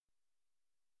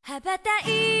羽ばた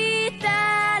いた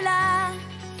ら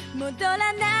戻ら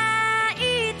ない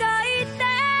と言って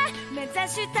目指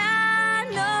した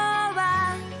の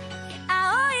は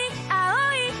青い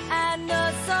青いあの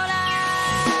空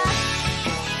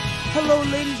Hello,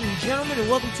 ladies and gentlemen, and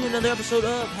welcome to another episode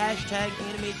of Hashtag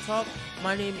Anime Talk.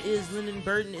 My name is Lyndon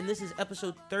Burton, and this is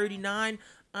episode 39.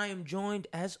 I am joined,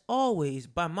 as always,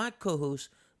 by my co-host,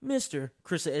 Mr.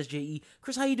 Chrisa SJE.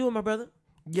 Chris, how you doing, my brother?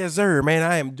 Yes, sir, man.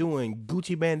 I am doing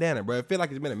Gucci bandana, bro. I feel like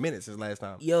it's been a minute since last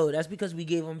time. Yo, that's because we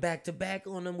gave them back-to-back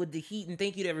on them with the heat, and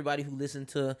thank you to everybody who listened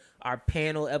to our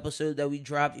panel episode that we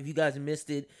dropped. If you guys missed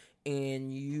it,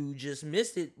 and you just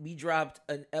missed it, we dropped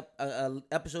an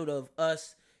episode of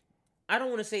us. I don't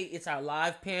want to say it's our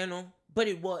live panel, but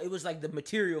it was like the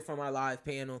material from our live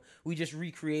panel. We just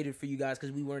recreated for you guys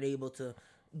because we weren't able to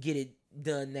get it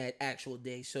done that actual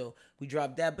day. So we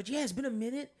dropped that. But yeah, it's been a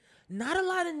minute. Not a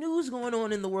lot of news going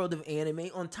on in the world of anime.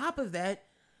 On top of that,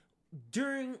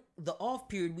 during the off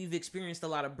period, we've experienced a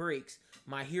lot of breaks.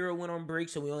 My Hero went on break,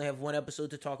 so we only have one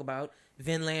episode to talk about.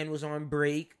 Vinland was on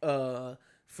break.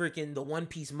 Freaking the One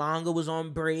Piece manga was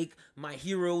on break. My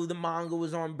Hero, the manga,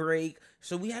 was on break.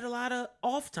 So we had a lot of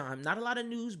off time. Not a lot of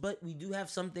news, but we do have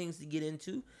some things to get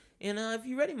into. And if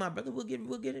you're ready, my brother, we'll get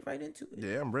it right into it.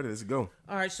 Yeah, I'm ready. Let's go.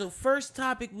 All right, so first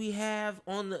topic we have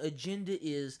on the agenda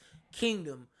is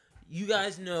Kingdom. You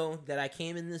guys know that I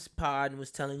came in this pod and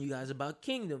was telling you guys about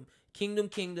Kingdom.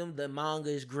 Kingdom, the manga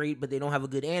is great, but they don't have a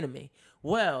good anime.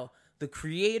 Well, the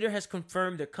creator has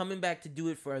confirmed they're coming back to do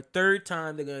it for a third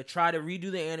time. They're going to try to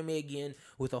redo the anime again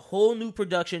with a whole new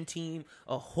production team,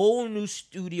 a whole new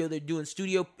studio. They're doing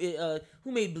studio...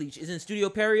 who made Bleach? Is it Studio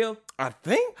Perio? I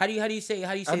think. How do you say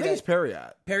I that? think it's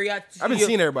Period. Period. I've been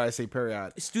seeing everybody say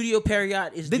Period. Studio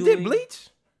Period is They doing... did Bleach?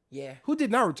 Yeah. Who did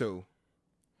Naruto?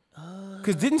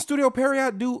 Because didn't Studio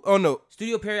Period do... Oh, no.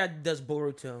 Studio Period does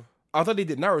Boruto. I thought they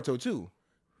did Naruto, too.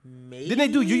 Maybe. Didn't they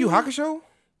do Yu Yu Hakusho?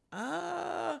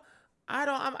 I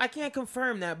can't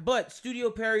confirm that, but Studio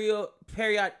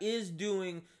Period is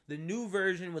doing the new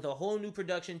version with a whole new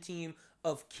production team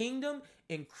of Kingdom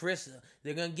and Krissa.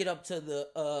 They're gonna get up to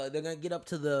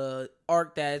the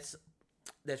arc that's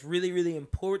really, really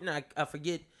important. I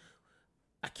forget.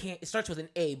 It starts with an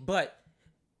A, but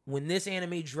when this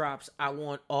anime drops, I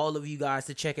want all of you guys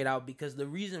to check it out, because the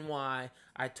reason why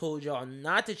I told y'all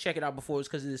not to check it out before is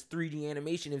because of this 3D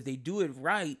animation. If they do it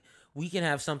right, we can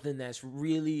have something that's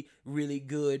really, really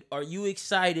good. Are you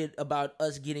excited about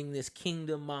us getting this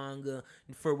Kingdom manga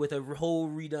with a whole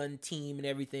redone team and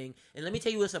everything? And let me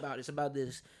tell you what it's about. It's about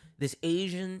this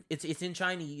Asian. It's in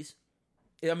Chinese.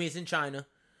 I mean, it's in China.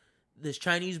 This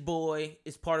Chinese boy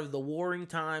is part of the warring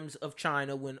times of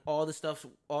China when all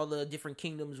the different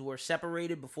kingdoms were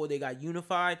separated before they got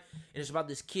unified. And it's about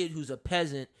this kid who's a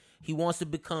peasant. He wants to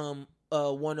become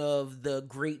one of the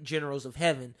great generals of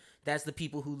heaven. That's the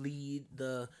people who lead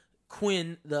the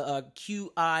QIN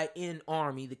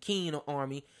army, the Qin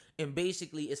army. And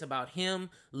basically it's about him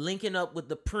linking up with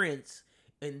the prince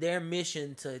and their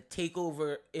mission to take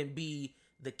over and be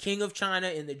the king of China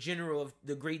and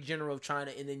the great general of China,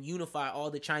 and then unify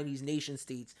all the Chinese nation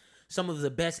states. Some of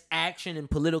the best action and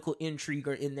political intrigue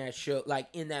are in that show, like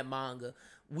in that manga.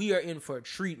 We are in for a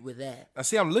treat with that. I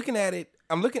see. I'm looking at it.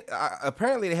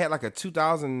 Apparently, they had like a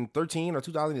 2013 or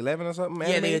 2011 or something.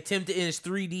 Yeah, anime. they attempted, and it's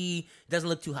 3D. It doesn't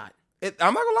look too hot.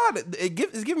 I'm not gonna lie.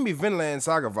 It's giving me Vinland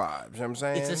Saga vibes. You know what I'm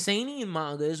saying? It's a seinen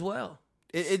manga as well.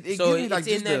 It gives me like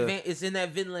it's in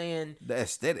that Vinland. The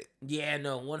aesthetic. Yeah,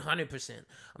 no, 100%.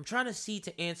 I'm trying to see,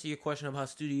 to answer your question about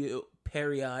Studio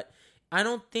Period. I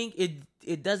don't think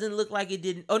it doesn't look like it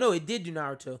did. Oh no, it did do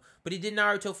Naruto, but it did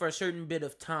Naruto for a certain bit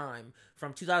of time,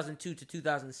 from 2002 to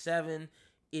 2007.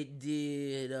 It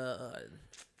did.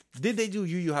 Did they do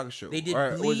Yu Yu Hakusho? They did.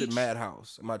 Or was it Bleach.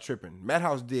 Madhouse? Am I tripping?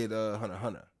 Madhouse did Hunter x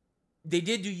Hunter. They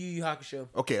did do Yu Yu Hakusho.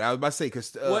 Okay, I was about to say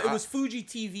because it was Fuji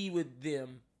TV with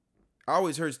them. I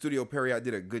always heard Studio Period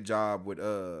did a good job with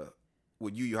Yu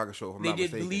Yu Hakusho. If I'm They not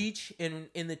did mistaken. Bleach, and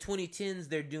in the 2010s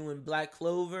they're doing Black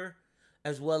Clover,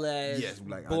 as well as Yes,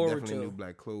 I Boruto. definitely knew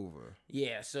Black Clover.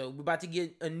 Yeah, so we're about to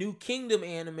get a new Kingdom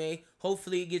anime.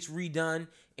 Hopefully it gets redone,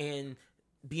 and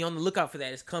be on the lookout for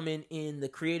that. It's coming in. The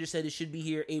creator said it should be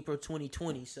here April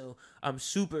 2020, so I'm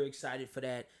super excited for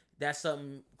that. That's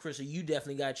something, Krista, you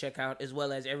definitely got to check out, as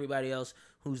well as everybody else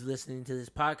who's listening to this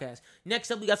podcast.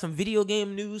 Next up, we got some video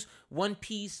game news. One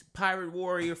Piece Pirate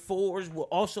Warrior 4s will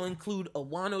also include a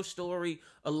Wano story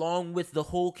along with the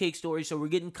Whole Cake story. So we're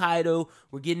getting Kaido,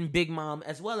 we're getting Big Mom,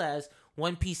 as well as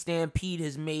One Piece Stampede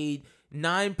has made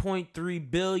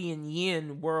 9.3 billion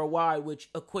yen worldwide,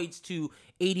 which equates to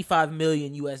 $85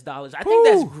 million US. I think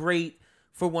that's great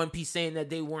for One Piece, saying that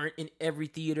they weren't in every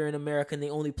theater in America and they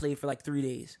only played for like 3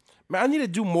 days. Man, I need to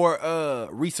do more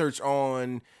research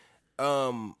on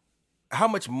how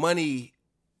much money,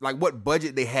 like what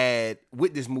budget they had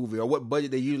with this movie, or what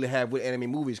budget they usually have with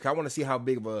anime movies. Cause I want to see how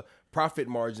big of a profit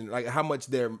margin, like how much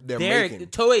they're making.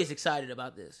 Toei is excited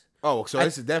about this. Oh, so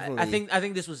this is definitely. I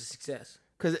think this was a success.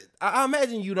 Because I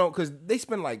imagine you don't, because they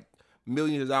spend like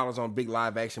millions of dollars on big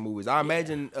live action movies. I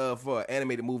imagine for an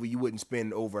animated movie you wouldn't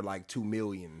spend over like $2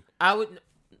 million.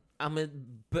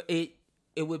 But it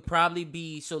would probably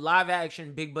be, so live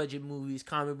action big budget movies,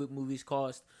 comic book movies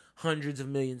cost hundreds of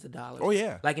millions of dollars. Oh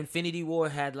yeah, like Infinity War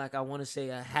had like, I want to say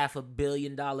a $500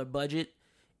 million budget,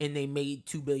 and they made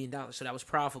 $2 billion, so that was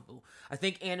profitable. I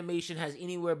think animation has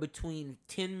anywhere between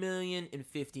 10 million and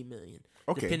 50 million,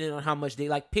 depending on how much they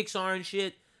like. Pixar and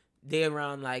shit, they're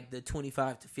around like the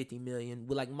 25 to 50 million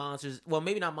with like Monsters. Well,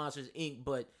 maybe not Monsters Inc.,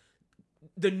 but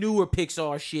the newer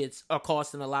Pixar shits are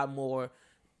costing a lot more.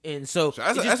 And so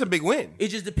that's a big win. It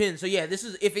just depends. So yeah, this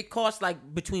is, if it costs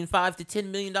like between $5 to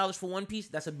 $10 million for One Piece,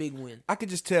 that's a big win. I could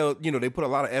just tell, they put a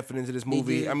lot of effort into this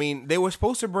movie. I mean, they were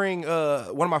supposed to bring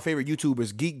one of my favorite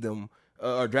YouTubers, Geekdom,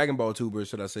 or Dragon Ball tubers,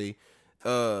 should I say.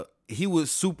 He was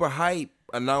super hype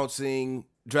announcing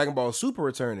Dragon Ball Super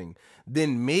returning.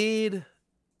 Then people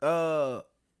are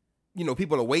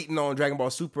waiting on Dragon Ball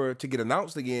Super to get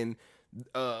announced again.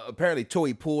 Apparently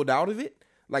Toei pulled out of it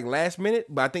like last minute,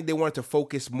 but I think they wanted to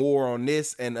focus more on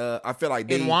this, and I feel like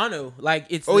and Wano, like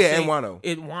it's and Wano.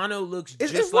 Wano looks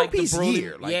it's just One like Piece the Broly.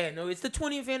 year. Like, yeah, no, it's the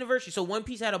 20th anniversary. So One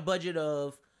Piece had a budget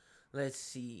of, let's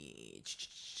see,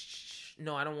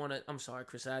 no, I don't want to. I'm sorry,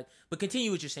 Chris. But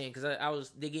continue what you're saying,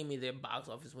 because they gave me their box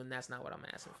office when that's not what I'm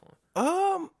asking for.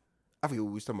 I forget what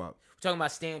we was talking about. We're talking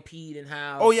about Stampede and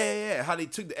how. Oh yeah. How they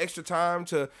took the extra time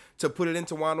to put it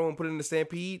into Wano and put it into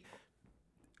Stampede.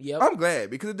 Yep. I'm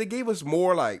glad, because if they gave us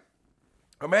more, like,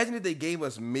 imagine if they gave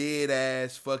us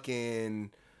mid-ass fucking,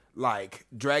 like,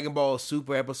 Dragon Ball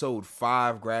Super Episode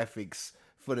 5 graphics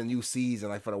for the new season,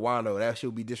 like, for the Wano. That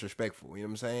should be disrespectful, you know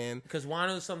what I'm saying? Because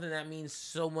Wano is something that means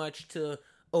so much to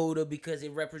Oda, because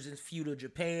it represents feudal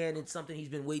Japan. It's something he's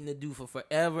been waiting to do for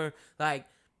forever. Like,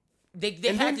 they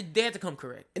had to come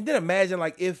correct. And then imagine,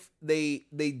 like, if they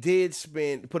did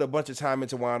put a bunch of time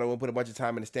into Wano and put a bunch of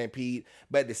time into Stampede,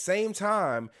 but at the same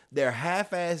time they're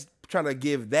half-assed trying to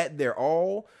give that their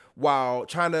all while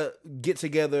trying to get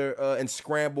together and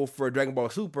scramble for Dragon Ball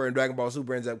Super, and Dragon Ball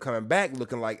Super ends up coming back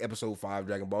looking like Episode 5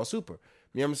 Dragon Ball Super.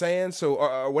 You know what I'm saying? So,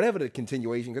 or whatever the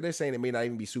continuation, because they're saying it may not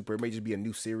even be Super, it may just be a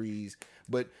new series.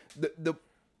 But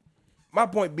my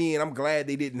point being, I'm glad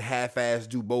they didn't half-ass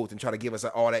do both and try to give us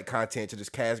all that content to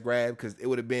just cash grab, because it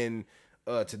would have been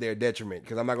to their detriment.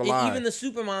 Because I'm not gonna lie, even the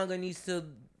Super manga needs to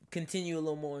continue a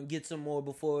little more and get some more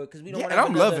before, because we don't. And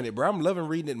I'm loving it, bro. I'm loving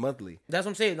reading it monthly. That's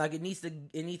what I'm saying. Like, it needs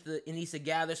to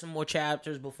gather some more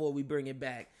chapters before we bring it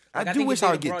back. Like, I do wish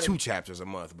I would get 2 chapters a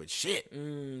month, but shit.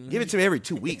 Give it to me every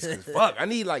 2 weeks. Cause fuck, I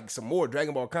need like some more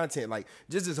Dragon Ball content. Like,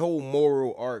 just this whole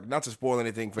moral arc, not to spoil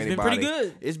anything for anybody. It's been pretty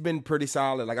good. It's been pretty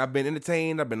solid. Like, I've been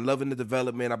entertained. I've been loving the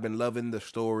development. I've been loving the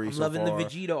story. I'm so loving far. the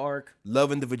Vegeta arc.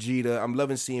 Loving the Vegeta. I'm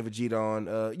loving seeing Vegeta on,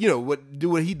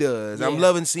 what he does. Yeah. I'm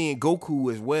loving seeing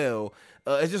Goku as well.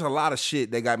 It's just a lot of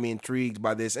shit that got me intrigued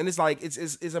by this. And it's like,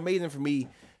 it's amazing for me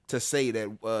to say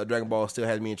that Dragon Ball still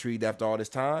has me intrigued after all this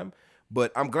time.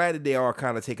 But I'm glad that they are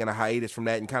kind of taking a hiatus from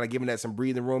that and kind of giving that some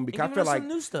breathing room, because I feel like some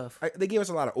new stuff. They gave us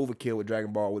a lot of overkill with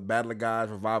Dragon Ball, with Battle of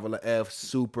Gods, Revival of F,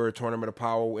 Super, Tournament of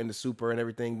Power, and the Super and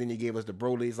everything. Then you gave us the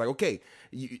Broly. It's like, okay,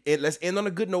 let's end on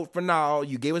a good note for now.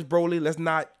 You gave us Broly. Let's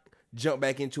not jump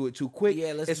back into it too quick.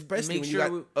 Yeah, let's especially make when sure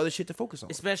you got other shit to focus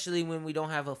on. Especially when we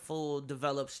don't have a full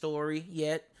developed story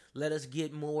yet. Let us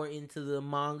get more into the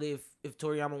manga. If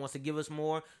Toriyama wants to give us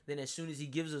more, then as soon as he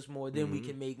gives us more, then we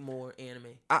can make more anime.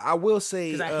 I will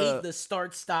say, because I hate the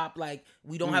start-stop, like,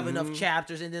 we don't have enough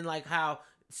chapters, and then like how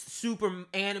Super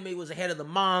anime was ahead of the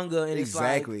manga, and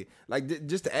exactly. It's like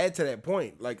just to add to that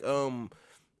point, like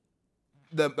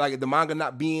the manga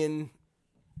not being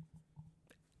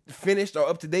finished or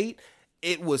up to date,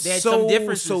 it was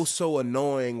so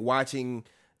annoying watching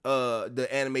the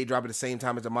anime drop at the same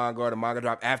time as the manga, or the manga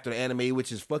drop after the anime,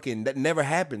 which is that never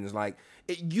happens. Like,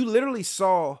 you literally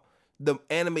saw the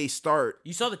anime start.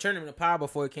 You saw the Tournament of Power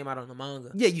before it came out on the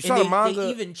manga. Yeah, you saw the manga. They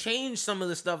even changed some of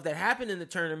the stuff that happened in the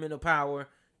Tournament of Power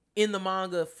in the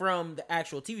manga from the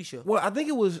actual TV show. Well, I think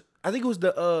it was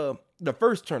the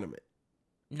first tournament.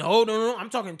 No. I'm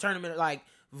talking tournament, like,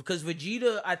 because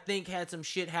Vegeta, I think, had some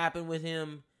shit happen with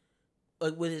him.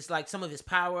 With his, like, some of his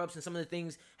power-ups and some of the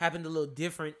things happened a little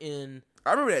different in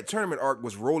I remember that tournament arc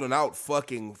was rolling out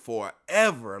fucking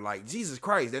forever. Like, Jesus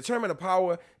Christ. That tournament of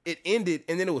power, it ended,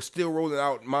 and then it was still rolling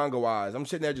out manga-wise. I'm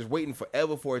sitting there just waiting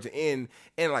forever for it to end.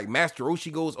 And, like, Master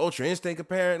Roshi goes Ultra Instinct,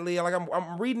 apparently. Like,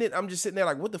 I'm reading it. I'm just sitting there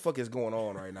like, what the fuck is going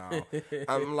on right now?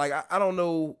 I'm like, I don't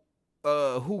know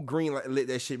who green lit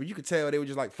that shit, but you could tell they were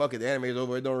just like, fuck it, the anime's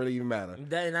over. It don't really even matter. And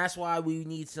that's why we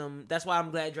need some. That's why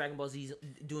I'm glad Dragon Ball Z's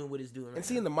doing what it's doing. Right and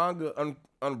seeing now. the manga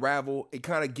unravel, it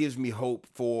kind of gives me hope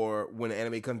for when the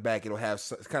anime comes back. It'll have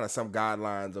kind of some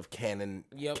guidelines of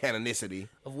canonicity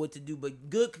of what to do. But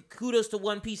good kudos to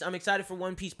One Piece. I'm excited for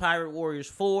One Piece Pirate Warriors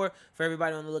 4. For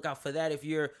everybody on the lookout for that. If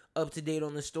you're up to date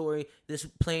on the story, this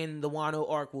playing the Wano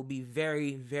arc will be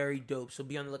very, very dope. So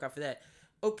be on the lookout for that.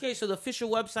 Okay, so the official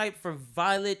website for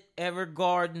Violet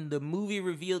Evergarden, the movie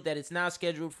revealed that it's now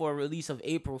scheduled for a release of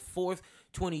April 4th,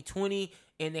 2020,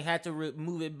 and they had to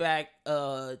move it back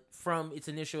from its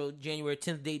initial January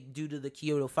 10th date due to the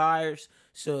Kyoto fires.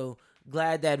 So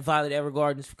glad that Violet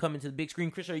Evergarden is coming to the big screen.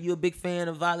 Chris, are you a big fan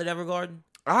of Violet Evergarden?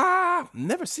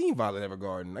 Never seen Violet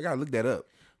Evergarden. I gotta look that up.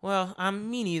 Well,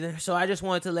 me neither. So I just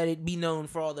wanted to let it be known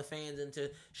for all the fans and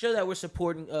to show that we're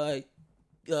supporting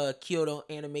Kyoto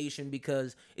Animation,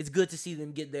 because it's good to see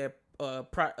them get their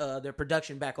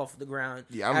production back off the ground.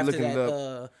 Yeah, I'm looking it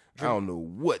up. I don't know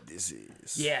what this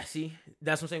is. Yeah, see,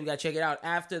 that's what I'm saying. We gotta check it out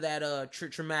after that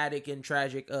traumatic and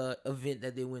tragic event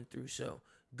that they went through. So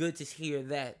good to hear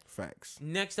that. Facts.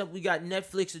 Next up, we got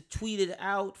Netflix tweeted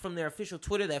out from their official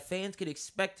Twitter that fans could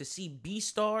expect to see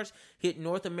Beastars hit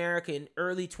North America in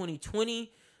early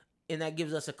 2020. And that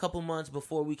gives us a couple months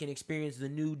before we can experience the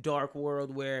new dark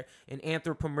world where an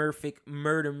anthropomorphic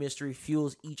murder mystery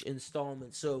fuels each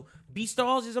installment. So,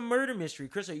 Beastars is a murder mystery.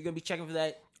 Chris, are you going to be checking for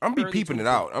that? I'm going to be peeping it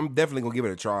out. I'm definitely going to give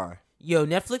it a try. Yo,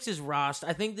 Netflix's roster.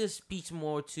 I think this speaks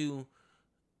more to,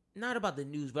 not about the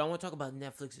news, but I want to talk about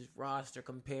Netflix's roster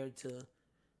compared to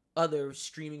other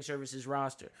streaming services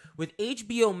roster. With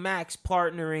HBO Max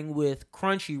partnering with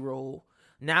Crunchyroll,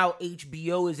 now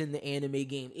HBO is in the anime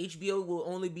game. HBO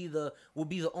will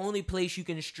be the only place you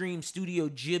can stream Studio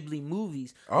Ghibli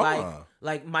movies,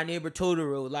 like My Neighbor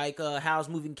Totoro, like Howl's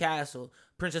Moving Castle,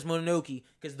 Princess Mononoke,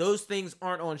 because those things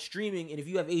aren't on streaming. And if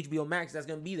you have HBO Max, that's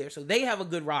gonna be there. So they have a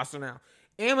good roster now.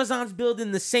 Amazon's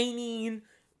building the Seinen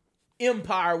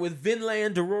empire with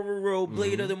Vinland, Dororo,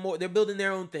 Blade of the More. They're building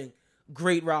their own thing.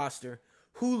 Great roster.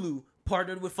 Hulu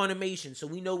partnered with Funimation, so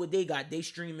we know what they got. They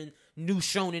streaming new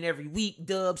shonen every week,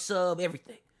 dub, sub,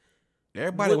 everything.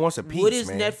 Everybody wants a piece, What is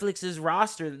man. Netflix's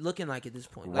roster looking like at this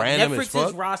point? Like, Random as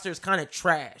Netflix's fuck. roster is kind of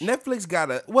trash. Netflix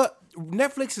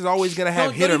Netflix is always going to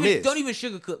have hit or miss. Don't even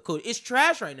sugarcoat it. It's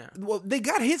trash right now. Well, they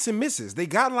got hits and misses. They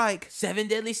got like... Seven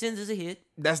Deadly Sins is a hit.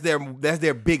 That's their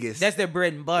biggest. That's their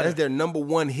bread and butter. That's their number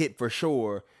one hit for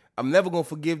sure. I'm never going to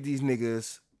forgive these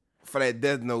niggas for that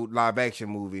Death Note live action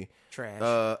movie.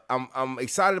 Trash. I'm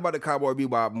excited about the Cowboy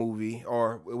Bebop movie,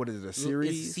 or what is it, a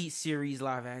series? It's series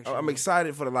live action. I'm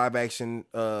excited for the live action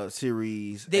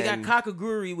series. They got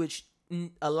Kakaguri, which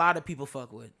a lot of people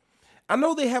fuck with. I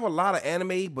know they have a lot of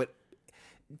anime, but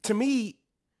to me,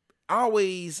 I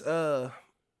always, when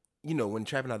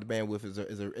trapping out the bandwidth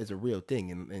is a real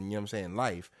thing, and you know what I'm saying,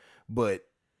 life. But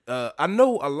I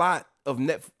know a lot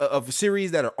of series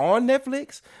that are on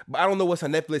Netflix, but I don't know what's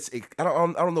on Netflix. I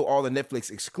don't know all the Netflix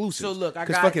exclusives. So look,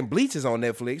 because fucking Bleach is on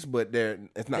Netflix, but they're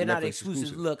not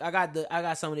exclusive. Look, I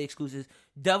got some of the exclusives.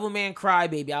 Devilman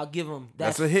Crybaby, I'll give them.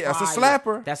 That's a hit. That's a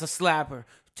slapper. That's a slapper.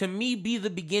 To me, Be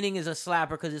the Beginning is a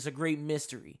slapper because it's a great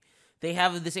mystery. They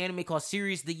have this anime called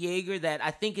Sirius the Jaeger that I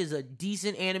think is a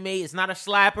decent anime. It's not a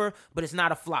slapper, but it's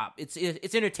not a flop. It's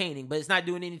entertaining, but it's not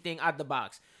doing anything out the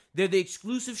box. They're the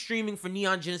exclusive streaming for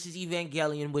Neon Genesis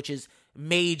Evangelion, which is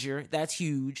major. That's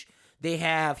huge. They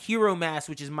have Hero Mask,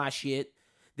 which is my shit.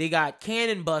 They got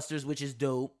Cannon Busters, which is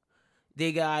dope.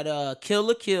 They got Kill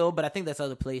la Kill, but I think that's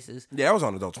other places. Yeah, that was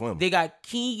on Adult Swim. They got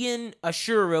Keegan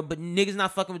Ashura, but niggas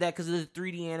not fucking with that because of the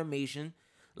 3D animation.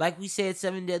 Like we said,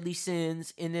 Seven Deadly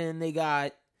Sins, and then they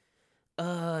got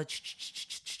like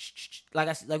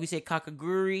we said,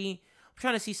 Kakaguri. I'm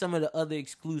trying to see some of the other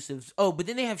exclusives. Oh, but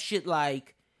then they have shit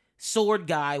like Sword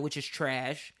Guy, which is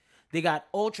trash. They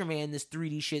got Ultraman, this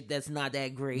 3D shit that's not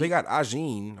that great. They got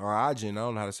Ajin. I don't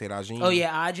know how to say it. Ajin. Oh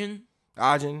yeah, Ajin.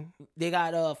 They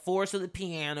got Forest of the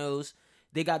Pianos.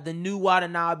 They got the new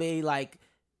Watanabe like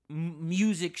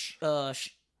music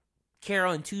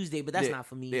Carol and Tuesday, but that's not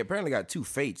for me. They apparently got two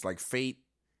Fates, like Fate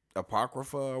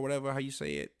Apocrypha or whatever how you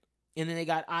say it. And then they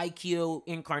got Aikyo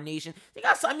Incarnation. They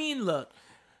got. I mean, look.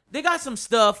 They got some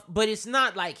stuff, but it's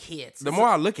not like hits. The more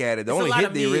I look at it, the it's a only lot hit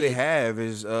of they mid. really have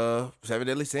is Seven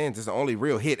Deadly Sins. It's the only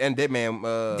real hit. And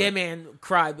Devilman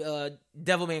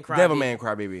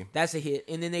Crybaby. That's a hit.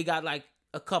 And then they got like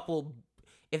a couple.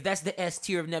 If that's the S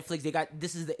tier of Netflix,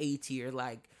 this is the A tier.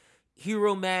 Like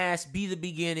Hero Mass, Be the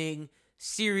Beginning,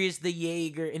 Sirius the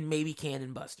Jaeger, and maybe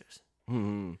Cannon Busters.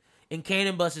 Mm-hmm. And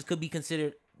Cannon Busters could be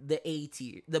considered the A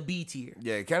tier, the B tier.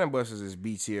 Yeah, Cannon Busters is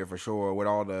B tier for sure, with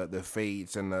all the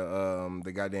Fates and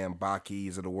the goddamn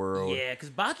Bakis of the world. Yeah, because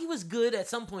Baki was good at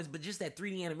some points, but just that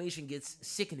 3D animation gets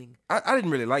sickening. I didn't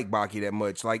really like Baki that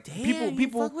much. Like Damn,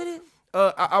 people fuck with it?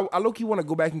 I low-key want to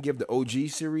go back and give the OG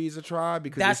series a try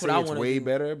because That's they what say I it's wanna way do.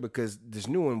 better, because this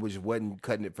new one wasn't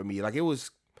cutting it for me. Like it was,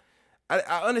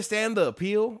 I understand the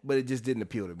appeal, but it just didn't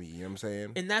appeal to me. You know what I'm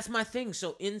saying? And that's my thing.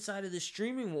 So inside of the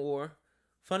streaming war,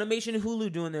 Funimation and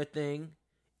Hulu doing their thing.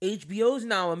 HBO's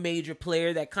now a major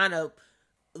player that kind of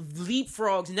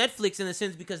leapfrogs Netflix in a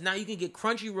sense, because now you can get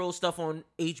Crunchyroll stuff on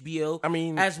HBO. I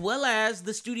mean, as well as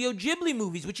the Studio Ghibli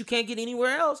movies, which you can't get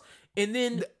anywhere else. And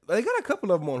then they got a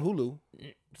couple of them on Hulu.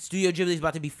 Studio Ghibli is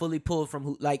about to be fully pulled from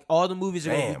Hulu. Like all the movies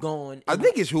are going to be gone. I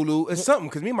think it's Hulu. It's something,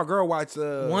 because me and my girl watched.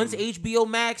 Once HBO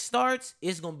Max starts,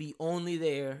 it's going to be only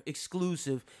there,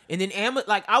 exclusive. And then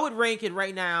I would rank it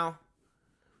right now.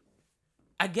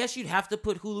 I guess you'd have to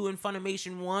put Hulu and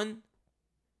Funimation 1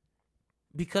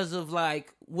 because of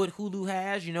like what Hulu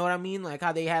has. You know what I mean? Like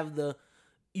how they have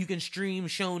you can stream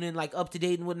shonen like up to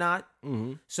date and whatnot.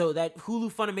 Mm-hmm. So that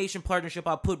Hulu Funimation partnership,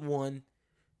 I'll put 1.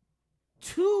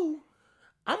 2,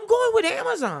 I'm going with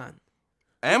Amazon.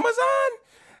 Amazon?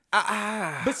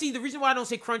 But see, the reason why I don't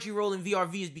say Crunchyroll and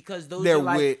VRV is because those They're are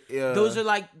like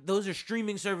with, those are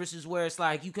streaming services where it's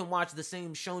like you can watch the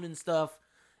same shonen stuff.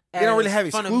 They don't really have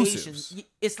Funimation. exclusives.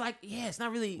 It's like, yeah, it's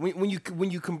not really. when you pick,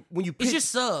 It's just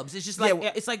subs. It's just like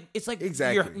it's like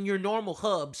exactly. your normal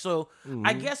hub. So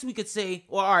I guess we could say,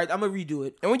 well, all right, I'm gonna redo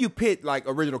it. and when you pit like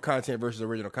original content versus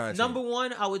original content, Number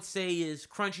 1, I would say is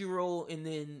Crunchyroll, and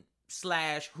then /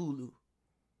 Hulu,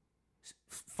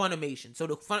 Funimation. So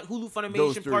the Hulu Those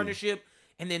Funimation three. partnership,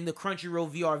 and then the Crunchyroll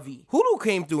VRV. Hulu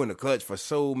came through in the clutch for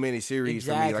so many series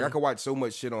for me. Exactly. Like I could watch so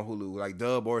much shit on Hulu, like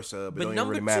dub or sub. It But don't even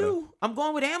number really matter. 2, I'm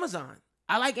going with Amazon.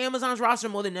 I like Amazon's roster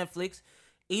more than Netflix.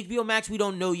 HBO Max, we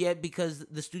don't know yet because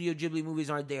the Studio Ghibli movies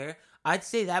aren't there. I'd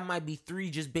say that might be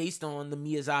 3 just based on the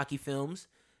Miyazaki films.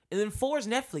 And then 4 is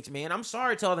Netflix, man. I'm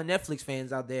sorry to all the Netflix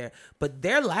fans out there, but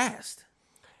they're last.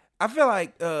 I feel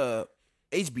like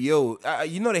HBO,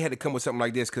 you know, they had to come with something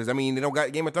like this because I mean they don't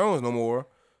got Game of Thrones no more.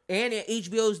 And at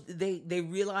HBO's, they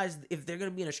realized if they're going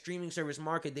to be in a streaming service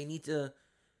market, they need to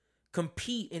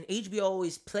compete. And HBO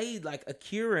always played like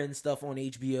Akira and stuff on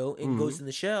HBO and Ghost in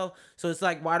the Shell. So it's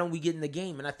like, why don't we get in the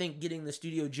game? And I think getting the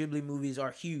Studio Ghibli movies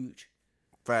are huge.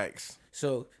 Facts.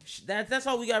 So that's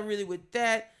all we got really with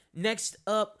that. Next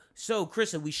up, so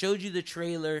Krista, we showed you the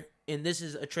trailer, and this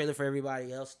is a trailer for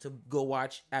everybody else to go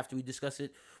watch after we discuss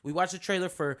it. We watched the trailer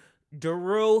for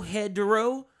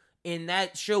Dorohedoro, and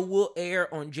that show will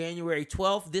air on January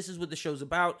 12th. This is what the show's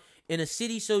about. In a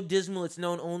city so dismal it's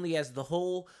known only as the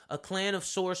Hole, a clan of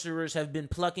sorcerers have been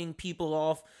plucking people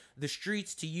off the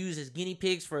streets to use as guinea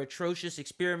pigs for atrocious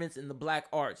experiments in the black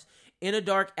arts. In a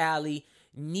dark alley,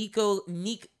 Nick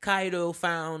Kaido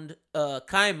found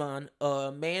Kaimon,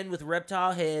 a man with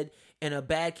reptile head and a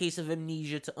bad case of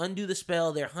amnesia. To undo the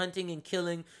spell, they're hunting and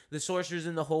killing the sorcerers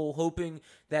in the Hole, hoping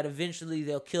that eventually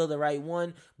they'll kill the right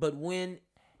one. But when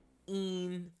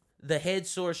the head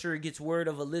sorcerer gets word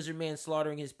of a lizard man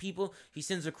slaughtering his people, he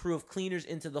sends a crew of cleaners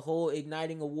into the Hole,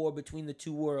 igniting a war between the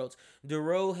two worlds.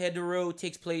 Dorohedoro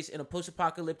takes place in a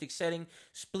post-apocalyptic setting,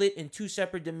 split in 2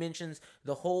 separate dimensions.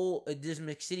 The Hole, a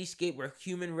dismal cityscape where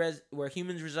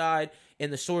humans reside,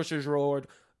 and the sorcerer's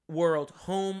world,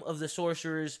 home of the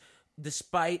sorcerers.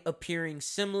 Despite appearing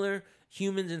similar,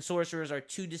 humans and sorcerers are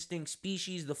 2 distinct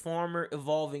species, the former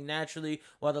evolving naturally,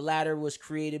 while the latter was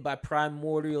created by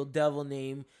primordial devil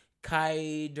named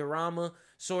Kaidarama.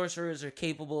 Sorcerers are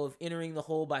capable of entering the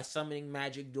Hole by summoning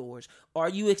magic doors. Are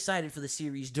you excited for the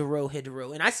series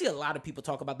Dorohedoro? And I see a lot of people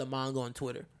talk about the manga on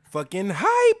Twitter. Fucking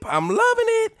hype. I'm loving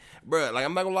it. Bruh, like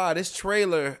I'm not gonna lie, this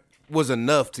trailer was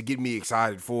enough to get me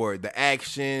excited for it. The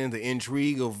action, the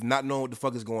intrigue of not knowing what the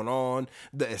fuck is going on,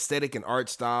 the aesthetic and art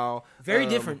style. Very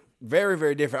different. Very,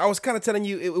 very different. I was kind of telling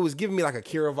you, it was giving me like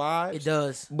Akira vibes. It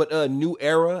does. But new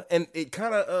era. And it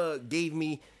kind of gave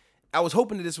me, I was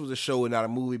hoping that this was a show and not a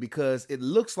movie because it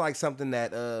looks like something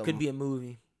that Could be a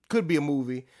movie.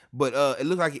 But it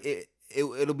looks like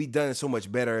it'll be done so much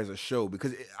better as a show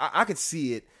because I could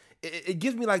see it it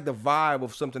gives me like the vibe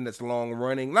of something that's long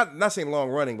running. Not saying long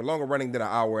running, but longer running than an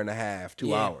hour and a half,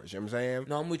 2 hours. You know what I'm saying?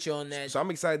 No, I'm with you on that. So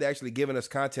I'm excited to actually giving us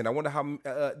content. I wonder how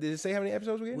did it say how many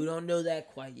episodes we get? We don't know that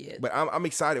quite yet. But I'm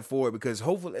excited for it because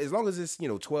hopefully, as long as it's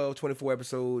 12, 24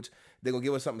 episodes, they're gonna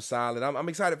give us something solid. I'm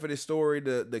excited for this story.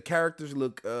 The characters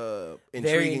look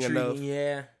intriguing enough.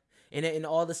 Yeah, and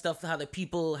all the stuff, how the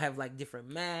people have like different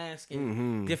masks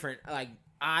and different like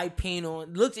eye paint on.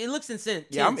 It looks insane.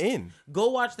 Yeah, I'm in. Go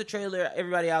watch the trailer,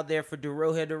 everybody out there, for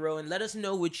Duro Head to Row, and let us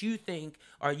know what you think.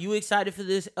 Are you excited for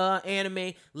this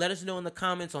anime? Let us know in the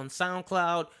comments on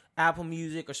SoundCloud, Apple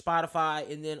Music, or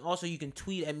Spotify. And then also you can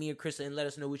tweet at me or Krista and let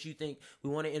us know what you think.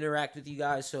 We want to interact with you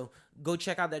guys. So go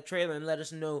check out that trailer and let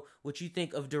us know what you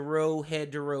think of Duro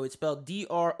Head to Row. It's spelled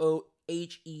DROHEDORO.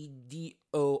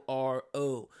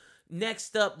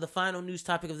 Next up, the final news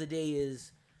topic of the day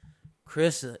is,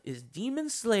 Krissa, is Demon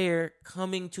Slayer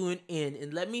coming to an end?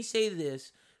 And let me say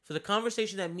this, for the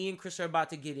conversation that me and Chris are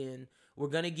about to get in, we're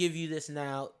going to give you this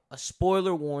now, a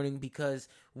spoiler warning, because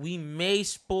we may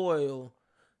spoil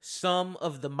some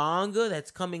of the manga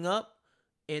that's coming up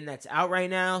and that's out right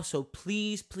now. So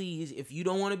please, if you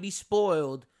don't want to be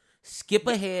spoiled, skip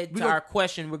ahead to our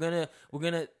question.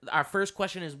 Our first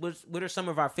question is, what are some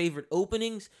of our favorite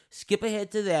openings? Skip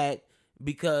ahead to that,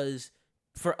 because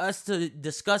for us to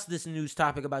discuss this news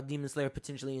topic about Demon Slayer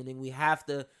potentially ending, we have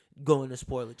to go into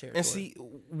spoiler territory. And see,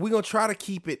 we're gonna try to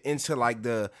keep it into like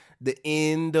the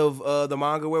end of the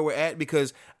manga where we're at,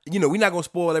 because we're not gonna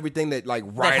spoil everything that like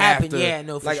right happened. after. Yeah,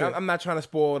 no, for like sure. I'm not trying to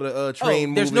spoil the train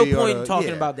movie. There's no point in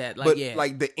talking about that. Like, but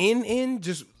like the end,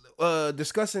 just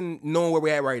discussing, knowing where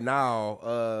we're at right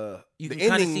now. You can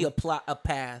kind of see a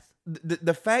path.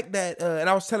 The fact that and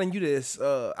I was telling you this,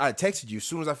 I texted you as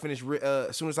soon as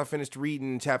I finished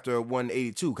reading chapter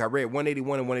 182. I read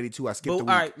 181 and 182. I skipped a week.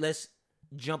 All right, let's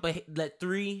jump ahead.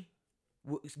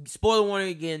 Spoiler warning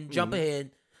again. Jump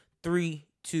ahead. 3,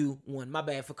 2, 1. My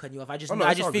bad for cutting you off. I just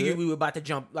figured we were about to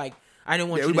jump. Like, I didn't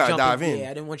want you to jump dive in.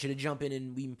 Yeah, I didn't want you to jump in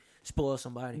and we spoil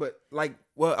somebody. But like,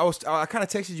 well, I kind of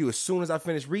texted you as soon as I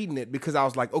finished reading it, because I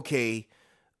was like, okay,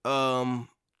 or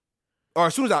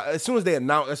as soon as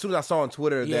I saw on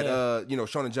Twitter that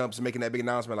Shonen Jump's making that big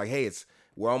announcement, like, hey,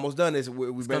 we're almost done.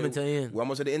 We're coming to the end. We're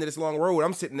almost at the end of this long road.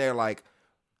 I'm sitting there like,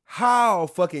 how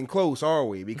fucking close are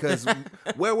we? Because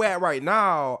where we're at right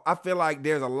now, I feel like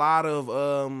there's a lot of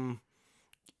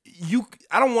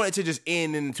I don't want it to just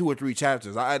end in 2 or 3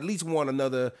 chapters. I at least want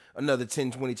another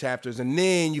 10, 20 chapters, and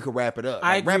then you can wrap it up.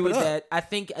 I agree with that. I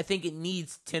think it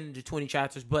needs 10 to 20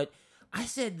 chapters, but I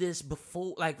said this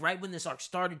before, like right when this arc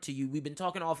started to you. We've been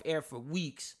talking off air for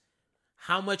weeks.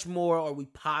 How much more are we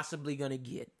possibly going to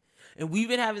get? And we've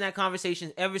been having that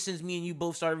conversation ever since me and you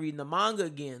both started reading the manga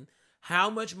again. How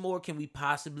much more can we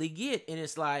possibly get? And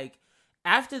it's like,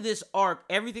 after this arc,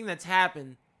 everything that's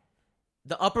happened,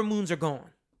 the upper moons are gone.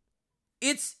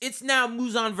 It's now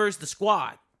Muzan versus the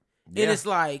squad. Yeah. And it's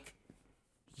like,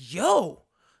 yo,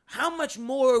 how much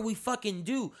more we fucking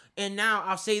do? And now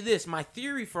I'll say this. My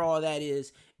theory for all that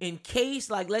is, in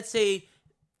case, like, let's say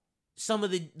some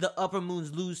of the upper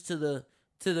moons lose to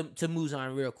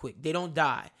Muzan real quick. They don't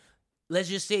die. Let's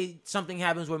just say something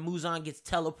happens where Muzan gets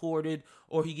teleported,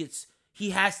 or it's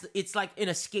like an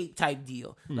escape type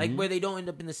deal. Like, where they don't end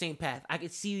up in the same path. I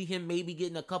could see him maybe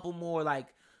getting a couple more, like,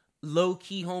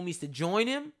 low-key homies to join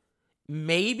him.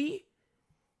 Maybe.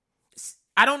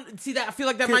 I don't see that. I feel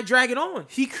like that might drag it on.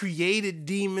 He created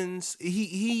demons.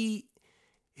 He's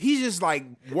just like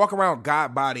walk around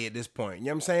God body at this point. You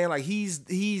know what I'm saying? Like he's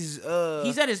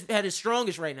at his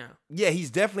strongest right now. Yeah,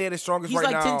 he's definitely at his strongest right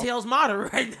now. He's like Ten Tails Mata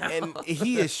right now. And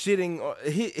he is shitting.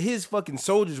 His fucking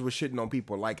soldiers were shitting on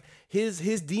people. Like his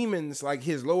demons, like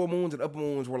his lower moons and upper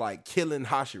moons were like killing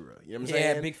Hashira. You know what I'm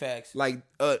saying? Yeah, big facts. Like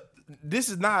this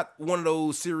is not one of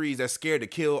those series that's scared to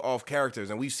kill off characters,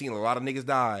 and we've seen a lot of niggas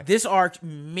die. This arc,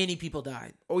 many people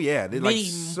died. Oh yeah, many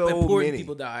important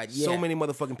people died. Yeah. So many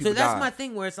motherfucking people died. So that's my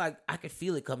thing, where it's like I could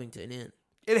feel it coming to an end.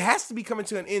 It has to be coming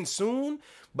to an end soon,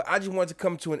 but I just want it to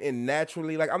come to an end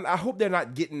naturally. Like I hope they're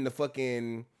not getting the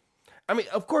fucking. I mean,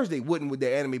 of course they wouldn't with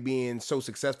their anime being so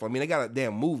successful. I mean, they got a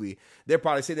damn movie. They're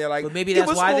probably sitting there like, but maybe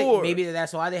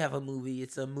that's why they have a movie.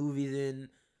 It's a movie, then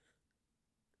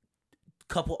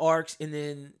couple arcs, and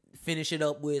then finish it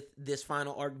up with this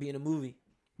final arc being a movie.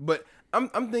 But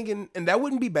I'm thinking, and that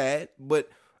wouldn't be bad, but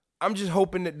I'm just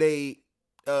hoping that they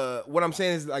what I'm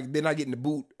saying is like they're not getting the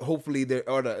boot. Hopefully they're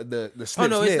or the snip. Oh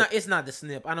no, it's not the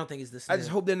snip. I don't think it's the snip. I just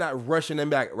hope they're not rushing them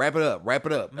back. Wrap it up.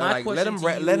 My question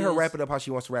let her wrap it up how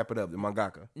she wants to wrap it up, the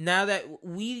mangaka. Now that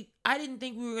I didn't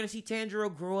think we were gonna see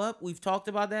Tanjiro grow up. We've talked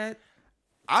about that.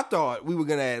 I thought we were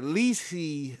gonna at least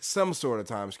see some sort of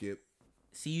time skip.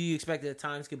 See, you expected a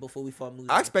time skip before we fought Muzan.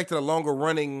 I expected a longer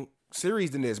running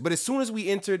series than this, but as soon as we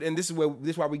entered, and this is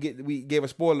why we gave a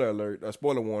spoiler alert, a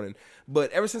spoiler warning.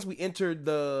 But ever since we entered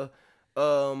the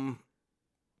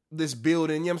this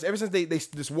building, you know what I'm saying? Ever since they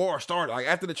this war started, like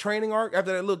after the training arc,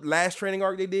 after that little last training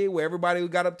arc they did where everybody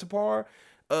got up to par,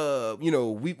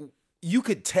 you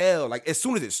could tell, like, as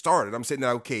soon as it started, I'm sitting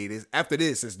there, okay, after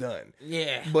this, it's done.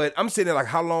 Yeah. But I'm sitting there, like,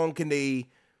 how long can they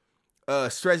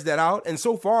stretch that out? And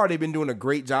so far, they've been doing a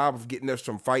great job of getting us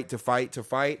from fight to fight to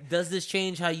fight. Does this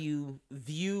change how you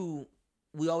view,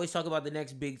 we always talk about the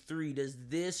next big three, does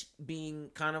this being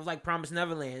kind of like Promised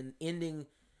Neverland, ending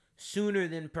sooner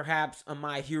than perhaps a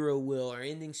My Hero will, or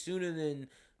ending sooner than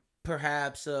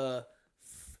perhaps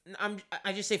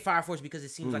I just say Fire Force because it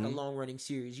seems like a long running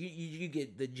series. You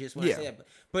get the gist when I say that,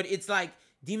 but it's like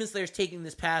Demon Slayer's taking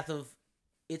this path of,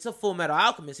 it's a Full Metal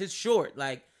Alchemist. It's short.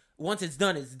 Like once it's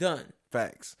done, it's done.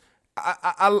 Facts.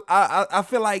 I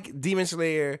feel like Demon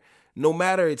Slayer, no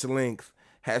matter its length,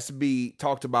 has to be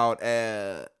talked about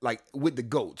like with the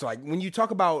GOATs. Like when you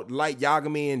talk about Light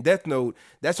Yagami and Death Note,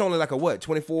 that's only like a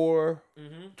 24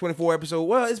 episode.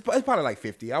 Well, it's probably like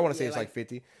 50. I want to say it's like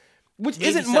 50. Which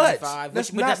isn't much.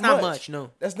 That's not much.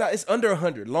 No, that's not. It's under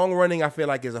 100. Long running, I feel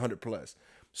like, is 100 plus.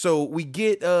 So we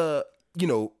get,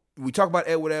 we talk about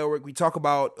Edward Elric. We talk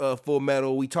about Full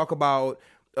Metal. We talk about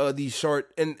these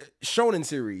short and shonen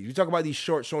series. We talk about these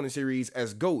short shonen series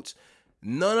as GOATs.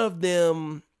 None of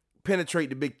them penetrate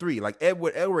the big three. Like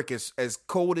Edward Elric is as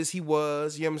cold as he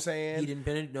was. You know what I'm saying? He didn't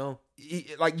penetrate. No.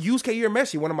 Like Yusuke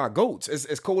Urameshi, one of my GOATs,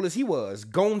 as cold as he was.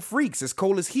 Gon Freaks, as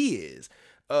cold as he is.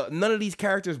 None of these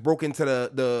characters broke into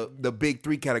the big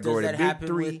three category. Does that the big happen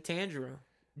three with Tanjiro?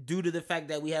 Due to the fact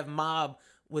that we have Mob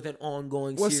with an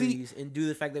ongoing series, and due to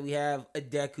the fact that we have a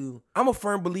Deku. I'm a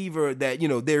firm believer that,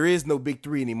 there is no big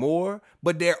three anymore,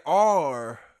 but there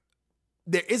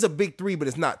is a big three, but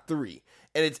it's not three.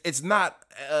 And it's not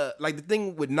like the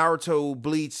thing with Naruto,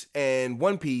 Bleach, and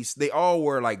One Piece, they all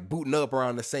were like booting up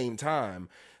around the same time.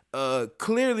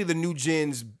 Clearly the new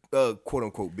gens, quote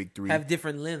unquote, big three have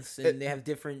different lengths and they have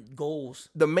different goals.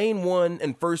 The main one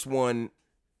and first one,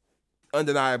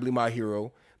 undeniably My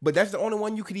Hero, but that's the only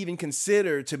one you could even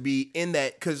consider to be in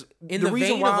that, because in the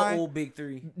reason vein of an old big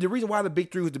three. The reason why the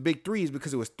big three was the big three is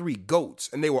because it was three GOATs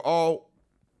and they were all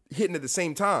hitting at the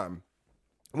same time.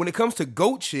 When it comes to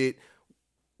GOAT shit,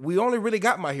 we only really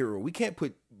got My Hero. We can't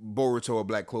put Boruto or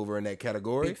Black Clover in that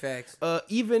category. Big facts.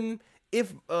 Even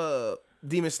if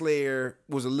Demon Slayer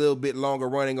was a little bit longer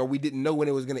running, or we didn't know when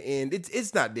it was going to end,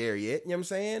 it's not there yet. You know what I'm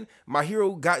saying? My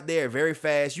Hero got there very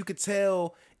fast. You could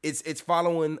tell it's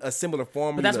following a similar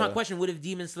formula. But that's my question. What if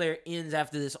Demon Slayer ends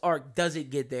after this arc? Does it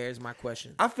get there is my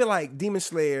question. I feel like Demon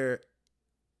Slayer,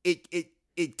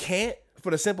 it can't,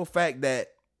 for the simple fact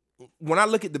that when I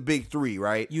look at the big three,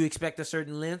 right? You expect a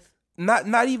certain length?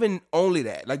 Not even only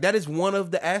that. Like, that is one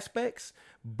of the aspects,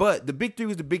 but the big three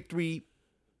was the big three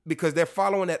because they're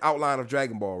following that outline of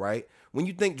Dragon Ball, right? When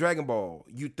you think Dragon Ball,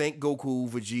 you think Goku,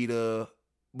 Vegeta,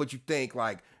 but you think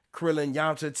like Krillin,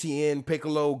 Yamcha, Tien,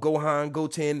 Piccolo, Gohan,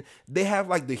 Goten. They have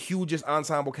like the hugest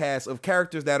ensemble cast of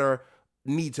characters that are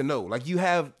need to know. Like, you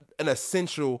have an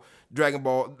essential Dragon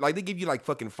Ball. Like, they give you like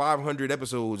fucking 500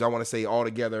 episodes, I want to say,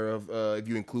 altogether of if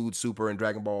you include Super and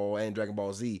Dragon Ball and Dragon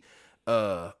Ball Z.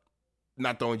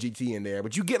 Not throwing GT in there,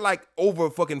 but you get like over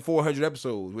fucking 400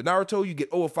 episodes. With Naruto, you get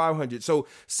over 500. So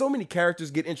many characters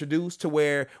get introduced to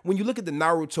where when you look at the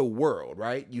Naruto world,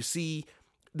 right, you see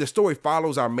the story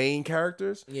follows our main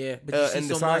characters. Yeah, but you see and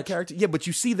the so side much. characters. Yeah, but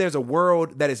you see there's a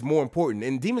world that is more important.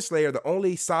 In Demon Slayer, the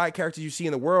only side characters you see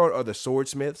in the world are the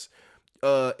swordsmiths.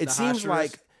 It seems Hashiras.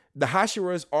 like the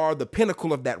Hashiras are the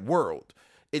pinnacle of that world.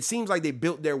 It seems like they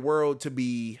built their world to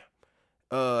be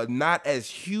not as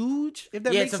huge, if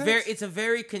that makes sense. It's a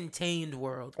very contained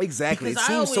world. Exactly. Because it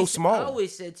seems so small. I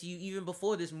always said to you, even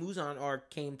before this Muzan arc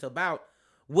came to about,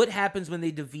 what happens when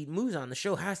they defeat Muzan? The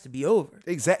show has to be over.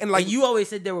 Exactly. And like, you always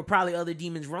said there were probably other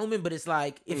demons roaming, but it's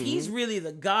like, if he's really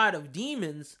the god of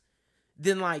demons,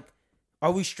 then like,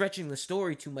 are we stretching the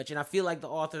story too much? And I feel like the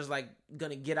author's like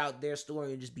gonna get out their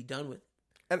story and just be done with it.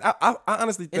 And I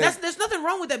honestly think, and there's nothing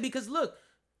wrong with that, because look,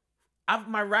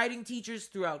 my writing teachers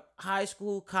throughout high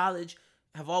school, college,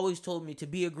 have always told me to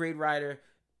be a great writer,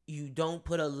 you don't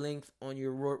put a length on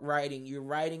your writing. Your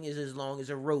writing is as long as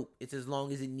a rope. It's as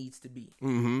long as it needs to be.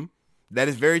 Mm-hmm. That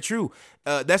is very true.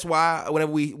 That's why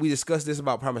whenever we discussed this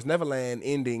about Promised Neverland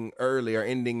ending early or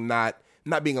ending not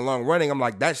being a long running, I'm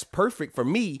like, that's perfect for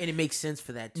me. And it makes sense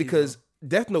for that too. Because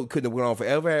Death Note couldn't have went on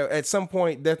forever. At some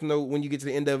point, Death Note, when you get to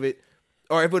the end of it,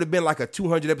 Or if it would have been like a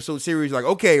 200 episode series, like,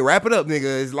 okay, wrap it up, nigga.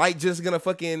 Is Light just gonna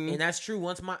fucking... And that's true.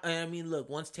 Once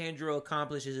Tanjiro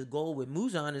accomplishes his goal with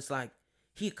Muzan, it's like,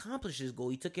 he accomplished his goal.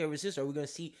 He took care of his sister. Are we going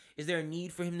to see, is there a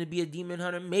need for him to be a demon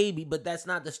hunter? Maybe, but that's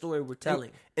not the story we're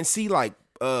telling. And see, like,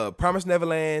 Promised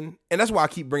Neverland, and that's why I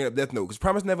keep bringing up Death Note, because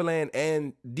Promised Neverland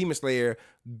and Demon Slayer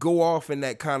go off in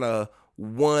that kind of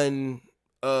one,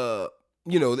 that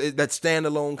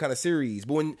standalone kind of series.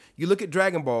 But when you look at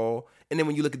Dragon Ball, and then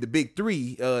when you look at the big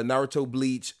three, Naruto,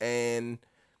 Bleach, and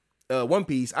One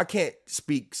Piece, I can't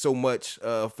speak so much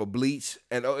for Bleach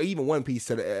and even One Piece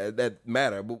to that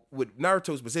matter, but with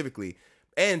Naruto specifically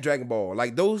and Dragon Ball,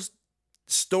 like those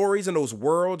stories and those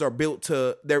worlds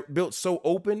they're built so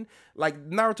open. Like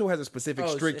Naruto has a specific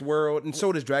strict world, and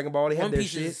so does Dragon Ball. They have One their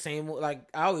Piece shit. is the same. Like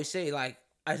I always say, like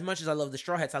as much as I love the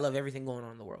Straw Hats, I love everything going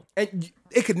on in the world. And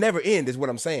it could never end, is what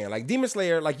I'm saying. Like Demon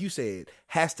Slayer, like you said,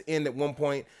 has to end at one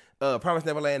point. Promised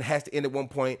Neverland has to end at one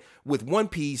point. With One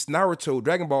Piece, Naruto,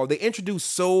 Dragon Ball, they introduced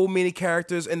so many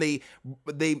characters and they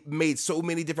made so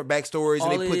many different backstories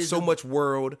and they put so much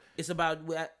world. It's about,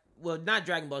 well, not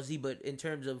Dragon Ball Z, but in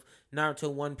terms of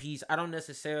Naruto, One Piece, I don't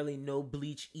necessarily know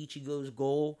Bleach Ichigo's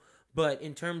goal, but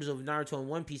in terms of Naruto and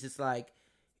One Piece, it's like,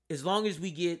 as long as we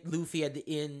get Luffy at the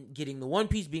end getting the One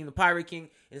Piece, being the Pirate King,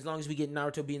 and as long as we get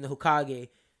Naruto being the Hokage,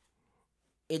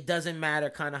 it doesn't matter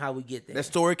kind of how we get there. That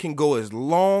story can go as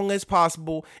long as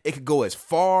possible. It could go as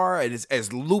far and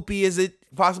as loopy as it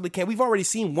possibly can. We've already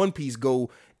seen One Piece go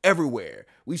everywhere.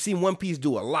 We've seen One Piece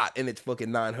do a lot in its fucking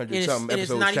 900-something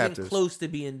episodes, it's not chapters. Even close to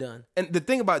being done. And the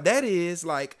thing about that is,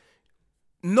 like,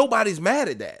 nobody's mad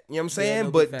at that. You know what I'm saying? Yeah,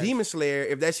 but Demon Slayer,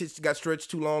 if that shit got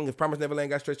stretched too long, if Promised Neverland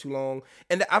got stretched too long,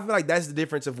 and I feel like that's the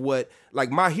difference of what,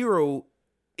 like, My Hero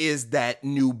is that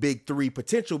new big three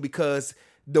potential, because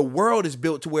the world is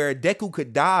built to where Deku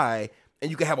could die and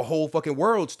you could have a whole fucking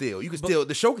world still. You could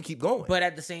the show could keep going. But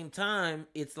at the same time,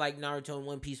 it's like Naruto and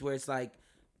One Piece, where it's like,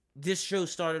 this show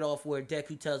started off where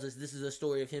Deku tells us this is a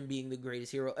story of him being the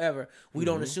greatest hero ever. We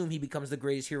don't assume he becomes the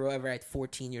greatest hero ever at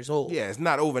 14 years old. Yeah, it's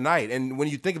not overnight. And when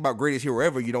you think about greatest hero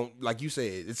ever, you don't, like you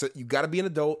said, you got to be an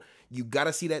adult. You got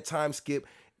to see that time skip.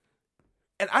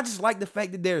 And I just like the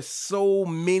fact that there's so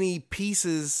many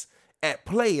pieces at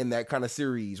play in that kind of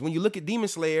series. When you look at Demon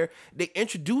Slayer, they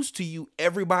introduce to you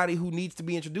everybody who needs to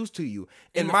be introduced to you.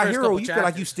 In My Hero, you feel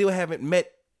like you still haven't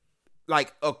met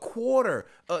like a quarter.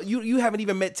 You haven't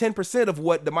even met 10% of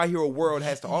what the My Hero world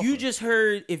has to offer. You just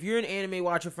heard, if you're an anime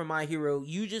watcher for My Hero,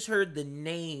 you just heard the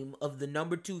name of the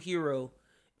number 2 hero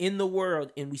in the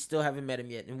world, and we still haven't met him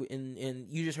yet. And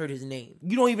you just heard his name.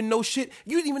 You don't even know shit.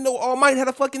 You didn't even know All Might had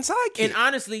a fucking sidekick. And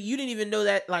honestly, you didn't even know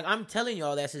that. Like, I'm telling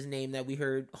y'all, that's his name that we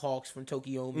heard, Hawks from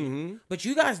Tokyomi. Mm-hmm. But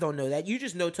you guys don't know that. You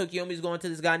just know Tokyomi's going to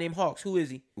this guy named Hawks. Who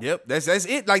is he? Yep, that's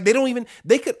it. Like,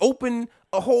 they could open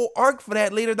a whole arc for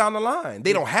that later down the line.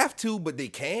 They don't have to, but they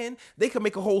can. They could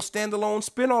make a whole standalone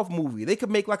spin-off movie. They could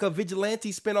make like a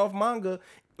vigilante spin-off manga.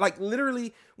 Like,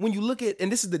 literally, when you look at,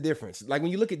 and this is the difference, like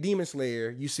when you look at Demon Slayer,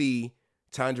 you see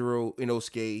Tanjiro,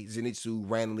 Inosuke, Zenitsu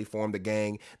randomly formed a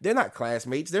gang. They're not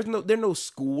classmates. There's no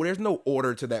school. There's no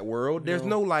order to that world. There's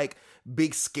no like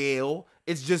big scale.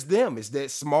 It's just them. It's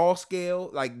that small scale,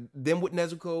 like them with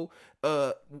Nezuko.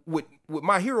 With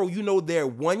My Hero, they're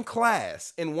one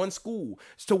class in one school.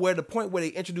 To where the point where they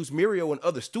introduce Mirio and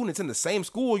other students in the same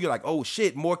school, you're like, oh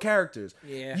shit, more characters.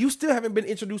 Yeah. You still haven't been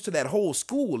introduced to that whole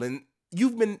school, and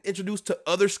you've been introduced to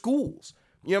other schools.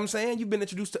 You know what I'm saying? You've been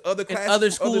introduced to other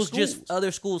classes,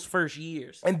 other schools first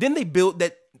years. And then they built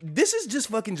that. This is just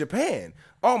fucking Japan.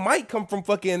 All Might come from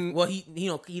fucking. Well, he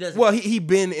doesn't. Well, he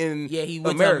been in. Yeah, he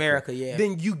went to America. Yeah.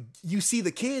 Then you see the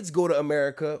kids go to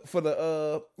America for the you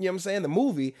know what I'm saying, the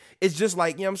movie. It's just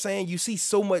like, you know what I'm saying, you see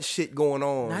so much shit going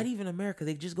on. Not even America.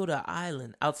 They just go to an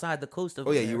island outside the coast of.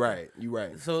 Oh yeah, America. you're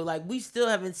right. So like, we still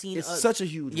haven't seen. It's such a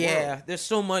huge. world. There's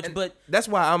so much, and but that's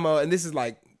why I'm and this is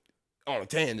like on a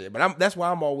tangent, but that's why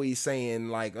I'm always saying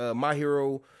like My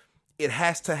Hero, it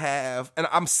has to have, and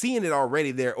I'm seeing it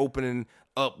already. They're opening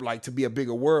up like to be a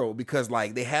bigger world, because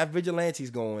like they have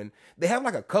vigilantes going. They have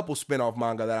like a couple spin-off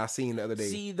manga that I seen the other day.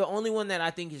 See, the only one that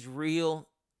I think is real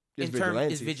is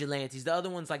Vigilantes. The other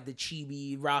one's like the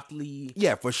Chibi, Rock Lee.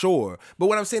 Yeah, for sure. But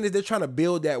what I'm saying is they're trying to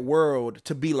build that world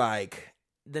to be like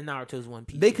the Naruto's One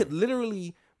Piece. They could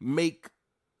literally make,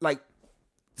 like,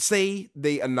 say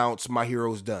they announce My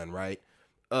Hero's done, right?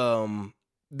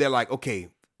 They're like, okay,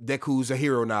 Deku's a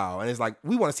hero now. And it's like,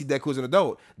 we want to see Deku as an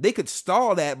adult. They could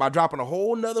stall that by dropping a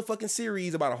whole nother fucking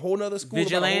series about a whole nother school.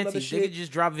 Vigilantes. They could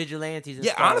just drop Vigilantes. And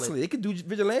honestly, they could do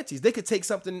Vigilantes. They could take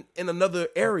something in another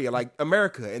area like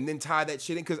America and then tie that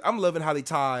shit in. Because I'm loving how they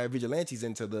tie Vigilantes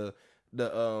into the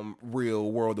the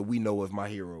real world that we know of My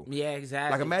Hero. Yeah,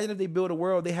 exactly. Like, imagine if they build a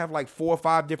world, they have like 4 or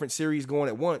 5 different series going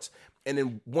at once, and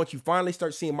then once you finally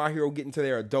start seeing My Hero get into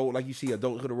their adult, like you see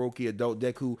adult Todoroki, adult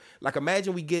Deku. Like,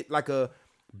 imagine we get like a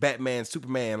Batman,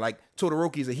 Superman. Like,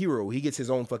 Todoroki's a hero, he gets his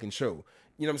own fucking show.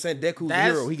 You know what I'm saying? Deku's a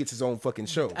hero, he gets his own fucking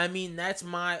show. I mean, that's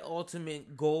my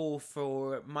ultimate goal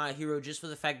for My Hero, just for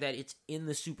the fact that it's in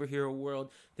the superhero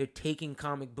world. They're taking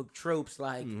comic book tropes,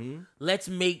 like, let's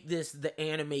make this the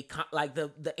anime, like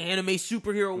the anime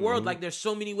superhero world. Like, there's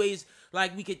so many ways,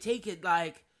 like, we could take it,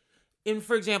 like,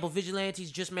 for example, Vigilante's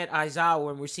just met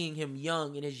Aizawa, and we're seeing him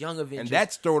young in his young Avengers. And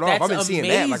that's thrown off. I've been seeing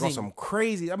amazing. that like on some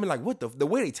crazy. I mean, like, what the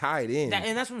way they tie it in.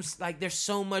 And that's when, like, there's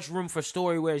so much room for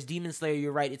story. Whereas Demon Slayer,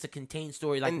 you're right, it's a contained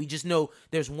story. Like, we just know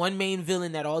there's one main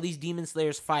villain that all these Demon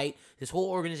Slayers fight. This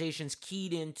whole organization's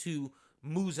keyed into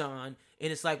Muzan,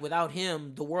 and it's like, without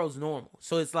him, the world's normal.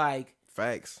 So it's like,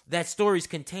 facts. That story's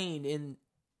contained, and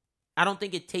I don't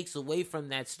think it takes away from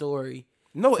that story.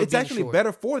 No, it's actually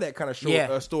better for that kind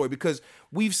of story, because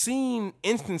we've seen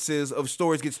instances of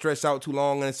stories get stretched out too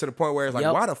long, and it's to the point where it's like,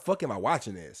 why the fuck am I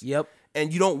watching this? Yep.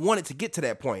 And you don't want it to get to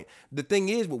that point. The thing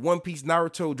is, with One Piece,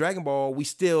 Naruto, Dragon Ball, we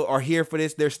still are here for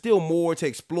this. There's still more to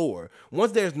explore.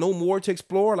 Once there's no more to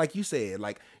explore, like you said,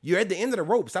 like, you're at the end of the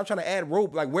rope. Stop trying to add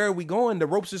rope. Like, where are we going? The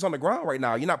rope's just on the ground right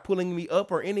now. You're not pulling me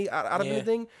up or out of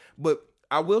anything. But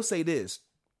I will say this.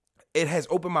 It has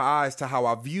opened my eyes to how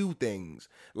I view things.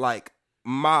 Like,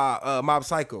 Mob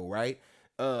Psycho, right?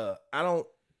 I don't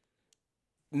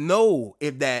know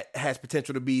if that has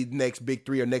potential to be next big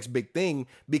 3 or next big thing,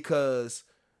 because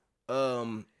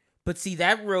but see,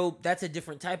 that rope, that's a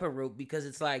different type of rope, because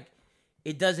it's like,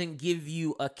 it doesn't give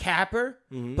you a capper,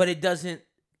 but it doesn't,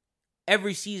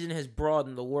 every season has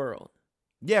broadened the world.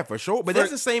 Yeah, for sure. But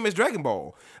that's the same as Dragon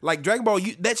Ball. Like, Dragon Ball,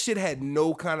 that shit had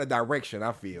no kind of direction,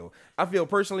 I feel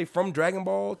personally, from Dragon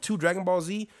Ball to Dragon Ball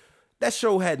Z, that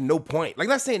show had no point. Like,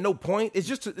 not saying no point. It's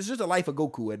just a life of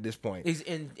Goku at this point.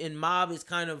 In Mob is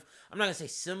kind of, I'm not gonna say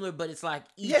similar, but it's like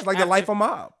it's like the life of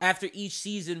Mob. After each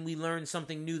season, we learn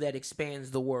something new that expands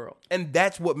the world, and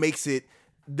that's what makes it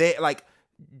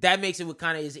that makes it what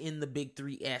kind of is in the Big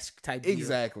 3-esque type deal.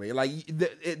 Exactly. Like,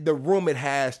 the room it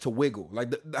has to wiggle.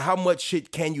 Like, how much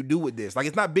shit can you do with this? Like,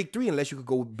 it's not Big 3 unless you could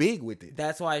go big with it.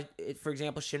 That's why, for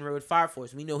example, Shinra with Fire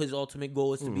Force, we know his ultimate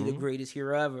goal is to be the greatest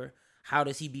hero ever. How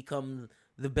does he become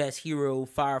the best hero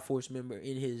Fire Force member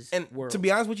in his world? To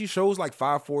be honest with you, shows like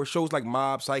Fire Force, shows like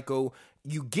Mob Psycho,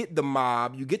 you get the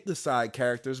mob, you get the side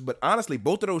characters, but honestly,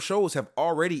 both of those shows have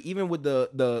already, even with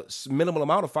the minimal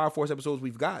amount of Fire Force episodes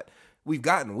we've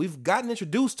gotten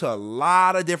introduced to a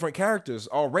lot of different characters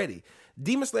already.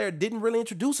 Demon Slayer didn't really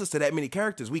introduce us to that many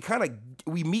characters.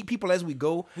 We meet people as we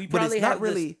go, but it's not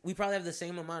really. We probably have the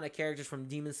same amount of characters from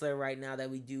Demon Slayer right now that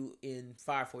we do in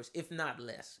Fire Force, if not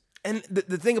less. And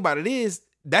the thing about it is,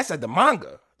 that's at the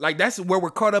manga. Like, that's where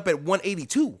we're caught up at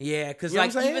 182. Yeah, because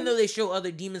like, even though they show other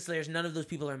Demon Slayers, none of those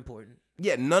people are important.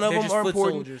 Yeah, none of them are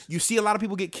important. Soldiers. You see a lot of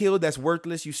people get killed that's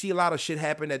worthless. You see a lot of shit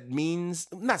happen that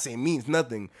not saying means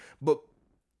nothing, but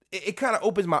it kind of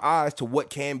opens my eyes to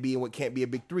what can be and what can't be a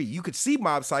Big 3. You could see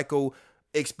Mob Psycho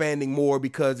expanding more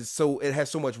because it has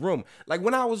so much room. Like,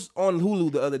 when I was on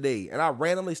Hulu the other day and I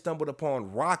randomly stumbled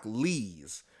upon Rock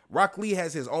Lee's. Rock Lee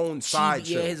has his own side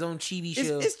show. Yeah, his own chibi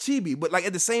show. It's chibi, but like,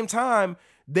 at the same time,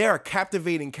 there are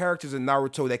captivating characters in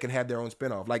Naruto that can have their own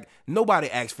spinoff. Like, nobody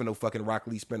asked for no fucking Rock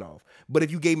Lee spinoff. But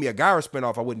if you gave me a Gaara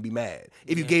spinoff, I wouldn't be mad.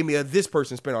 If you gave me a this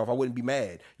person spinoff, I wouldn't be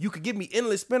mad. You could give me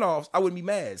endless spinoffs, I wouldn't be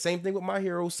mad. Same thing with My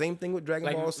Hero, same thing with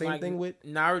Dragon Ball, same thing with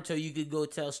Naruto. You could go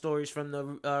tell stories from the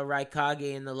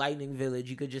Raikage and the Lightning Village.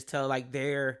 You could just tell like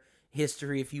their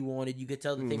history if you wanted. You could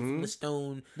tell the thing from the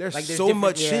stone. There's so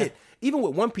much shit. Even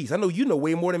with One Piece, I know you know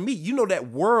way more than me. You know that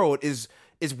world is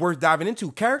worth diving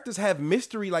into. Characters have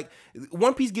mystery. Like,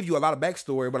 One Piece gives you a lot of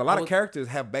backstory, but a lot of characters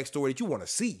have backstory that you want to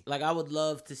see. Like, I would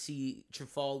love to see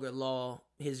Trafalgar Law,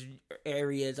 his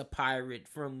area as a pirate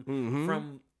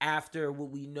from after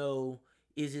what we know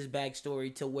is his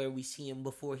backstory to where we see him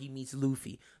before he meets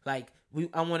Luffy. Like,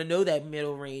 I want to know that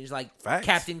middle range. Like, facts.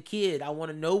 Captain Kidd, I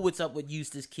want to know what's up with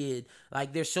Eustace Kidd.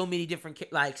 Like, there's so many different,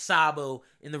 like Sabo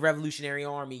in the Revolutionary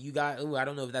Army. You got, I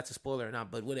don't know if that's a spoiler or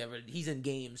not, but whatever. He's in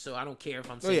games, so I don't care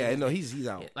if I'm saying. Oh yeah, no, he's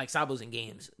out. Yeah, like, Sabo's in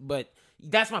games, but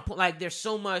that's my point. Like, there's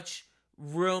so much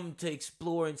room to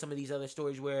explore in some of these other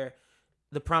stories where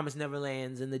the Promised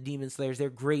Neverlands and the Demon Slayers, they're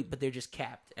great, but they're just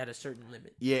capped at a certain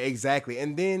limit. Yeah, exactly.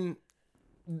 And then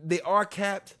they are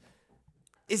capped.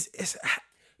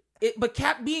 But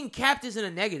being capped isn't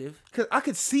a negative. Because I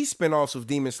could see spinoffs of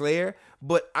Demon Slayer,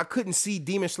 but I couldn't see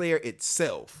Demon Slayer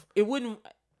itself. It wouldn't.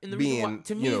 And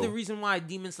the reason why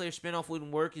Demon Slayer spinoff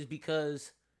wouldn't work is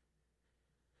because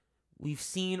we've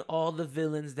seen all the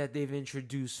villains that they've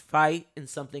introduced fight and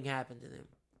something happened to them.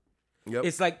 Yep.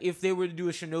 It's like if they were to do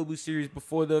a Shinobu series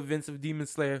before the events of Demon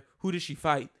Slayer, who does she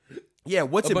fight? Yeah,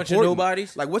 what's a bunch important? of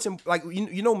nobodies? Like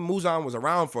you know Muzan was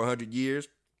around for 100 years,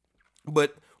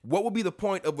 but what would be the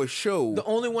point of a show? The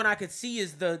only one I could see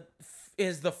is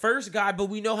the first guy, but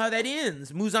we know how that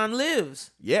ends. Muzan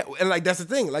lives. Yeah, and like that's the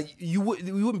thing. Like you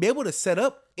wouldn't be able to set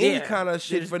up any kind of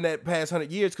shit from that past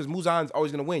 100 years because Muzan's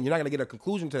always gonna win. You're not gonna get a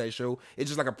conclusion to that show. It's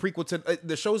just like a prequel to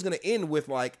the show's gonna end with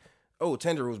like, oh,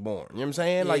 Tanjiro was born. You know what I'm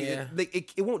saying? Like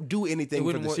it won't do anything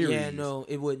for the series. Yeah, no,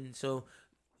 it wouldn't. So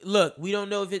look, we don't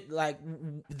know if it like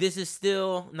this is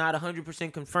still not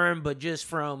 100% confirmed, but just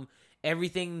from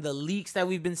everything, the leaks that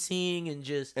we've been seeing, and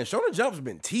Shonen Jump's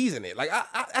been teasing it. Like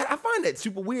I find that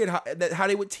super weird how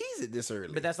they would tease it this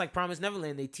early. But that's like Promised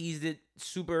Neverland. They teased it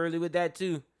super early with that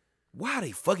too. Why are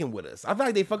they fucking with us? I feel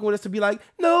like they fucking with us to be like,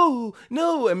 no,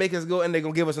 and make us go, and they're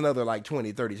gonna give us another like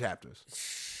 20, 30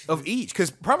 chapters of each. Because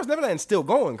Promised Neverland's still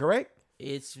going, correct?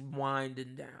 It's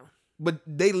winding down. But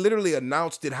they literally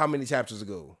announced it how many chapters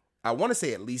ago? I want to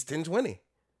say at least 10, 20.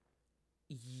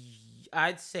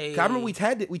 I'd say. I remember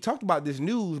we talked about this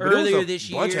news earlier this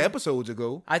year. Bunch of episodes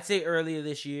ago. I'd say earlier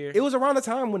this year. It was around the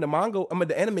time when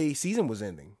the anime season was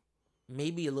ending.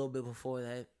 Maybe a little bit before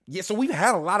that. Yeah, so we've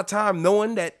had a lot of time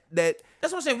knowing that. That's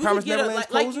what I'm saying. We could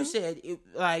get like you said.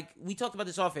 Like we talked about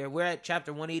this off air. We're at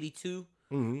chapter 182.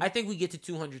 Mm-hmm. I think we get to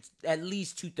 200, at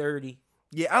least 230.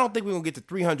 Yeah, I don't think we're gonna get to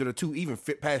 300 or even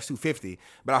past 250,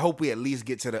 but I hope we at least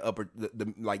get to the upper,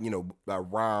 the like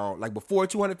around like before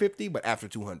 250, but after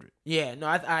 200. Yeah, no,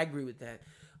 I agree with that.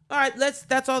 All right,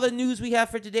 that's all the news we have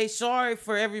for today. Sorry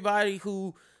for everybody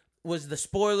who was the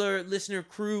spoiler listener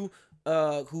crew,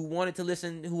 who wanted to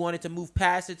listen, who wanted to move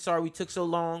past it. Sorry we took so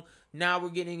long. Now we're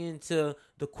getting into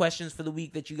the questions for the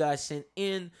week that you guys sent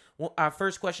in. Well, our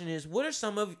first question is, what are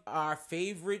some of our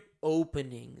favorite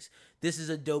openings? This is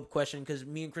a dope question because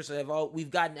me and Chris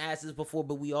we've gotten asked this before,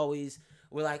 but we're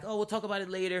like, oh, we'll talk about it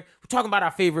later. We're talking about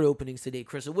our favorite openings today,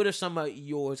 Chris. So what are some of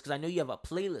yours? Because I know you have a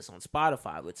playlist on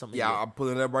Spotify with some of Yeah, I'm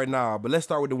pulling it up right now. But let's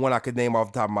start with the one I could name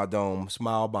off the top of my dome,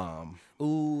 Smile Bomb.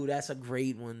 Ooh, that's a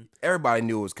great one. Everybody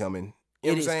knew it was coming.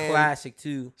 You know it is classic,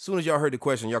 too. As soon as y'all heard the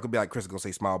question, y'all could be like, Chris is going to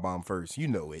say Smile Bomb first. You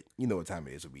know it. You know what time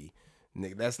it is to be.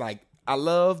 Nigga, that's like, I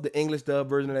love the English dub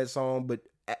version of that song, but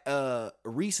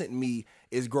recent me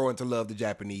is growing to love the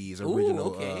Japanese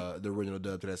original, the original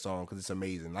dub to that song because it's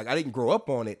amazing. Like, I didn't grow up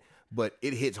on it, but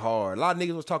it hits hard. A lot of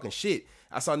niggas was talking shit.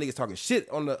 I saw niggas talking shit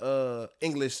on the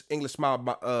English Smile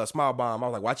Bomb. I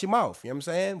was like, watch your mouth. You know what I'm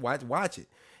saying? Watch it.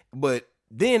 But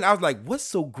then I was like, what's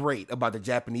so great about the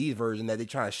Japanese version that they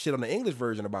trying to shit on the English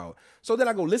version about? So then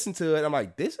I go listen to it. I'm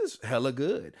like, this is hella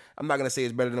good. I'm not going to say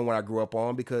it's better than what I grew up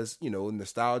on because,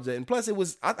 nostalgia. And plus it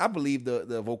was, I believe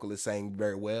the vocalist sang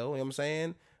very well. You know what I'm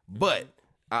saying? But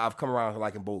I've come around to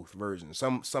liking both versions.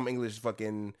 Some English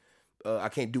fucking, I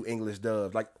can't do English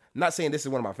dubs. Like, not saying this is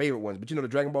one of my favorite ones, but the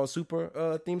Dragon Ball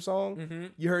Super theme song? Mm-hmm.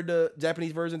 You heard the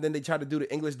Japanese version, then they tried to do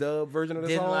the English dub version of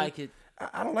the song? Didn't like it.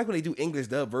 I don't like when they do English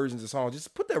dub versions of songs.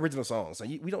 Just put the original songs. So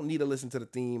we don't need to listen to the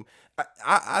theme.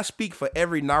 I speak for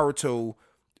every Naruto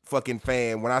fucking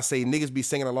fan when I say niggas be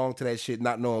singing along to that shit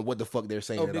not knowing what the fuck they're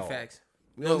saying at all. Facts.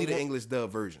 We don't need an English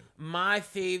dub version. My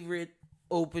favorite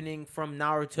opening from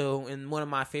Naruto and one of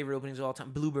my favorite openings of all time,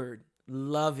 Bluebird.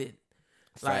 Love it.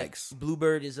 Facts. Like,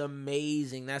 Bluebird is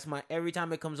amazing. That's every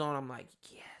time it comes on, I'm like,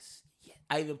 yes.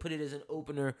 I even put it as an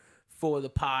opener for the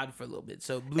pod for a little bit.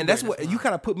 So Bluebird, and that's what you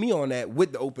kind of put me on that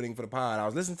with the opening for the pod. I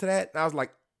was listening to that and I was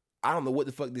like, I don't know what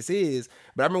the fuck this is.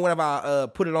 But I remember whenever I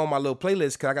put it on my little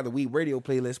playlist, because I got the Weed Radio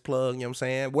playlist plug, you know what I'm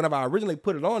saying? Whenever I originally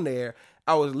put it on there,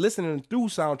 I was listening through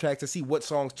soundtracks to see what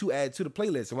songs to add to the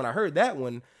playlist. And when I heard that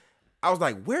one, I was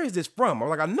like, where is this from? I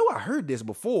was like, I know I heard this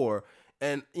before.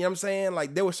 And you know what I'm saying?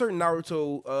 Like, there were certain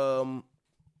Naruto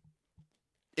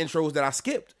intros that I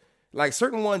skipped. Like,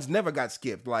 certain ones never got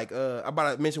skipped. Like, I'm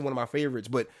about to mention one of my favorites,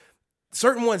 but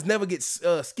certain ones never get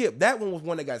skipped. That one was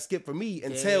one that got skipped for me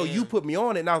until you put me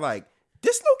on it, and I was like,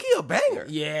 this low-key a banger.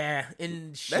 Yeah.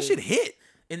 And that shit hit.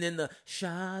 And then the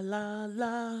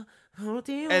sha-la-la,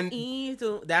 and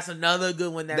that's another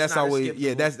good one. That's not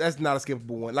always, that's not a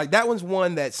skippable one. Like, that one's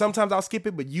one that sometimes I'll skip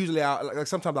it, but usually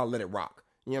sometimes I'll let it rock.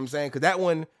 You know what I'm saying? Because that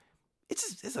one,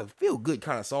 it's a feel good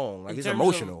kind of song. Like, it's terms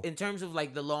emotional. in terms of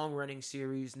like the long running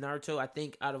series, Naruto, I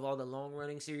think out of all the long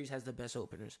running series has the best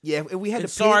openers. Yeah, if we had And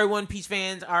to sorry, One Piece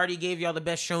fans, I already gave y'all the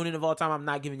best shonen of all time. I'm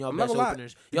not giving y'all best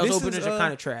openers. Y'all's openers are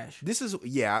kind of trash. This is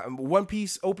One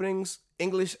Piece openings,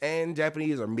 English and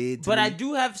Japanese, are mid. But I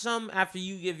do have some after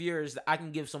you give yours. I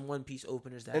can give some One Piece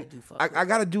openers that I do fuck. I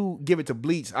gotta give it to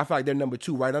Bleach. I feel like they're number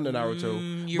 2 right under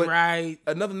Naruto. You're right.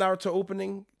 Another Naruto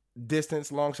opening.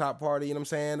 Distance, long shot party, you know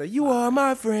what I'm saying? You are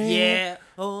my friend. Yeah.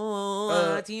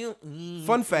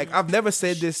 Fun fact, I've never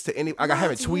said this to any, like, I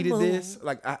haven't tweeted this.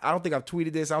 Like, I don't think I've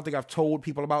tweeted this. I don't think I've told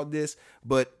people about this.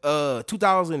 But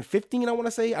 2015, I want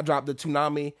to say, I dropped the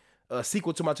Toonami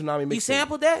sequel to my Toonami mixtape. You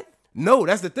sampled that? No,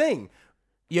 that's the thing.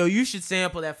 Yo, you should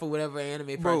sample that for whatever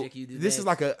anime project you do. This is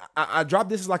like I dropped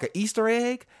this as like an Easter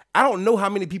egg. I don't know how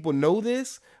many people know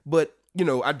this, but, you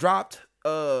know, I dropped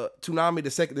Toonami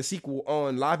the sequel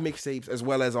on live mixtapes as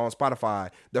well as on Spotify.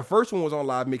 The first one was on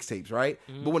live mixtapes, right?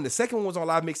 Mm-hmm. But when the second one was on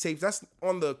live mixtapes, that's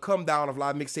on the come down of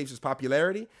live mixtapes'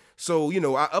 popularity. So, you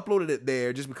know, I uploaded it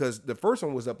there just because the first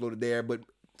one was uploaded there, but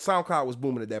SoundCloud was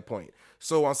booming at that point.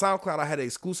 So on SoundCloud, I had an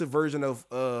exclusive version of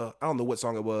I don't know what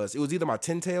song it was. It was either my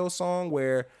Ten Tails song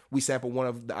where we sampled one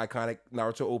of the iconic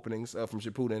Naruto openings from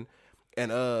Shippuden,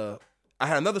 and I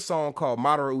had another song called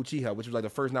Madara Uchiha, which was like the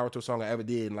first Naruto song I ever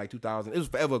did in like 2000. It was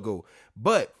forever ago.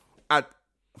 But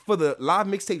for the live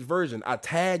mixtape version, I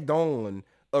tagged on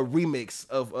a remix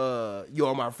of "You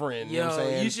Are My Friend." Yo, you know what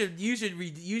I'm saying? you should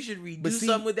redo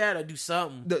something with that or do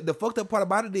something. The fucked up part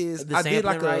about it is I did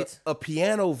like a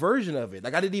piano version of it.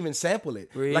 Like, I didn't even sample it.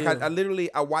 Real. Like, I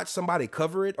literally watched somebody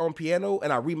cover it on piano,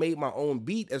 and I remade my own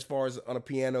beat as far as on a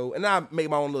piano, and I made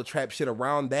my own little trap shit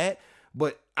around that.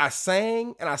 But I was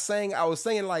saying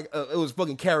like it was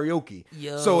fucking karaoke.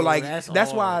 Yo, so like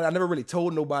that's why I never really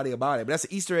told nobody about it. But that's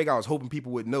an Easter egg I was hoping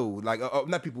people would know. Like,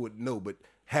 not people would know, but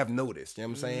have noticed. You know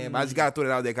what I'm saying? But I just gotta throw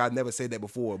that out there because I never said that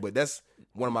before. But that's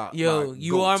one of my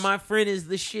You Are My Friend is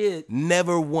the shit.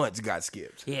 Never once got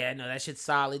skipped. Yeah, no, that shit's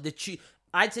solid.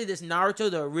 I'd say this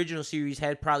Naruto, the original series,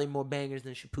 had probably more bangers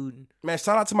than Shippuden. Man,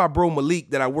 shout out to my bro Malik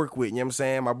that I work with. You know what I'm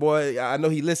saying? My boy, I know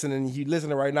he's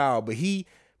listening right now, but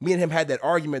me and him had that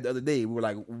argument the other day. We were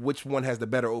like, which one has the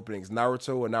better openings,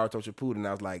 Naruto or Naruto Shippuden? And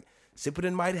I was like,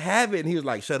 Shippuden might have it. And he was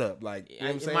like, shut up. Like, you know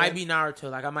what I'm saying? It might be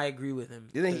Naruto. Like, I might agree with him.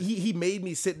 Then he made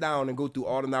me sit down and go through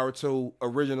all the Naruto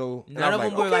original. None of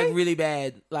them were like really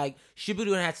bad. Like,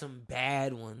 Shippuden had some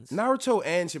bad ones. Naruto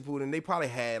and Shippuden, they probably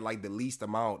had like the least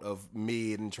amount of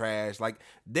mid and trash. Like,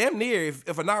 damn near, if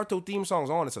a Naruto theme song's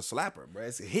on, it's a slapper, bro.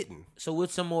 It's hitting. So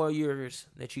what's some more of yours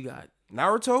that you got?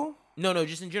 Naruto? No,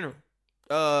 just in general.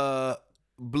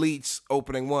 Bleach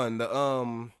opening one.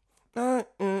 The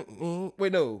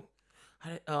wait, no.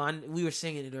 We were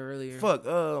singing it earlier. Fuck.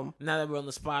 Now that we're on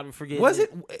the spot, we forget. Was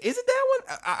it? Is it that one?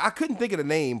 I couldn't think of the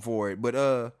name for it, but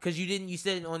because you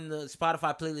said on the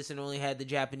Spotify playlist and only had the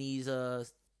Japanese the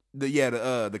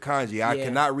kanji. I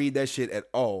cannot read that shit at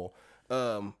all.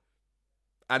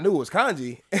 I knew it was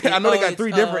kanji. I know they got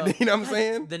 3 different. You know what I'm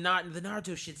saying? The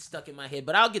Naruto shit stuck in my head,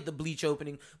 but I'll get the Bleach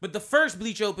opening. But the first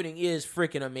Bleach opening is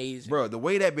freaking amazing, bro. The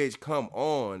way that bitch come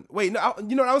on. Wait, no,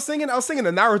 you know what I was singing? I was singing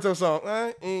the Naruto song.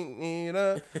 I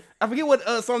forget what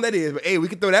song that is, but hey, we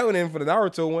could throw that one in for the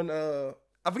Naruto one.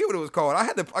 I forget what it was called. I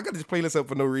got this playlist up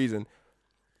for no reason.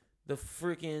 The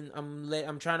freaking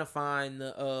I'm trying to find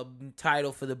the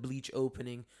title for the Bleach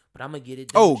opening. But I'm gonna get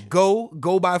it.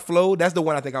 Go by Flow. That's the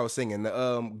one I think I was singing.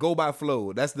 The Go by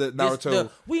Flow. That's the Naruto.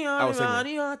 We are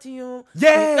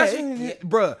yeah,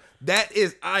 bruh. That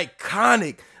is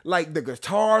iconic. Like the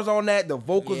guitars on that, the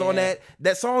vocals on that.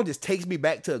 That song just takes me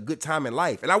back to a good time in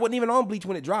life. And I wasn't even on Bleach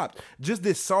when it dropped. Just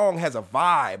this song has a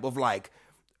vibe of like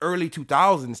early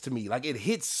 2000s to me. Like, it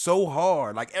hits so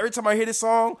hard. Like, every time I hear this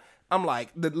song, I'm like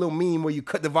the little meme where you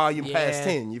cut the volume past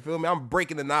 10. You feel me? I'm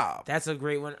breaking the knob. That's a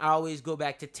great one. I always go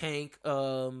back to Tank,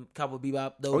 Cowboy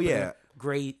Bebop. The opener,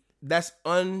 great. That's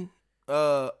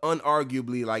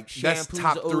unarguably like Shampoo's that's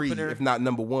top 3, opener. if not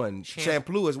number 1.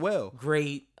 Shampoo as well.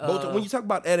 Great. When you talk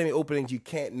about anime openings, you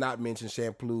can't not mention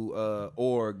Shampoo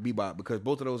or Bebop because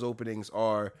both of those openings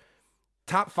are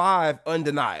top 5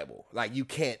 undeniable. Like, you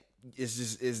can't. It's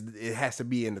just it has to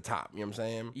be in the top. You know what I'm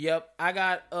saying? Yep. I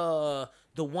got the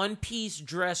One Piece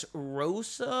Dress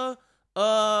Rosa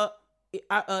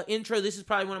intro. This is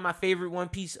probably one of my favorite One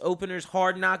Piece openers.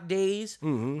 Hard Knock Days.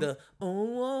 Mm-hmm. The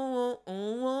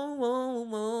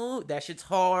that shit's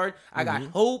hard. I got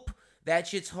Hope. That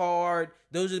shit's hard.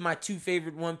 Those are my 2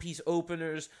 favorite One Piece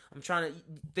openers. I'm trying to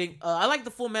think. I like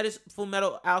the Full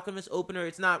Metal Alchemist opener.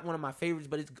 It's not one of my favorites,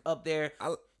 but it's up there.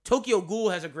 Tokyo Ghoul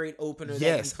has a great opener.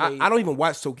 Yes, that I don't even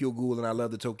watch Tokyo Ghoul, and I love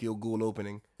the Tokyo Ghoul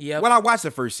opening. Yeah. Well, I watched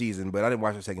the first season, but I didn't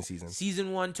watch the second season.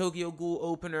 Season 1 Tokyo Ghoul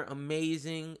opener,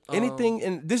 amazing. Anything,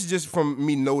 and this is just from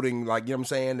me noting, like, you know what I'm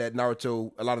saying, that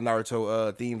a lot of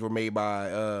Naruto themes were made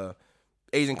by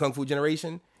Asian Kung Fu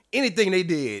Generation. Anything they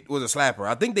did was a slapper.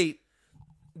 I think they...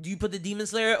 Do you put the Demon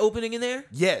Slayer opening in there?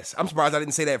 Yes. I'm surprised I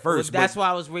didn't say that first. Well, that's why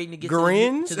I was waiting to get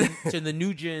Gurins? to the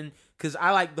new gen, because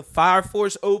I like the Fire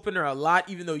Force opener a lot,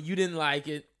 even though you didn't like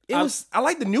it. I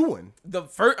like the new one. The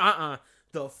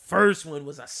first one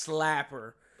was a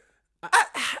slapper.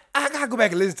 I gotta go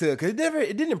back and listen to it because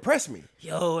it didn't impress me.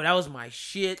 Yo, that was my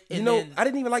shit. And I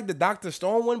didn't even like the Dr.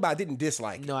 Stone one, but I didn't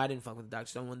dislike it. No, I didn't fuck with the Dr.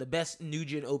 Stone one. The best new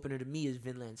gen opener to me is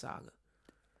Vinland Saga.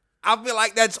 I feel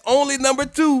like that's only number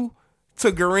 2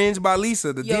 to Gurins by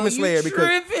Lisa, the Demon Slayer.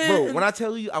 Because, bro, when I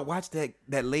tell you I watched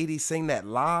that lady sing that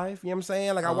live, you know what I'm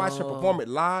saying? Like, I watched her perform it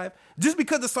live just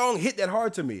because the song hit that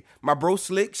hard to me. My bro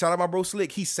Slick, shout out my bro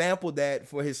Slick, he sampled that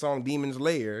for his song Demon's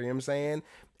Lair, you know what I'm saying?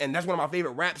 And that's one of my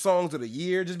favorite rap songs of the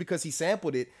year just because he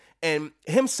sampled it. And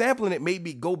him sampling it made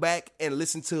me go back and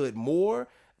listen to it more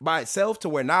by itself to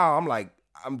where now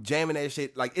I'm jamming that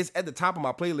shit. Like, it's at the top of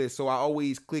my playlist, so I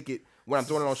always click it. When I'm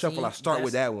throwing it on shuffle, I start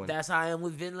with that one. That's how I am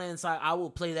with Vinland Saga. I will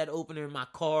play that opener in my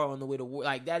car on the way to work.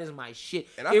 Like, that is my shit.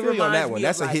 And I feel you on that one.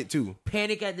 That's a hit, too.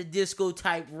 Panic at the Disco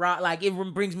type rock. Like, it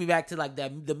brings me back to, like,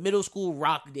 the middle school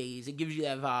rock days. It gives you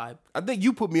that vibe. I think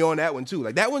you put me on that one, too.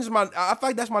 Like, that one's I feel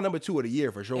like that's my number 2 of the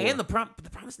year, for sure. And the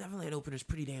Promised Neverland opener is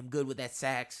pretty damn good with that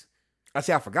sax. I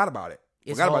forgot about it.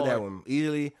 About that one.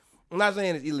 Easily. I'm not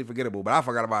saying it's easily forgettable, but I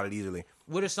forgot about it easily.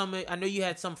 What are some... I know you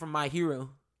had some from My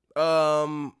Hero.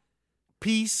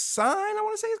 Peace Sign, I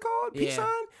want to say it's called. Peace Sign?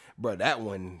 Bro, that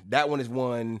one is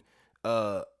one,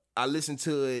 I listened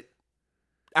to it.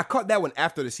 I caught that one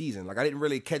after the season. Like, I didn't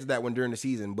really catch that one during the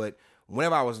season, but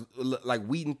whenever I was, like,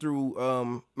 weeding through,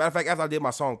 matter of fact, after I did my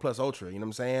song Plus Ultra, you know what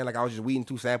I'm saying? Like, I was just weeding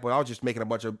through samples. I was just making a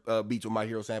bunch of beats with My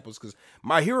Hero samples, because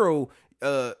My Hero,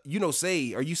 You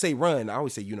Say Run. I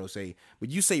always say Say,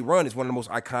 but You Say Run is one of the most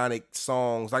iconic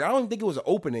songs. Like, I don't even think it was an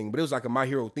opening, but it was like a My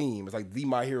Hero theme. It's like the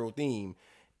My Hero theme.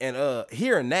 And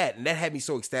hearing that, and that had me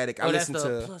so ecstatic. I listened to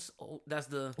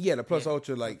the Plus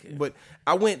Ultra. Like, okay. But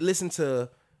I listened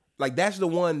to, like, that's the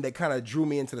one that kind of drew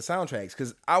me into the soundtracks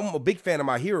because I'm a big fan of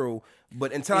My Hero.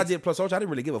 But until I did Plus Ultra, I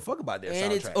didn't really give a fuck about their soundtrack.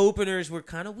 And its openers were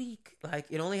kind of weak. Like,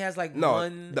 it only has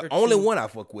one. The only one I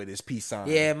fuck with is Peace Sign.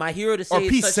 Yeah, My Hero to say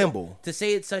Peace Symbol. To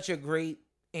say it's such a great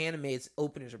anime, its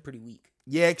openers are pretty weak.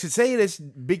 Yeah, to say it's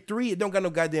big 3, it don't got no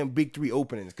goddamn big 3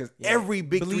 openings because every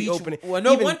big 3 opening. Well,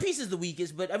 no, One Piece is the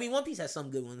weakest, but I mean, One Piece has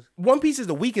some good ones. One Piece is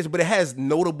the weakest, but it has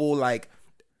notable like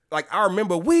I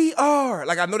remember We Are.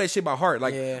 Like, I know that shit by heart.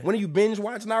 Like, when you binge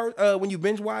watch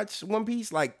One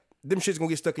Piece, like, them shit's gonna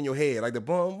get stuck in your head. Like the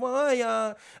Bon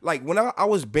Voyage. Like, when I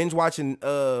was binge watching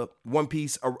One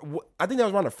Piece, I think that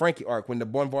was around the Frankie arc when the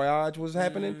Bon Voyage was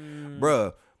happening.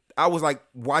 Bruh, I was like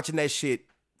watching that shit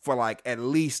for like at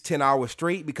least 10 hours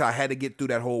straight because I had to get through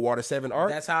that whole Water 7 arc.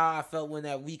 That's how I felt when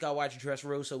that week I watched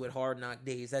Dressrosa with Hard Knock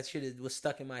Days. That shit was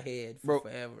stuck in my head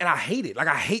forever. And I hate it. Like,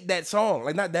 I hate that song.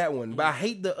 Like, not that one, but I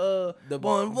hate the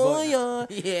Bon Voyage.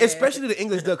 Yeah. Especially the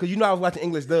English dub, because you know I was watching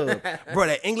English dub. Bro,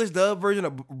 that English dub version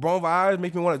of Bon Voyage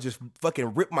makes me want to just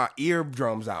fucking rip my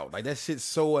eardrums out. Like, that shit's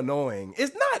so annoying.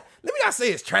 It's not, let me not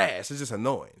say it's trash. It's just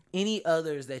annoying. Any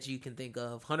others that you can think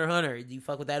of? Hunter x Hunter, do you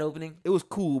fuck with that opening? It was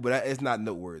cool, but it's not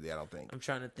noteworthy, I don't think. I'm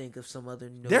trying to think of some other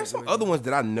noteworthy. There's some other ones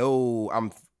that I know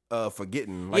I'm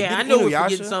forgetting. Like, I know we're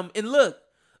forgetting some. And look,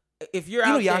 if you're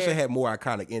out there... Inuyasha had more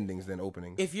iconic endings than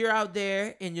openings. If you're out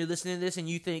there and you're listening to this and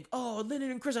you think, oh,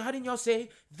 Lennon and Chris, how didn't y'all say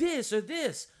this or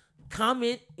this?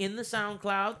 Comment in the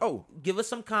SoundCloud. Oh. Give us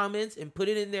some comments and put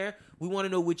it in there. We want to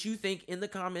know what you think in the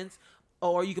comments.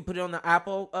 Or you can put it on the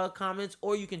Apple comments,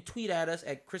 or you can tweet at us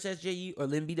at ChrisSJE or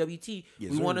LynBWT.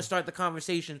 Yes, we want to start the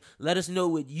conversation. Let us know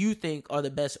what you think are the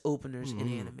best openers in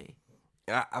anime.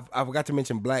 And I forgot to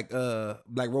mention Black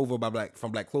Rover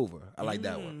from Black Clover. I like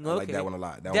that one. I like that one a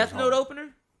lot. Death Note opener?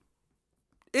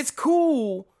 It's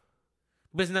cool.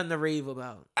 But it's nothing to rave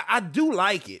about. I do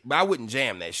like it, but I wouldn't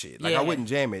jam that shit. Like, I wouldn't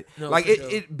jam it. No, like,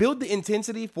 it built the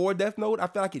intensity for Death Note. I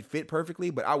feel like it fit perfectly,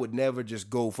 but I would never just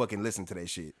go fucking listen to that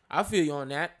shit. I feel you on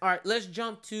that. All right, let's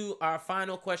jump to our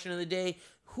final question of the day.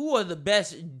 Who are the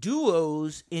best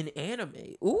duos in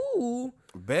anime? Ooh.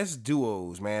 Best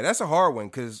duos, man. That's a hard one,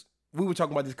 because we were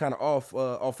talking about this kind of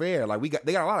off air. Like,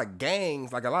 they got a lot of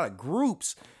gangs, like a lot of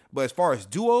groups. But as far as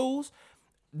duos,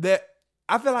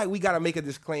 I feel like we got to make a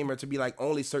disclaimer to be like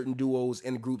only certain duos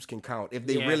and groups can count if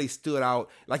they really stood out.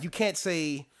 Like, you can't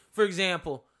say... For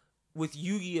example, with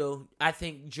Yu-Gi-Oh, I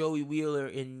think Joey Wheeler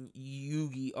and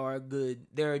Yugi are good.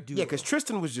 They're a duo. Yeah, because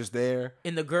Tristan was just there.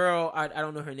 And the girl, I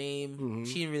don't know her name.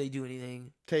 She didn't really do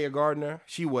anything. Taya Gardner,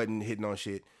 she wasn't hitting on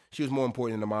shit. She was more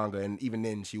important in the manga, and even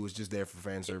then, she was just there for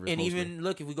fan service. And mostly. even,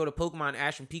 look, if we go to Pokemon,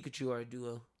 Ash and Pikachu are a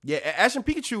duo. Yeah, Ash and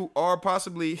Pikachu are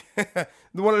possibly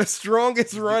one of the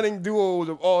strongest running duos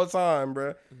of all time,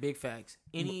 bruh. Big facts.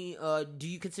 Do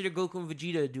you consider Goku and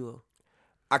Vegeta a duo?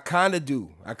 I kind of do.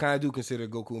 I kind of do consider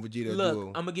Goku and Vegeta a Look, duo.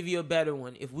 I'm going to give you a better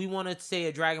one. If we want to say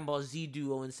a Dragon Ball Z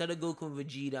duo, instead of Goku and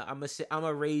Vegeta, I'm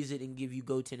going to raise it and give you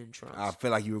Goten and Trunks. I feel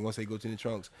like you were going to say Goten and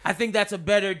Trunks. I think that's a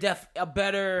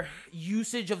better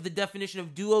usage of the definition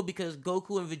of duo because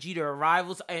Goku and Vegeta are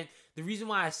rivals. And the reason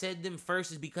why I said them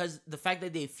first is because the fact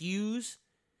that they fuse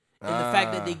and the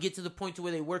fact that they get to the point to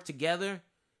where they work together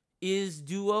is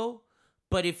duo.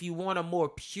 But if you want a more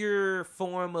pure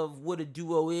form of what a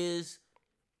duo is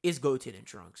Goten and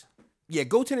Trunks. Yeah,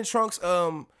 Goten and Trunks,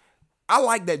 I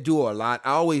like that duo a lot.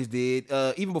 I always did.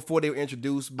 Even before they were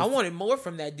introduced. I wanted more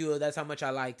from that duo. That's how much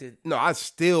I liked it. No, I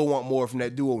still want more from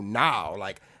that duo now.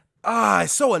 Like,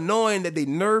 it's so annoying that they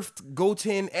nerfed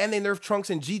Goten and they nerfed Trunks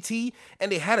in GT,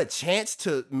 and they had a chance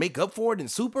to make up for it in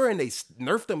Super, and they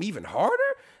nerfed them even harder.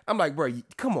 I'm like, bro,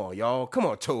 come on, y'all. Come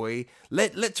on, Toei.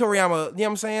 Let Toriyama, you know what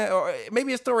I'm saying? Or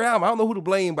maybe it's Toriyama. I don't know who to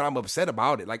blame, but I'm upset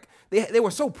about it. Like, they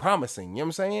were so promising, you know what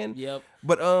I'm saying? Yep.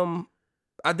 But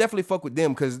I definitely fuck with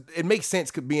them because it makes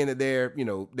sense being that they're,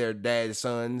 their dad's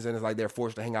sons and it's like they're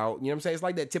forced to hang out. You know what I'm saying? It's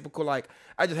like that typical, like,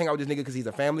 I just hang out with this nigga because he's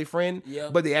a family friend.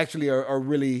 Yep. But they actually are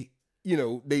really,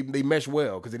 they mesh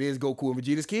well because it is Goku and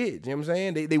Vegeta's kids. You know what I'm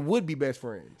saying? They would be best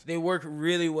friends. They work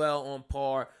really well on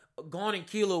par. Gon and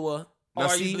Killua Now,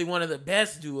 arguably one of the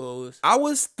best duos. I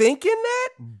was thinking that,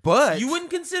 but You wouldn't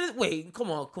consider? Wait,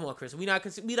 come on, Chris. We not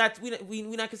consider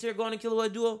Gon and Killua a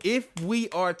duo. if we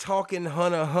are talking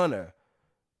Hunter x Hunter,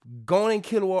 Gon and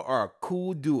Killua are a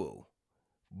cool duo.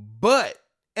 But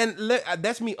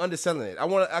that's me underselling it. I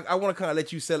want to kind of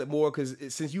let you sell it more because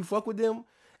since you fuck with them,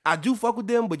 I do fuck with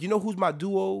them. But you know who's my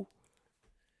duo?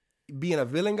 Being a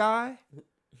villain guy,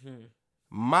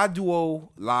 my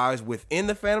duo lies within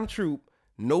the Phantom Troop.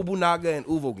 Nobunaga and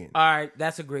Uvogin. All right,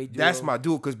 that's a great duo. That's my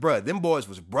duo, because, bruh, them boys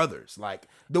was brothers. Like,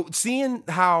 seeing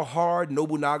how hard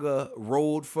Nobunaga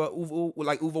rolled for Uvo,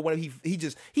 like Uvo, when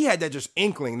he had that just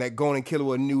inkling that Gon and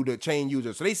Killua knew the chain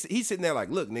user. So he's sitting there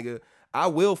like, look, nigga, I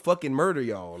will fucking murder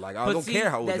y'all. Like, I don't care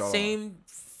how old y'all are. That same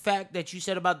fact that you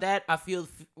said about that, I feel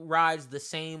rides the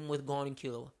same with Gon and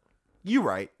Killua. You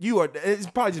right. You are. It's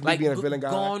probably just me being a villain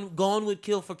guy. Gon would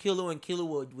kill for Killua, and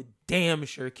Killua would damn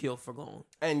sure kill for Gon.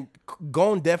 And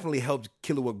Gon definitely helped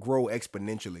Killua grow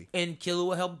exponentially. And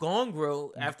Killua helped Gon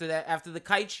grow after the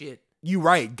kite shit. You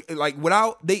right. Like,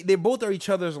 without they both are each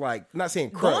other's, like, not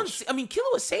saying crush.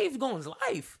 Killua saved Gon's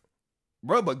life.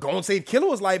 Bro, but Gon saved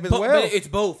Killua's life as well. But it's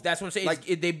both. That's what I'm saying.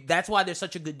 Like, that's why they're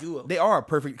such a good duo. They are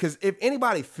perfect. Because if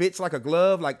anybody fits like a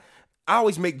glove, like, I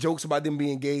always make jokes about them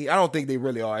being gay. I don't think they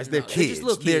really are. They're kids. They're just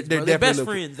little kids, they're they're best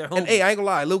little friends. They're And homies. hey, I ain't gonna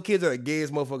lie, little kids are the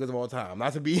gayest motherfuckers of all time.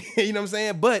 Not to be, you know what I'm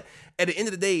saying? But at the end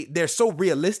of the day, they're so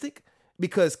realistic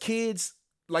because kids,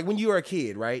 like when you are a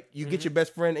kid, right? You get your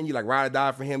best friend and you like ride or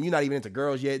die for him. You're not even into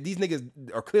girls yet. These niggas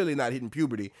are clearly not hitting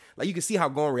puberty. Like you can see how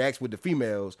Gon reacts with the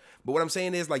females. But what I'm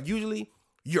saying is like usually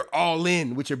you're all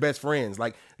in with your best friends.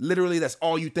 Like literally that's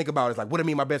all you think about is like, what am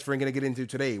I and my best friend gonna get into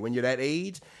today when you're that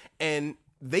age? And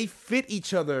they fit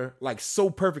each other like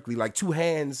so perfectly, like two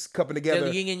hands cupping together.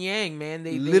 They're the yin and yang, man.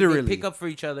 They Literally. pick up for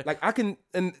each other. Like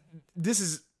and this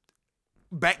is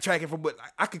backtracking from what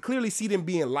I could clearly see them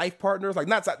being life partners, like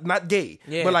not gay,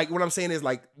 Yeah. but like what I'm saying is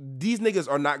like these niggas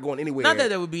are not going anywhere. Not that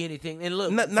there would be anything. And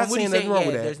look, Not from what saying he's nothing wrong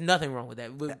with that. There's nothing wrong with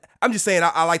that. I'm just saying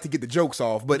I like to get the jokes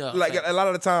off, but No, like facts. a lot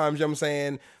of the times, you know what I'm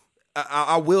saying.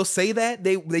 I will say that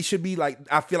they should be like,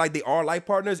 I feel like they are life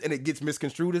partners and it gets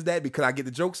misconstrued as that because I get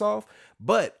the jokes off.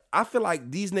 But I feel like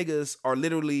these niggas are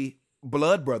literally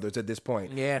blood brothers at this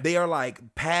point. Yeah. They are like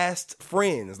past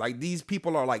friends. Like these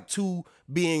people are like two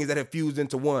beings that have fused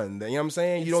into one. You know what I'm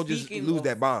saying? You don't just lose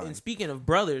that bond. And speaking of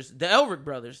brothers, the Elric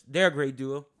brothers, they're a great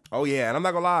duo. Oh yeah, and I'm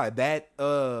not gonna lie, that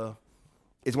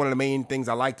is one of the main things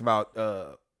I liked about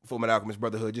Fullmetal Alchemist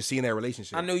Brotherhood, just seeing that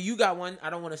relationship. I know you got one.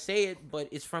 I don't want to say it, but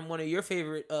it's from one of your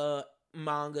favorite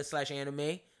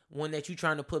manga/anime. One that you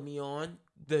trying to put me on.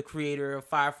 The creator of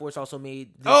Fire Force also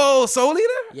made. Soul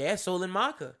Eater? Yeah, Soul and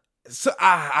Maka. So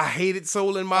I hated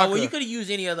Soul and Maka. Oh, well, you could have used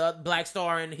any other Black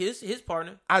Star and his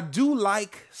partner. I do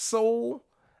like Soul.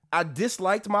 I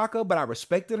disliked Maka, but I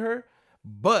respected her.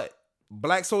 But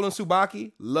Black Soul and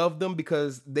Tsubaki, loved them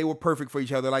because they were perfect for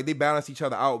each other. Like, they balanced each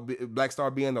other out. Black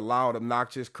Star being the loud,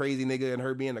 obnoxious, crazy nigga, and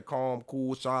her being the calm,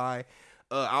 cool, shy.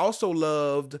 I also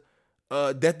loved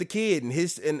Death the Kid and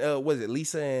his and was it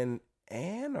Lisa and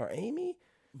Anne or Amy?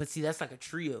 But see, that's like a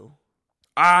trio.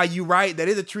 You right. That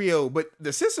is a trio. But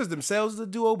the sisters themselves is a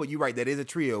duo. But you right. That is a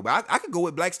trio. But I could go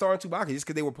with Black Star and Tubaka just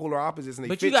because they were polar opposites and they.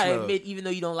 But fit you gotta snug. admit, even though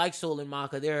you don't like Soul and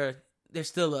Maka, they're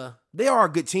still a. They are a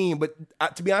good team. But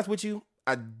to be honest with you,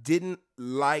 I didn't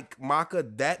like Maka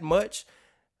that much,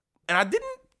 and I didn't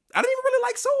even really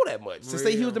like Soul that much. To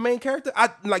say he was the main character,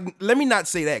 let me not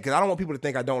say that because I don't want people to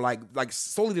think I don't like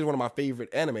Soul is one of my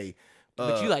favorite anime.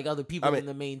 But you like other people in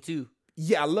the main too.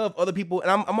 Yeah, I love other people,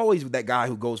 and I'm always that guy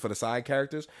who goes for the side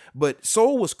characters. But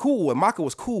Soul was cool, and Maka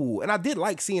was cool, and I did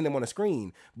like seeing them on the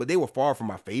screen. But they were far from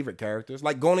my favorite characters.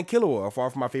 Like Gon and Killua are far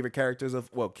from my favorite characters.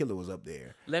 Killua was up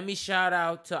there. Let me shout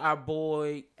out to our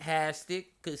boy Hastic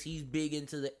because he's big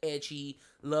into the ecchi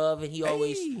love, and he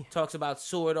always talks about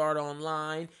Sword Art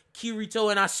Online.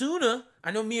 Kirito and Asuna.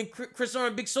 I know me and Chris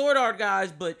aren't big Sword Art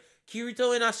guys, but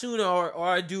Kirito and Asuna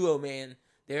are a duo, man.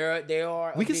 They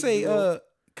are. We can say duo.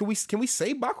 Can we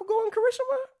say Bakugo and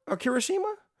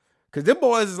Kirishima? Because them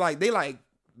boys is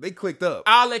they clicked up.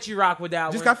 I'll let you rock with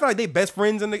that Just one. I feel like they best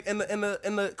friends in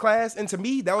the class, and to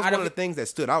me that was one of the things that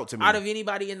stood out to me. Out of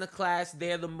anybody in the class,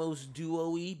 they're the most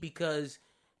duo-y because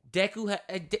Deku.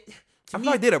 I feel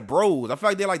like they're the bros. I feel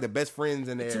like they're like the best friends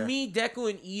in there. To me, Deku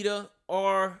and Ida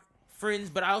are friends,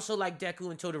 but I also like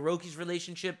Deku and Todoroki's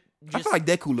relationship. I feel like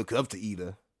Deku looks up to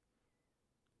Ida.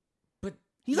 But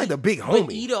he's like the big homie.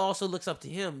 But Ida also looks up to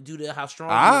him due to how strong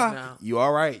he is now. You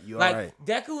all right. You all right.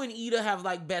 Deku and Ida have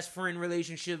like best friend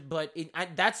relationship, but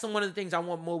that's one of the things I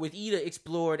want more with Ida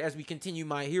explored as we continue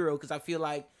My Hero, because I feel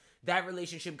like that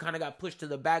relationship kind of got pushed to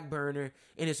the back burner,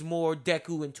 and it's more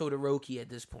Deku and Todoroki at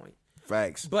this point.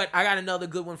 Facts. But I got another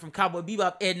good one from Cowboy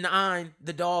Bebop, Ed and Ein,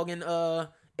 the dog and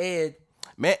Ed.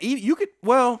 Man, you could,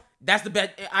 well... That's the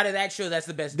best, out of that show, that's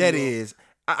the best That duo. is.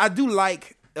 I do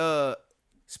like...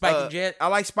 Spike and Jet. I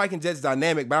like Spike and Jet's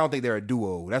dynamic, but I don't think they're a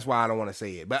duo. That's why I don't want to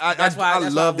say it. But I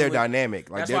love their dynamic.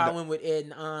 Like that's why I went with Ed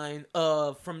and Ein.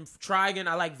 From Trigun,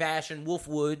 I like Vash and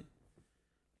Wolfwood.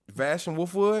 Vash and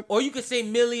Wolfwood? Or you could say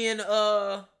Millie and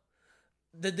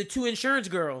the two insurance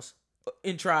girls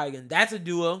in Trigun. That's a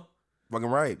duo. Fucking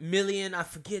right. Millie and I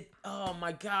forget. Oh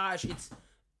my gosh, it's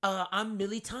I'm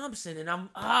Millie Thompson and I'm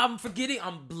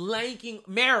blanking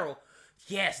Meryl.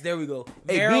 Yes, there we go.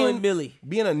 Meryl and Millie.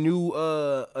 Being a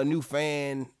new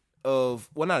fan of,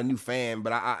 well, not a new fan,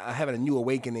 but I having a new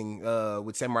awakening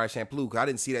with Samurai Champloo, because I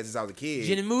didn't see that since I was a kid.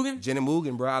 Jin and Mugen? Jin and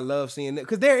Mugen, bro. I love seeing that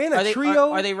because they're in a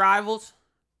trio. Are they rivals?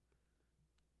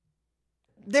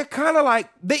 They're kind of like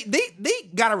they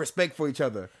got a respect for each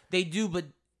other. They do, but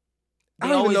I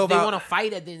don't even know they about, want to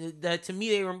fight at the end. To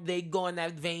me, they go in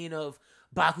that vein of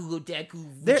Bakugo, Deku,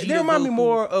 Vegeta, they remind me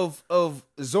more of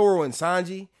Zoro and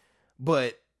Sanji,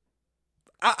 but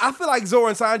I feel like Zoro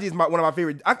and Sanji is one of my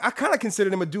favorite. I kind of consider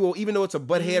them a duo, even though it's a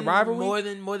butthead rivalry. More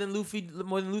than Luffy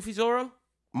Zoro.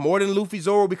 More than Luffy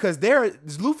Zoro, because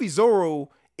Luffy Zoro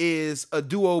is a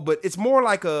duo, but it's more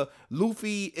like a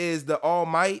Luffy is the All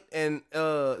Might and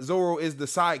Zoro is the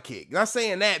sidekick. Not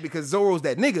saying that because Zoro's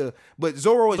that nigga, but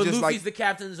Zoro is just Luffy's like the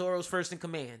captain, Zoro's first in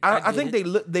command. I think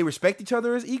they respect each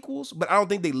other as equals, but I don't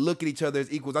think they look at each other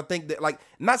as equals. I think that, like,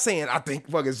 not saying I think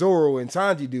fucking Zoro and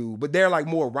Sanji do, but they're like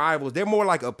more rivals. They're more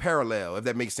like a parallel, if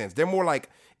that makes sense. They're more like,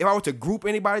 if I were to group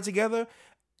anybody together,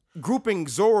 grouping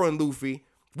Zoro and Luffy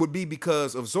would be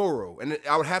because of Zoro, and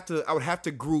I would have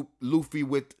to group Luffy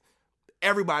with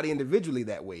everybody individually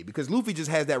that way, because Luffy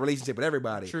just has that relationship with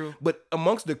everybody. True. But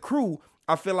amongst the crew,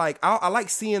 I feel like I like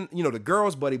seeing, the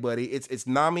girls buddy. It's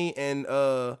Nami and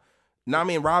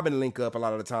Robin link up a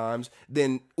lot of the times.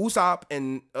 Then Usopp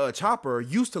and Chopper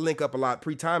used to link up a lot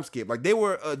pre-time skip. Like they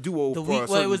were a duo.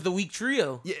 It was the weak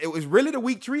trio. Yeah, it was really the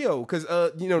weak trio because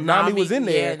Nami was in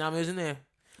there. Yeah, Nami was in there.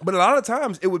 But a lot of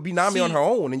times it would be Nami on her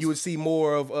own, and you would see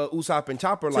more of Usopp and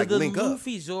Chopper link up. The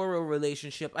Luffy-Zoro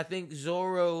relationship, I think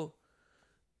Zoro.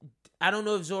 I don't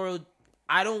know if Zoro.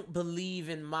 I don't believe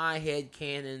in my head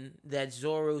canon that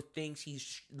Zoro thinks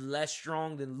he's less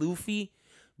strong than Luffy,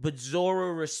 but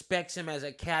Zoro respects him as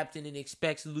a captain and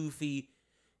expects Luffy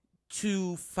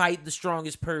to fight the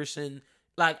strongest person.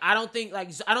 Like I don't think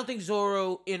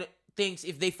Zoro thinks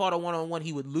if they fought a 1-on-1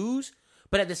 he would lose.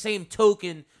 But at the same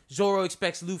token, Zoro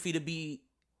expects Luffy to be,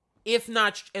 if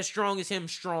not as strong as him,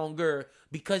 stronger,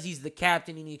 because he's the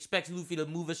captain and he expects Luffy to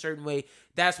move a certain way.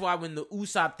 That's why when the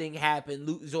Usopp thing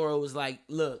happened, Zoro was like,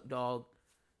 "Look, dog,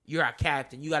 you're our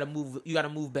captain. You gotta move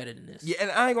better than this." Yeah,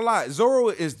 and I ain't gonna lie, Zoro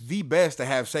is the best to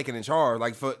have second in charge.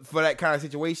 Like for that kind of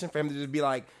situation, for him to just be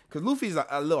like, because Luffy's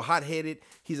a little hot headed,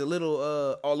 he's a little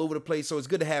all over the place. So it's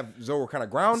good to have Zoro kind of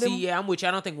ground him. Yeah, I'm with you.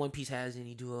 I don't think One Piece has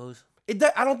any duos.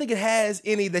 I don't think it has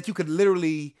any that you could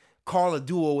literally call a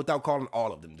duo without calling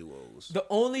all of them duos. The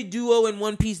only duo in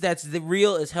One Piece that's the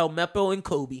real is Helmeppo and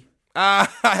Kobe.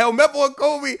 Helmeppo and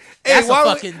Kobe. Hey, That's a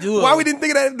fucking duo. Why we didn't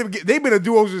think of that? They've been a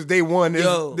duo since day one.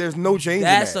 Yo, there's no change.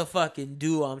 That's in that. a fucking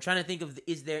duo. I'm trying to think of,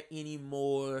 is there any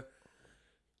more?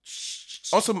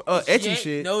 Also, etchy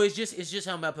shit. No, it's just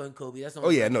Helmeppo and Kobe. That's the Oh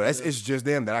only yeah, fucking no, duo. it's just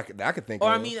them that I could think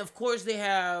Or of. I mean, of course they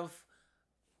have.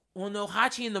 Well, no,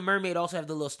 Hachi and the Mermaid also have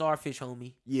the little starfish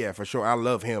homie. Yeah, for sure. I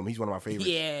love him. He's one of my favorites.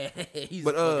 Yeah, he's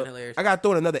But fucking hilarious. I gotta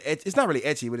throw in another. It's not really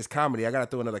etchy, but it's comedy. I gotta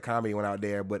throw another comedy one out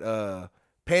there. But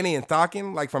Panty and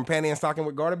Stocking, like from Panty and Stocking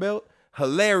with Garter Belt,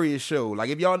 hilarious show. Like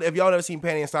if y'all never seen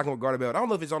Panty and Stocking with Garter Belt, I don't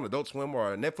know if it's on Adult Swim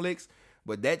or Netflix,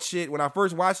 but that shit, when I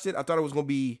first watched it, I thought it was gonna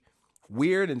be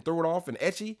weird and throw it off and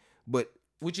etchy, but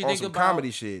What you on think some about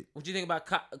comedy shit. What you think about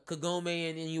Kagome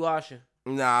and Inuyasha?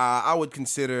 Nah, I would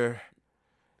consider,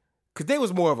 cause they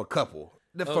was more of a couple.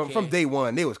 From day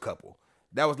one, they was couple.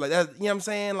 That was like that. You know what I'm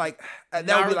saying? Like that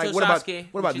would be Naruto, like Sasuke,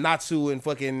 what about Natsu and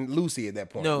fucking Lucy at that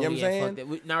point? No, you know what I'm saying? fuck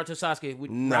that. Naruto Sasuke with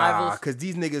Nah, rivals. because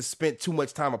these niggas spent too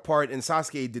much time apart, and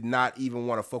Sasuke did not even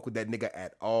want to fuck with that nigga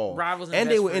at all. Rivals and and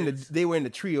best they were friends. they were in the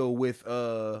trio with you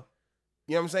know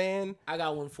what I'm saying? I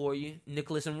got one for you,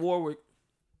 Nicholas and Warwick,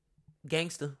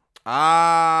 gangster.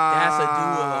 That's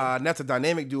a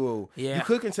dynamic duo. Yeah. You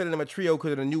could consider them a trio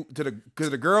because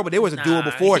of the girl, but there was a duo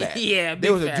before that. Yeah,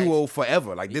 there was big a duo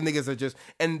forever. Like them niggas are just,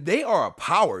 and they are a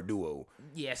power duo.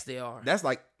 Yes, they are. That's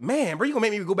like, man, bro, you gonna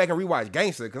make me go back and rewatch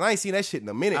Gangster because I ain't seen that shit in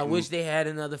a minute. I wish they had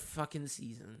another fucking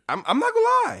season. I'm not gonna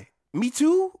lie. Me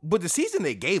too, but the season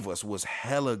they gave us was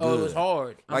hella good. Oh, it was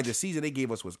hard. Like the season they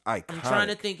gave us was iconic. I'm trying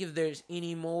to think if there's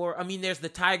any more. I mean, there's the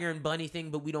Tiger and Bunny thing,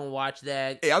 but we don't watch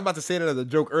that. Hey, I was about to say that as a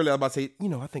joke earlier. I was about to say,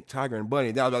 I think Tiger and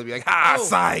Bunny. Then I was about to be like,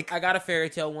 psych. I got a fairy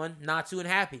tale one. Natsu and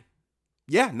Happy.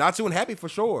 Yeah, Natsu and Happy for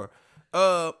sure.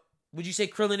 Would you say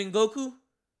Krillin and Goku?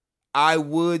 I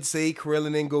would say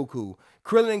Krillin and Goku.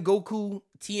 Krillin and Goku.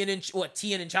 Tien and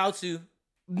Chaozu.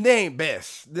 They ain't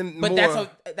best. But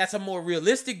that's a more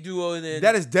realistic duo than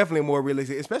that is definitely more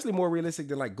realistic, especially more realistic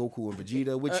than like Goku and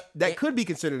Vegeta, which that could be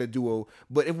considered a duo.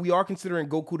 But if we are considering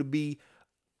Goku to be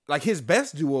like his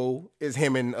best duo is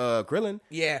him and Krillin.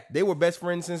 Yeah, they were best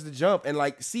friends since the jump, and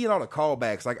like seeing all the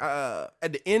callbacks, like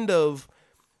at the end of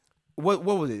what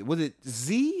was it? Was it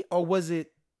Z or was it?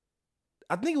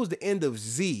 I think it was the end of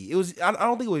Z. It was. I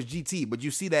don't think it was GT, but you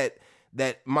see that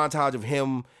montage of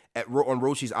him on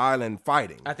Roshi's Island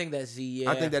fighting. I think that's Z. Yeah,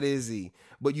 I think that is Z.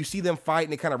 But you see them fight,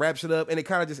 and it kind of wraps it up, and it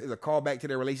kind of just is a callback to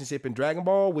their relationship in Dragon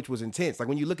Ball, which was intense. Like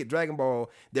when you look at Dragon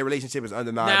Ball, their relationship is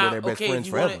undeniable. They're best friends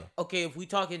forever. If we're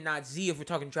talking not Z, if we're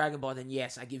talking Dragon Ball, then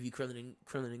yes, I give you Krillin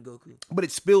and Goku. But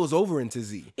it spills over into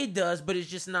Z. It does, but it's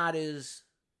just not as.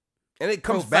 And it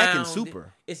comes back in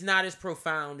Super. It's not as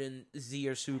profound in Z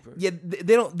or Super. Yeah,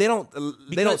 they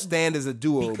don't stand as a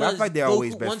duo. But I feel like they're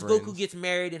always best friends. Once Goku gets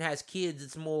married and has kids,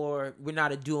 it's more we're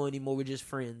not a duo anymore. We're just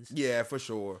friends. Yeah, for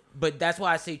sure. But that's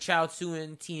why I say Chaozu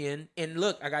and Tien. And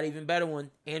look, I got an even better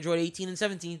one: Android 18 and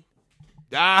 17.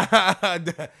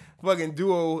 Fucking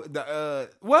duo.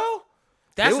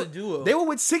 That's a duo. They were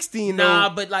with 16 though. Nah,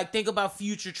 but like think about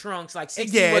Future Trunks. Like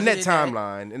 16 in that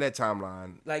timeline.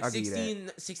 timeline. Like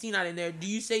 16 not in there. Do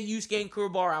you say Yusuke and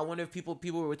Kurobara? I wonder if people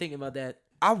were thinking about that.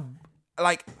 I'm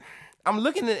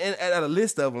looking at a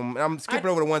list of them. And I'm skipping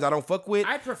over the ones I don't fuck with.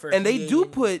 I prefer, and they do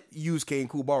put Yusuke and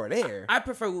Kuwabara there. I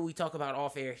prefer what we talk about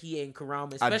off air. Hiei and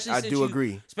Kurama, I do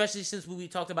agree. Especially since we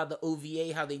talked about the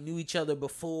OVA, how they knew each other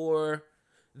before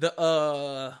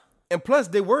the. And plus,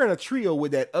 they were in a trio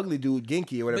with that ugly dude,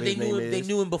 Genki, or whatever his name is. They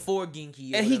knew him before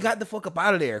Genki. And he got the fuck up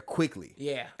out of there quickly.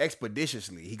 Yeah.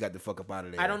 Expeditiously, he got the fuck up out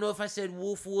of there. I don't know if I said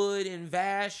Wolfwood and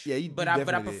Vash. Yeah, but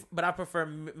I prefer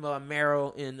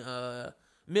Meryl and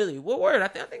Millie. What word? I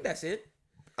think that's it.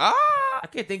 I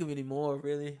can't think of any more,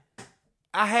 really.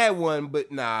 I had one,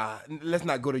 but nah. Let's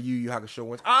not go to Yu Yu Hakusho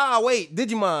ones. Wait.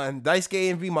 Digimon,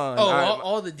 Daisuke, and Vmon.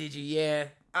 All the Digi, yeah.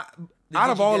 Out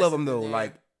of all of them, though,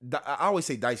 like, I always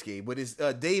say Daisuke, but it's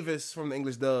Davis from the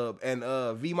English dub and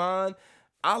Vmon.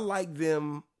 I like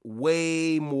them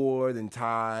way more than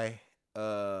Tai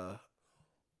and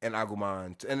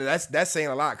Agumon, and that's saying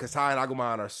a lot because Tai and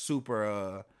Agumon are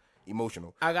super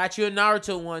emotional. I got you a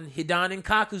Naruto one, Hidan and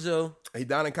Kakuzo.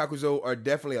 Hidan and Kakuzo are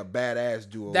definitely a badass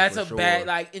duo. That's for a sure. bad,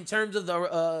 like in terms of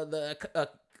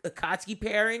the Akatsuki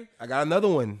pairing. I got another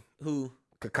one. Who?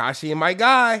 Kakashi and my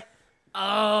guy.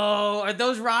 Oh, are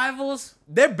those rivals?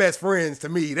 They're best friends to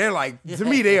me. They're like, to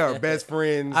me, they are best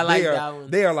friends. I like that one.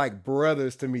 They are like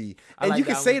brothers to me. And you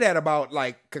can say that about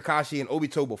like Kakashi and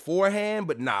Obito beforehand,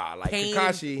 but nah, like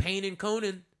Kakashi. Pain and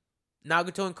Conan.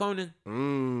 Nagato and Conan.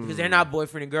 Mm. Because they're not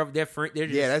boyfriend and girlfriend. They're friend. They're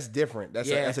just, Yeah, that's different. That's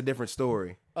Yeah. that's a different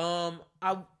story.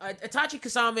 Itachi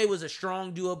Kasame was a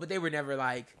strong duo, but they were never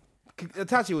like.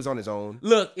 Itachi was on his own.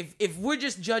 Look, if we're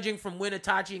just judging from when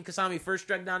Itachi and Kasame first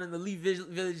struck down in the Leaf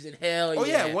Village, then hell Oh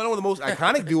yeah, one of the most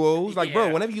iconic duos. Like, Yeah.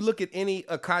 bro, whenever you look at any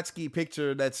Akatsuki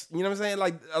picture, that's, you know what I'm saying.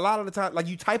 Like, a lot of the time, like,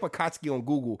 you type Akatsuki on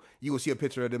Google, you will see a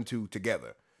picture of them two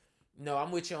together. No,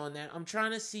 I'm with you on that. I'm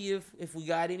trying to see if we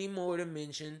got any more to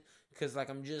mention, because like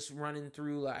I'm just running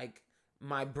through like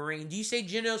my brain. Do you say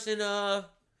Genos and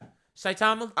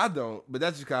Saitama? I don't, but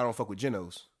that's just because I don't fuck with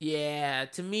Genos. Yeah,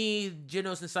 to me,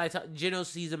 Genos and Saitama, Genos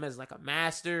sees him as like a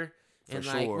master, and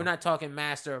For like sure. we're not talking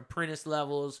master apprentice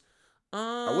levels.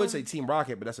 I would say Team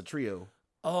Rocket, but that's a trio.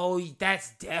 Oh,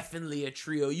 that's definitely a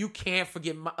trio. You can't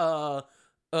forget my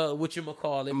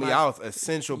whatchamacallit. Meowth,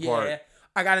 essential part.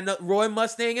 I got another Roy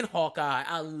Mustang and Hawkeye.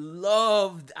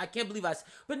 I can't believe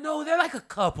but no, they're like a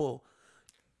couple.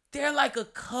 They're like a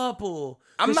couple.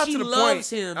 I'm not she to the loves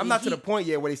point. him. I'm not to the point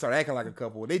yet where they start acting like a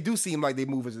couple. They do seem like they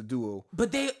move as a duo.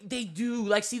 But they do.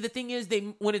 Like, see, the thing is,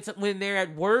 when they're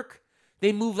at work,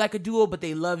 they move like a duo, but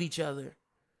they love each other.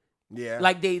 Yeah.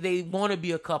 Like they want to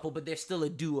be a couple, but they're still a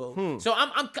duo. So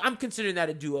I'm considering that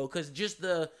a duo because just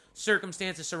the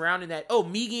circumstances surrounding that. Oh,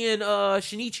 Migi and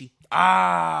Shinichi.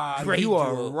 Great you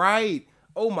are duo. right.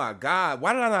 Oh my God.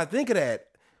 Why did I not think of that?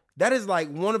 That is like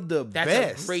one of the That's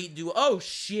best. a great duo. Oh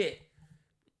shit.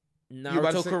 You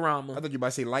about to Naruto say- Kurama. I thought you were about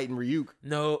to say Light and Ryuk.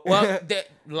 No, well,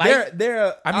 like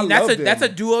They're I mean, love that's a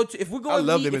them. duo. If we're going,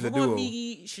 love them if as a we're going duo.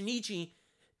 Migi, Shinichi,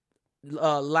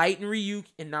 Light and Ryuk,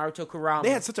 and Naruto Kurama.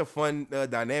 They had such a fun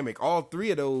dynamic. All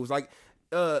three of those, like,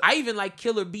 I even like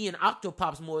Killer Bee and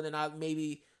Octopops more than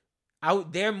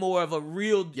they're more of a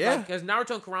real, Yeah. because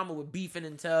Naruto and Kurama were beefing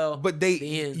until but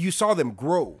the end. you saw them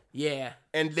grow, Yeah.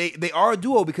 and they are a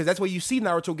duo because that's where you see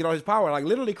Naruto get all his power. Like,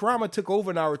 literally, Kurama took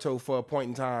over Naruto for a point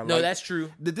in time. No, Like, that's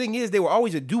true. the thing is, they were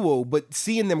always a duo, but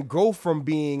seeing them go from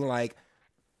being like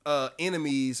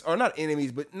enemies, or not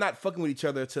enemies, but not fucking with each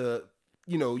other, to,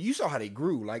 you know, you saw how they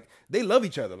grew. Like, they love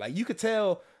each other. Like, you could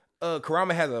tell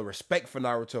Kurama has a respect for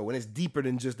Naruto, and it's deeper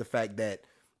than just the fact that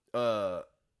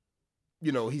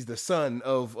you know, he's the son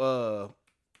of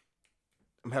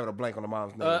I'm having a blank on the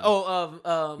mom's name.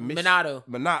 Minato.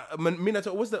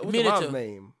 Minato. What's the Minato. mom's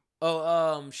name?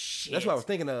 Shit. That's what I was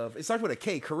thinking of. It starts with a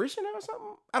K. Karishina or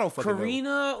something? I don't fucking know.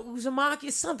 Karina Uzumaki.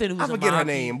 It's something Uzumaki. I forget her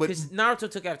name, but- because Naruto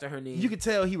took after her name. You can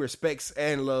tell he respects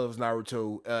and loves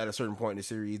Naruto at a certain point in the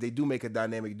series. They do make a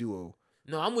dynamic duo.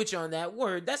 No, I'm with you on that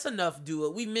word. That's enough duo.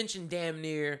 We mentioned damn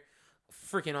near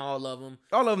freaking all of them.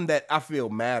 All of them that I feel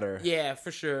matter. Yeah,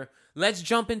 for sure. Let's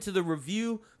jump into the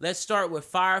review. Let's start with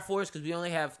Fire Force because we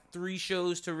only have 3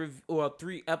 shows to review, or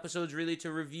 3 episodes really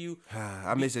to review.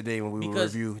 I miss the day when we would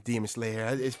because- review Demon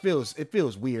Slayer. It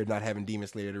feels weird not having Demon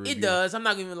Slayer to review. It does. I'm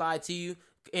not going to lie to you.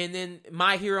 And then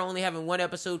My Hero only having 1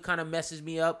 episode kind of messes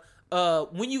me up.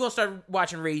 When you gonna start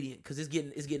watching Radiant? Because it's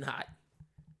getting hot.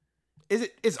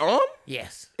 It's on?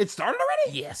 Yes. It started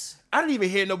already? Yes. I didn't even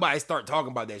hear nobody start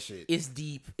talking about that shit. It's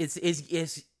deep.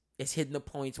 It's hitting the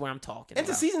points where I'm talking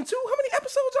Into about. season 2? How many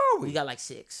episodes are We we? got like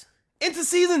 6. Into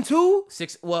season 2?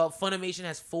 6. Well, Funimation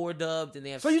has 4 dubbed, and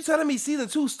they have. So you telling me season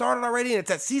 2 started already and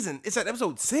it's at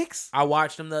episode 6? I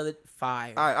watched them the other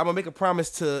 5. All right, I'm gonna make a promise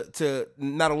to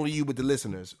not only you but the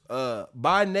listeners.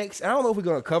 By next, I don't know if we're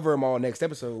gonna cover them all next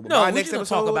episode. But No, by we're next just gonna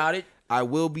episode, talk about it. I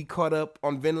will be caught up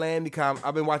on Vinland because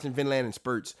I've been watching Vinland in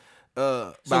spurts.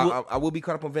 But I will be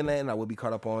caught up on Vinland. And I will be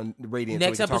caught up on Radiant.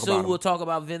 Next so we can talk episode, about we'll talk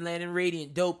about Vinland and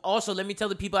Radiant. Dope. Also, let me tell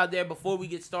the people out there before we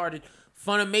get started,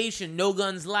 Funimation, No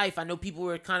Guns Life. I know people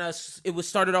were it was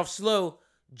started off slow.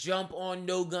 Jump on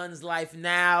No Guns Life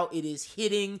now. It is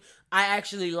hitting. I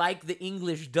actually like the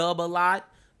English dub a lot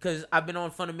because I've been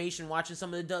on Funimation watching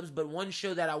some of the dubs. But one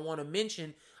show that I want to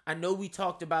mention, I know we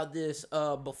talked about this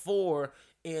before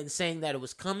and saying that it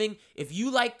was coming. If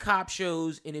you like cop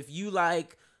shows and if you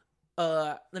like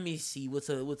let me see what's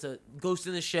a Ghost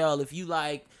in the Shell, if you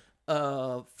like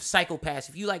Psychopaths,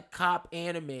 if you like cop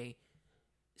anime,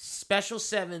 Special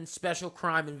 7 Special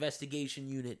Crime Investigation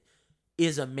Unit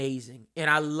is amazing. And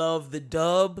I love the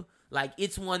dub. Like,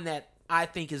 it's one that I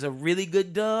think is a really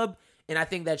good dub, and I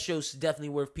think that show's definitely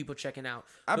worth people checking out.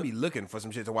 I'll be looking for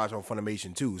some shit to watch on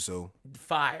Funimation too. So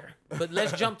Fire. But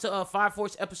let's jump to Fire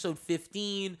Force episode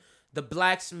 15, The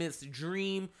Blacksmith's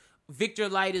Dream. Victor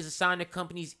Light is assigned to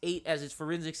Company's 8 as its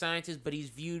forensic scientist, but he's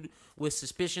viewed with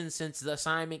suspicion since the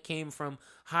assignment came from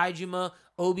Hajime.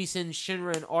 Obi sends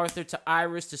Shinra and Arthur to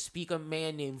Iris to speak to a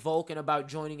man named Vulcan about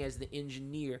joining as the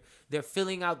engineer. They're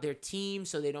filling out their team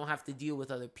so they don't have to deal with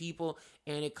other people.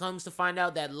 And it comes to find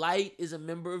out that Light is a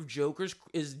member of Joker's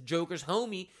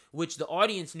homie, which the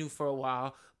audience knew for a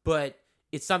while, but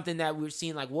it's something that we're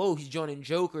seeing like, whoa, he's joining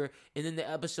Joker. And then the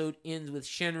episode ends with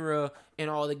Shinra and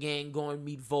all the gang going to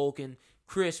meet Vulcan.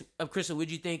 Chris,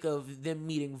 what'd you think of them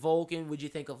meeting Vulcan? What'd you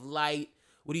think of Light?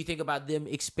 What do you think about them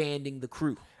expanding the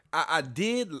crew? I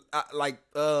did like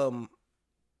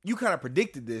you kind of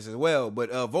predicted this as well,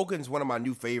 but Vulcan's one of my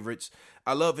new favorites.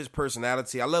 I love his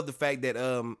personality. I love the fact that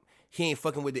he ain't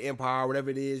fucking with the Empire or whatever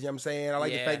it is, you know what I'm saying? I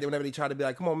like the fact that whenever they try to be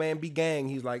like, come on, man, be gang,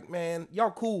 he's like, man,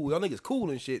 y'all cool. Y'all niggas cool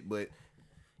and shit, but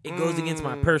it goes against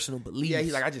my personal beliefs. Yeah,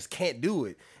 he's like, I just can't do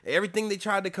it. Everything they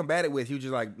tried to combat it with, he was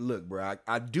just like, look, bro,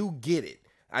 I do get it.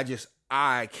 I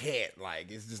can't.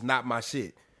 Like, it's just not my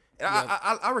shit. And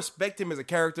I respect him as a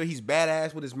character. He's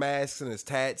badass with his masks and his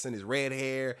tats and his red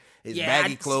hair, his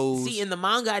baggy clothes. See, in the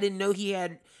manga, I didn't know he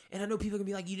had... And I know people can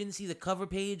be like, you didn't see the cover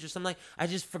page or something like... I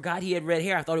just forgot he had red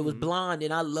hair. I thought it was blonde,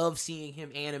 and I love seeing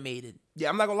him animated. Yeah,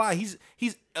 I'm not gonna lie. He's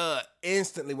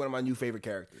instantly one of my new favorite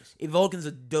characters. Vulcan's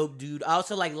a dope dude. I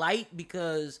also like Light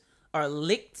because... Or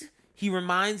Licht. He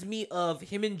reminds me of...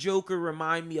 Him and Joker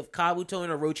remind me of Kabuto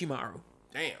and Orochimaru.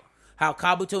 Damn. How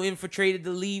Kabuto infiltrated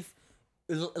the Leaf...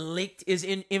 Licht is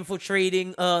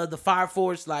infiltrating the Fire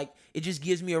Force. Like, it just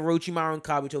gives me Orochimaru and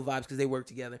Kabuto vibes because they work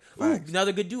together. Ooh,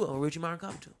 another good duo, Orochimaru and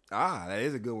Kabuto. Ah, that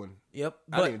is a good one. Yep.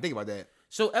 I didn't even think about that.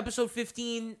 So episode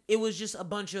 15, it was just a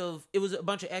bunch of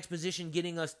exposition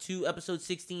getting us to episode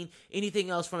 16. Anything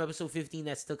else from episode 15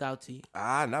 that stuck out to you?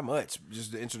 Not much.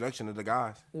 Just the introduction of the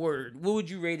guys. Word. What would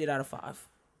you rate it out of 5?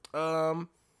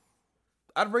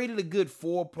 I'd rate it a good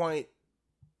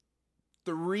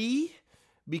 4.3.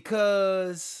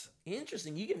 Because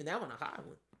interesting, you giving that one a high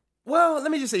one. Well,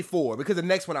 let me just say 4 because the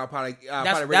next one I'll probably rate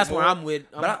that's more. where I'm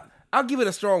with. But I'll give it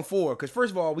a strong 4 because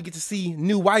first of all, we get to see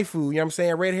new waifu. You know what I'm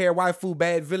saying? Red hair waifu,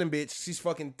 bad villain bitch. She's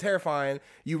fucking terrifying.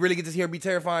 You really get to see her be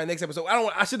terrifying next episode.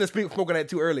 I shouldn't have spoken that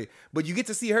too early, but you get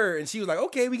to see her and she was like,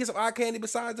 okay, we get some eye candy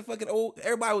besides the fucking old.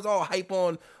 Everybody was all hype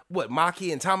on what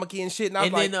Maki and Tamaki and shit, and I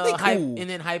was like, they cool. And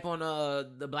then hype on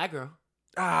the black girl.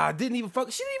 Didn't even fuck.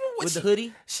 She didn't even with the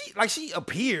hoodie. She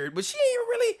appeared, but she ain't even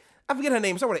really. I forget her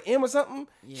name. Something with an M or something.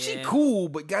 Yeah. She cool,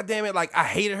 but goddamn it, like I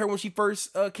hated her when she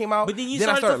first came out. But then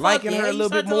I started liking her a little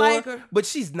bit more. But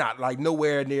she's not like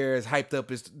nowhere near as hyped up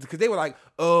as because they were like,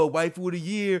 oh, waifu of the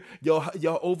year, y'all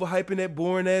overhyping that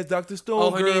boring ass Dr.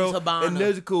 Stone girl and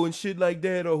Nezuko and shit like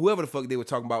that, or whoever the fuck they were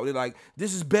talking about. They're like,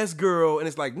 this is best girl, and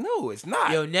it's like, no, it's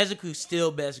not. Yo, Nezuko's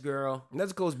still best girl.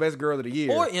 Nezuko's best girl of the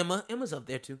year. Or Emma. Emma's up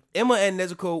there too. Emma and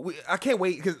Nezuko. I can't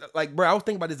wait because like, bro, I was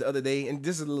thinking about this the other day, and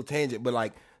this is a little tangent, but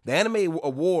like. The Anime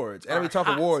Awards, Anime Talk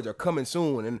Awards are coming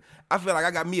soon, and I feel like I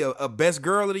got me a best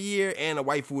girl of the year and a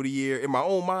waifu of the year in my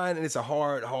own mind, and it's a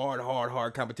hard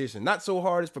competition. Not so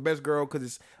hard as for best girl because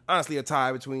it's honestly a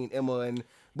tie between Emma and.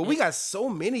 But we got so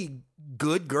many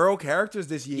good girl characters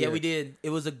this year. Yeah, we did.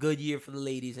 It was a good year for the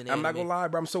ladies in anime. I'm not gonna lie,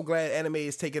 bro. I'm so glad anime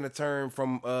is taking a turn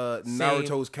from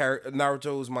Naruto's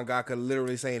mangaka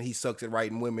literally saying he sucks at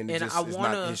writing women. And it's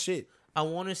not his shit. I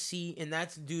want to see, and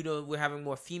that's due to we're having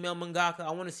more female mangaka.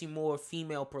 I want to see more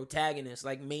female protagonists,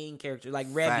 like main characters, like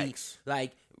Revi. Facts.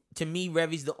 Like, to me,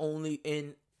 Revi's the only,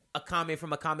 in Akame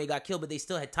from Akame got killed, but they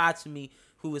still had Tatsumi,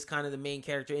 who was kind of the main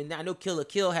character. And I know Kill la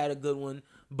Kill had a good one,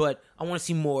 but I want to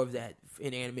see more of that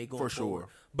in anime going forward. For sure.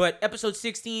 But episode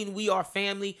 16, We Are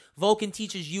Family. Vulcan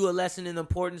teaches you a lesson in the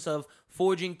importance of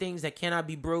forging things that cannot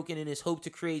be broken in his hope to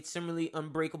create similarly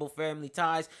unbreakable family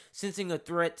ties. Sensing a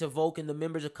threat to Vulcan, the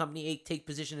members of Company 8 take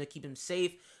position to keep him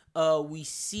safe. We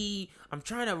see, I'm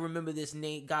trying to remember this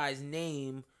guy's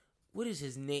name. What is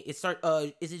his name? Is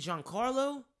it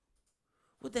Giancarlo?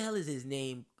 What the hell is his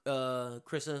name,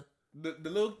 Krissa? The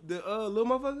little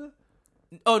motherfucker?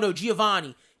 Oh, no,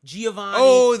 Giovanni.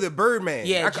 Oh, the Birdman.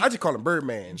 Yeah. I just call him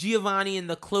Birdman. Giovanni and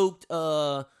the cloaked,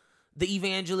 the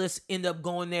evangelists end up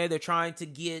going there. They're trying to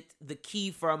get the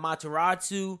key for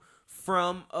Amaterasu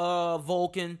from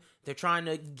Vulcan. They're trying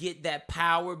to get that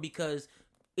power because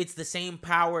it's the same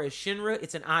power as Shinra.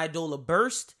 It's an Idola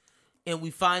burst. And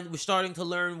we're starting to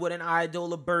learn what an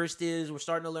Idola burst is. We're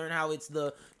starting to learn how it's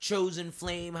the chosen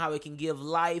flame, how it can give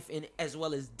life and as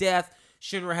well as death.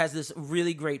 Shinra has this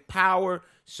really great power,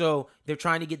 so they're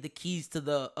trying to get the keys to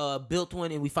the built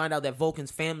one, and we find out that Vulcan's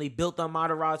family built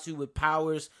Amaterasu, which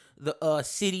powers the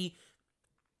city.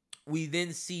 We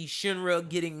then see Shinra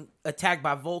getting attacked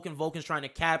by Vulcan. Vulcan's trying to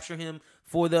capture him,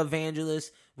 for the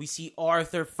Evangelist. We see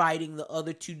Arthur fighting the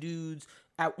other two dudes.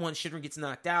 At once, Shinra gets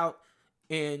knocked out.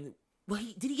 And,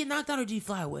 did he get knocked out or did he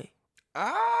fly away?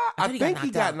 I think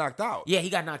he got knocked out. Yeah, he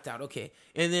got knocked out. Okay.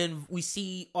 And then we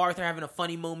see Arthur having a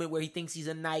funny moment where he thinks he's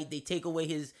a knight. They take away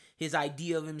his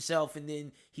idea of himself, and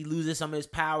then he loses some of his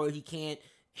power. He can't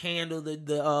handle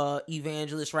the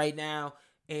Evangelist right now.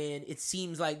 And it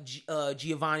seems like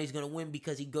Giovanni's going to win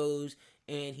because he goes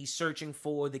and he's searching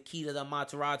for the key to the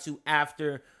Amaterasu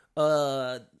after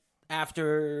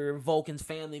Vulcan's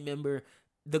family member,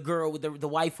 the girl with the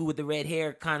waifu with the red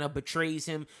hair, kind of betrays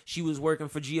him. She was working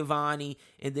for Giovanni,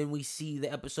 and then we see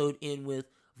the episode end with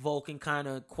Vulcan kind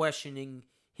of questioning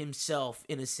himself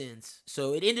in a sense.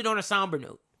 So it ended on a somber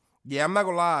note. Yeah, I'm not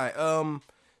gonna lie.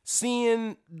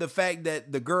 Seeing the fact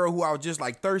that the girl who I was just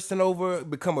like thirsting over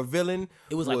become a villain,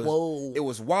 it was like, whoa. It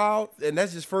was wild, and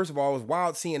that's just, first of all, it was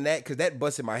wild seeing that because that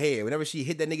busted my head. Whenever she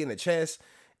hit that nigga in the chest,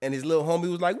 and his little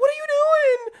homie was like, "What are you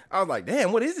doing?" I was like,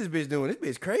 "Damn, what is this bitch doing?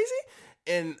 This bitch crazy."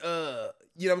 And you know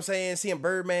what I'm saying? Seeing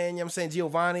Birdman, you know what I'm saying,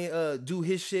 Giovanni do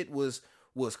his shit was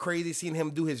crazy. Seeing him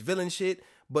do his villain shit.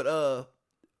 But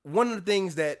one of the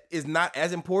things that is not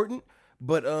as important,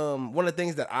 but one of the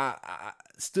things that I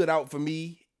stood out for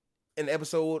me in the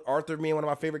episode, Arthur being one of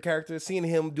my favorite characters, seeing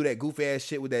him do that goofy ass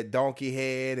shit with that donkey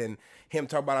head and him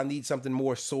talk about I need something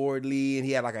more swordly, and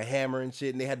he had like a hammer and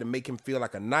shit, and they had to make him feel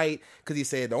like a knight because he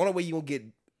said the only way you gonna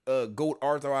get Goat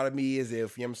Arthur out of me is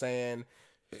if, you know what I'm saying,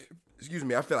 excuse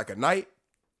me, I feel like a knight.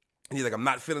 And he's like, I'm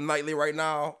not feeling knightly right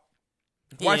now.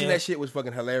 Yeah. Watching that shit was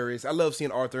fucking hilarious. I love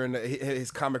seeing Arthur and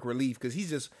his comic relief because he's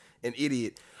just an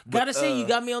idiot. But, gotta say, you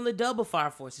got me on the dub of Fire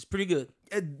Force. It's pretty good.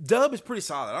 Dub is pretty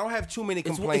solid. I don't have too many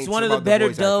complaints. It's one of the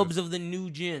better dubs of the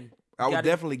new gen. I would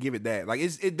definitely give it that. Like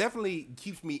it definitely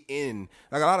keeps me in.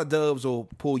 Like a lot of dubs will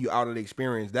pull you out of the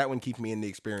experience. That one keeps me in the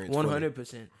experience.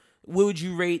 100%. What would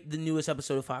you rate the newest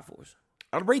episode of Fire Force?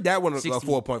 I'd rate that one a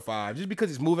 4.5 just because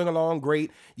it's moving along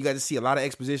great. You got to see a lot of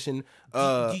exposition.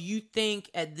 Do you think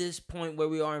at this point where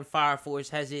we are in Fire Force,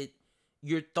 has it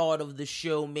your thought of the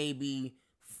show maybe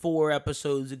 4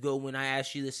 episodes ago when I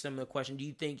asked you this similar question? Do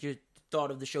you think your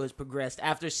thought of the show has progressed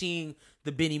after seeing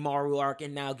the Benny Maru arc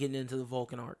and now getting into the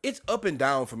Vulcan arc? It's up and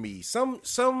down for me. Some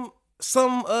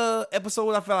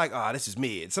episodes I feel like, this is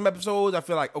mid. Some episodes I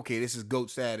feel like, okay, this is GOAT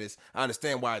status. I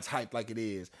understand why it's hyped like it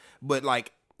is. But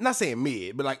like, not saying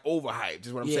mid, but like overhyped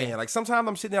is what I'm saying. Like sometimes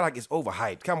I'm sitting there like it's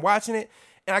overhyped. I'm watching it,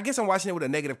 and I guess I'm watching it with a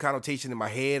negative connotation in my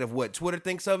head of what Twitter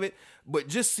thinks of it. But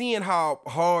just seeing how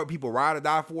hard people ride or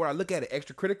die for it, I look at it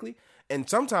extra critically. And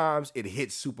sometimes it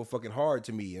hits super fucking hard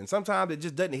to me. And sometimes it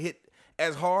just doesn't hit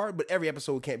as hard, but every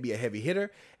episode can't be a heavy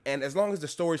hitter. And as long as the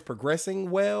story's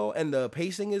progressing well and the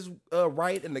pacing is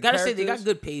right and the characters... Gotta say, they got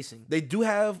good pacing. They do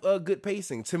have good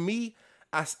pacing. To me,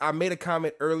 I made a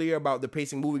comment earlier about the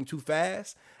pacing moving too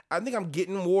fast. I think I'm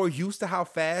getting more used to how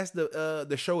fast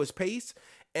the show is paced,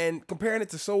 and comparing it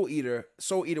to Soul Eater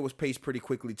was paced pretty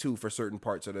quickly too for certain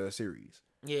parts of the series.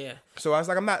 Yeah. So I was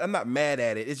like, I'm not mad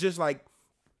at it. It's just like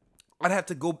I'd have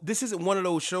to go. This isn't one of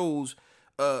those shows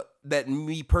that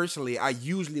me personally I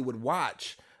usually would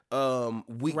watch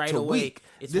week right to away. Week.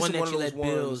 It's this one is that one you of those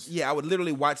let build. Yeah, I would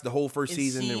literally watch the whole first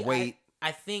season and wait.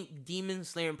 I think Demon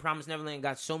Slayer and Promised Neverland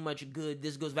got so much good.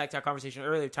 This goes back to our conversation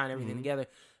earlier, tying everything together.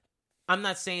 I'm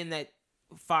not saying that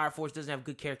Fire Force doesn't have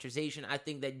good characterization. I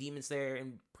think that Demon Slayer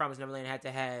and Promised Neverland had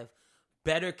to have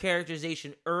better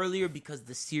characterization earlier because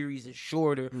the series is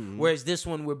shorter. Whereas this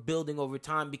one we're building over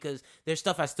time because there's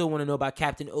stuff I still want to know about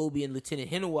Captain Obi and Lieutenant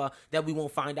Hinawa that we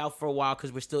won't find out for a while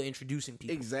because we're still introducing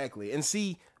people. Exactly. And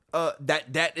see,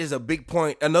 that is a big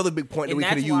point. Another big point that we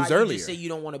could have used earlier. You just say you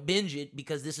don't want to binge it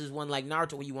because this is one like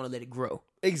Naruto where you want to let it grow.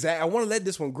 Exactly. I want to let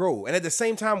this one grow. And at the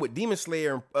same time with Demon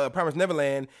Slayer and Promised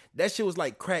Neverland, that shit was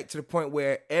like cracked to the point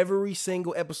where every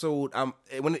single episode,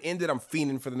 when it ended, I'm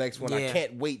fiending for the next one. I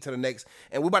can't wait till the next.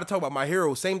 And we're about to talk about My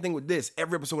Hero. Same thing with this.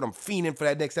 Every episode, I'm fiending for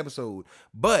that next episode.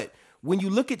 But when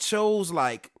you look at shows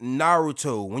like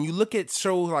Naruto, when you look at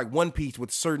shows like One Piece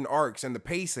with certain arcs and the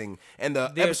pacing and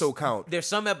the episode count, there's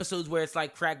some episodes where it's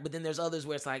like cracked, but then there's others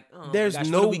where it's like, there's my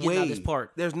gosh, no way. This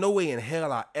part? There's no way in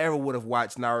hell I ever would have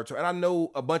watched Naruto. And I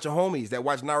know a bunch of homies that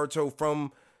watch Naruto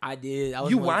from. I did.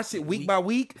 You watched it week by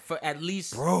week for at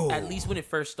least when it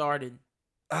first started.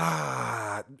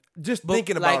 Just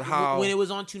thinking about how when it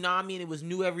was on Toonami and it was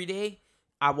new every day.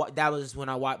 That was when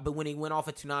I watched, but when it went off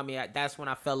of Toonami, that's when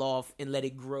I fell off and let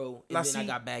it grow, and then I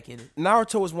got back in it.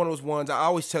 Naruto was one of those ones. I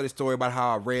always tell the story about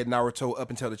how I read Naruto up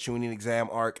until the Chunin exam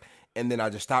arc, and then I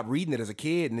just stopped reading it as a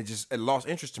kid, and it lost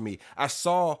interest to me. I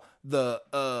saw the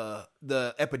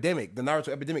epidemic, the Naruto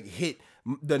epidemic hit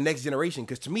the next generation,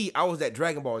 because to me, I was that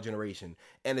Dragon Ball generation,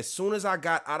 and as soon as I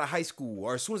got out of high school,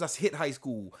 or as soon as I hit high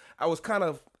school, I was kind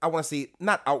of, I want to say,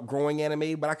 not outgrowing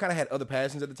anime, but I kind of had other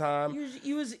passions at the time.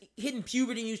 You was hitting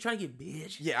puberty and you was trying to get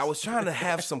bitch. Yeah, I was trying to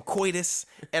have some coitus,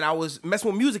 and I was messing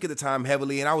with music at the time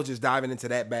heavily, and I was just diving into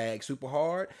that bag super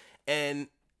hard, and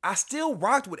I still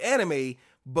rocked with anime,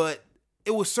 but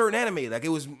it was certain anime. Like, it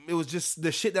was just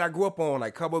the shit that I grew up on,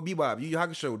 like Cowboy Bebop, Yu Yu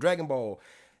Hakusho, Dragon Ball.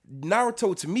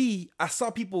 Naruto, to me, I saw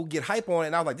people get hype on it,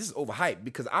 and I was like, this is overhyped,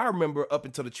 because I remember up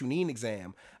until the Chunin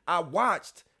exam, I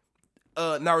watched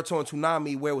Naruto and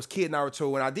Toonami, where it was Kid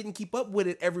Naruto, and I didn't keep up with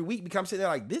it every week, because I'm sitting there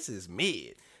like, this is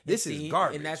mid. This is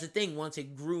garbage. And that's the thing. Once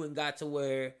it grew and got to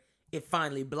where it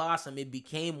finally blossomed, it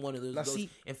became one of those goats.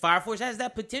 And Fire Force has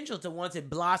that potential to, once it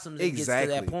blossoms, it gets to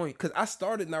that point. Because I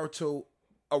started Naruto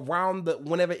around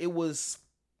whenever it was,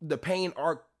 the Pain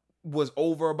arc was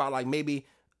over, about like maybe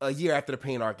a year after the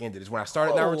Pain arc ended is when I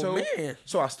started Naruto. Man.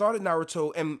 So I started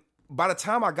Naruto, and by the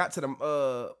time I got to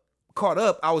the caught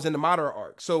up, I was in the Madara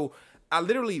arc. So I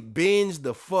literally binged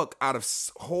the fuck out of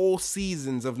whole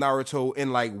seasons of Naruto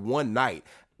in like one night.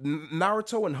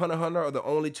 Naruto and Hunter x Hunter are the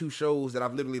only two shows that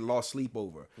I've literally lost sleep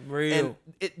over. Real.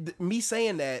 And me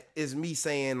saying that is me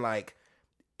saying, like,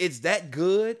 it's that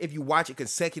good if you watch it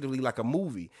consecutively like a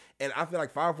movie. And I feel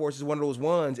like Fire Force is one of those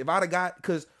ones. If I'd have got,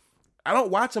 because I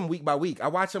don't watch them week by week. I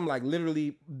watch them like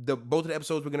literally both of the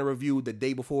episodes we're going to review the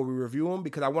day before we review them,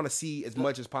 because I want to see as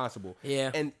much as possible. Yeah.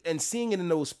 And seeing it in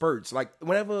those spurts, like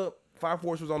whenever Fire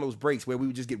Force was on those breaks where we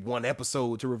would just get one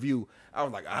episode to review, I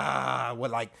was like,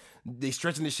 like they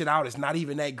stretching this shit out. It's not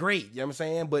even that great. You know what I'm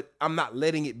saying? But I'm not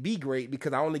letting it be great,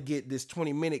 because I only get this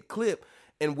 20-minute clip,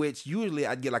 in which usually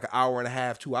I'd get like an hour and a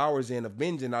half, 2 hours in of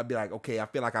binging. I'd be like, okay, I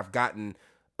feel like I've gotten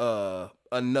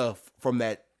enough from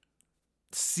that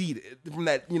seed, from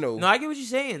that, you know. No, I get what you're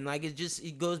saying. Like,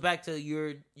 it goes back to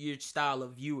your style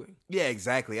of viewing. Yeah,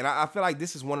 exactly. And I feel like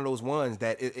this is one of those ones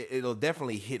that it'll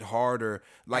definitely hit harder.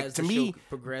 Like, as to the me, show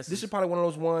progresses. this is probably one of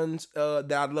those ones that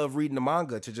I'd love reading the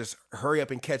manga to just hurry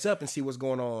up and catch up and see what's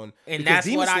going on. And because that's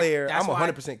Demon what Slayer, I'm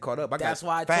 100% caught up. That's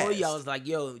why I told you, I was like,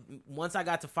 yo, once I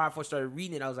got to Fire Force, started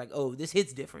reading it, I was like, oh, this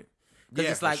hits different. Because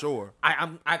Yeah, it's like, for sure.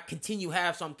 I continue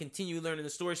so I'm continuing learning the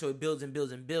story, so it builds and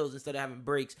builds and builds instead of having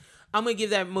breaks. I'm going to give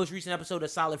that most recent episode a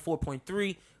solid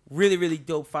 4.3. Really, really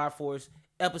dope Fire Force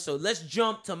episode. Let's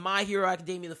jump to My Hero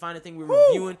Academia, the final thing we're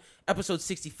reviewing. Episode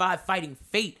 65, Fighting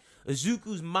Fate.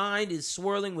 Izuku's mind is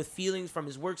swirling with feelings from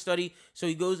his work study, so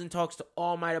he goes and talks to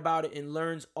All Might about it and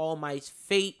learns All Might's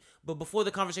fate. But before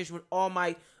the conversation with All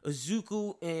Might,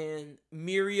 Izuku and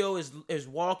Mirio is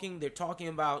walking. They're talking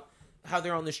about how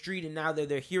they're on the street, and now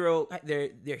their hero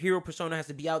persona has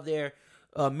to be out there.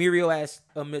 Mirio asks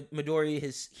Midori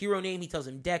his hero name. He tells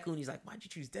him Deku, and he's like, why'd you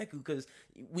choose Deku? Because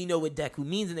we know what Deku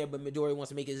means in there, but Midori wants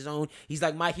to make it his own. He's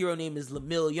like, my hero name is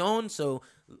Lemillion, so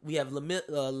we have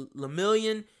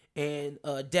Lemillion and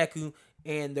Deku,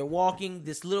 and they're walking.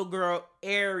 This little girl,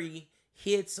 Eri,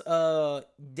 hits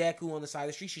Deku on the side of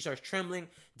the street. She starts trembling.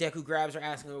 Deku grabs her,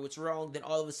 asking her what's wrong. Then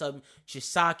all of a sudden,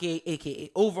 Chisake,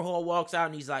 aka Overhaul, walks out,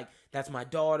 and he's like, that's my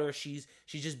daughter. She's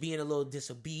just being a little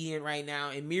disobedient right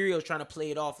now. And Mirio's trying to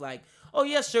play it off like, oh,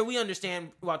 yes, sir, we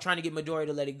understand, while trying to get Midori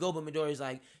to let it go. But Midori's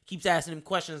like, keeps asking him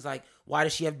questions like, why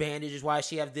does she have bandages? Why does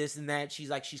she have this and that? She's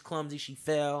like, she's clumsy. She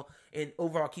fell. And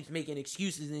Overhaul keeps making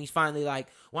excuses. And he's finally like,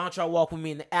 why don't y'all walk with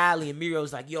me in the alley? And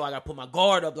Mirio's like, yo, I got to put my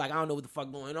guard up. Like, I don't know what the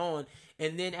fuck going on.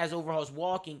 And then as Overhaul's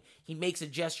walking, he makes a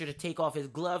gesture to take off his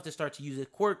glove to start to use his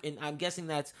quirk. And I'm guessing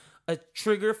that's a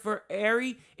trigger for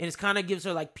Eri. And it kind of gives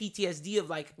her like PTSD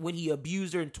of like when he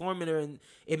abused her and tormented her and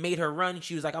it made her run.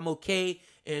 She was like, I'm okay.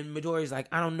 And Midori's like,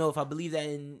 I don't know if I believe that.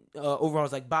 And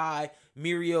Overhaul's like, bye.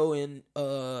 Mirio and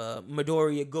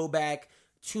Midori go back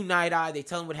to Night Eye. They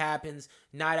tell him what happens.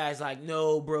 Night Eye's like,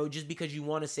 no, bro, just because you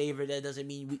want to save her, that doesn't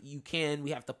mean you can.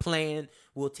 We have to plan.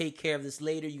 We'll take care of this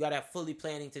later. You got to have fully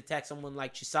planning to attack someone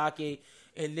like Chisake.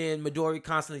 And then Midori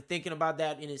constantly thinking about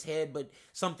that in his head, but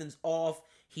something's off.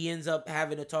 He ends up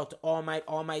having to talk to All Might.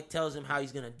 All Might tells him how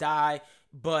he's going to die,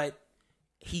 but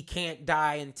he can't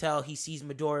die until he sees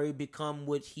Midori become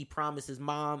what he promised his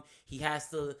mom. He has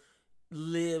to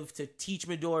live to teach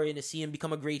Midori and to see him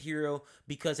become a great hero,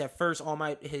 because at first All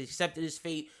Might has accepted his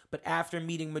fate, but after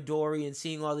meeting Midori and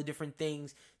seeing all the different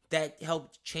things, that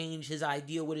helped change his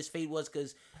idea what his fate was,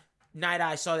 because Night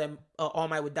Eye saw that All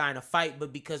Might would die in a fight,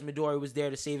 but because Midori was there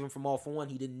to save him from All for One,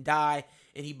 he didn't die,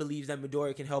 and he believes that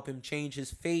Midori can help him change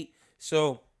his fate.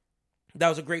 So that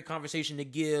was a great conversation to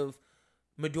give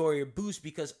Midoriya boost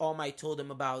because All Might told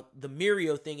him about the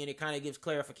Mirio thing, and it kind of gives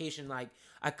clarification. Like,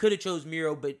 I could have chose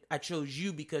Miro, but I chose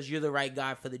you because you're the right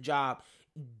guy for the job.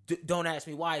 Don't ask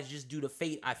me why. It's just due to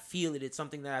fate. I feel it. It's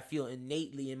something that I feel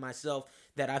innately in myself,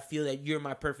 that I feel that you're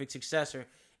my perfect successor.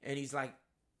 And he's like,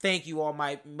 thank you, All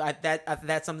Might.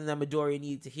 That's something that Midoriya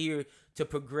needed to hear to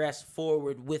progress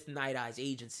forward with Night Eye's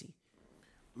agency.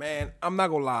 Man, I'm not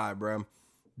gonna lie, bro.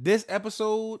 This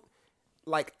episode,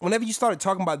 like, whenever you started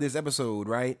talking about this episode,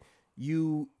 right?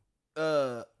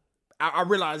 I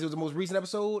realized it was the most recent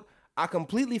episode. I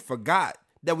completely forgot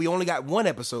that we only got one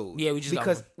episode. Yeah, we just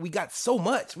because we got so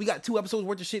much. We got 2 episodes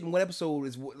worth of shit in one episode.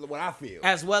 Is what I feel.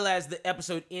 As well as the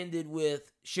episode ended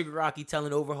with Shigaraki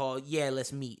telling Overhaul, "Yeah,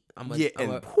 let's meet. I'm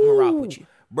gonna rock with you."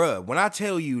 Bruh, when I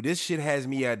tell you this shit has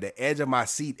me at the edge of my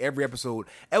seat every episode,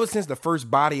 ever since the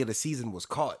first body of the season was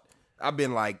caught, I've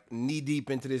been like knee deep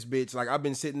into this bitch. Like, I've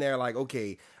been sitting there like,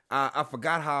 okay, I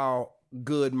forgot how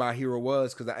good My Hero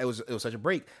was because it was such a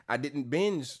break. I didn't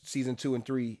binge season 2 and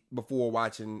 3 before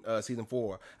watching season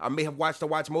 4. I may have watched a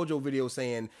Watch Mojo video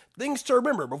saying things to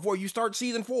remember before you start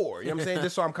season 4. You know what I'm saying?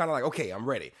 Just so I'm kind of like, okay, I'm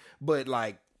ready. But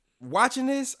like watching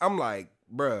this, I'm like,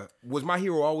 bruh, was My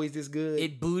Hero always this good?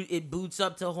 It boots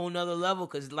up to a whole nother level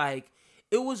because like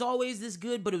it was always this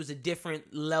good, but it was a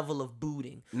different level of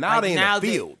booting. Now like, they're in the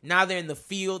field. Now they're in the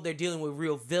field. They're dealing with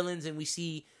real villains, and we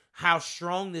see how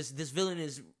strong this villain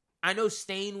is. I know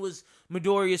Stain was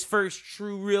Midoriya's first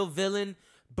true real villain,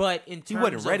 but in terms he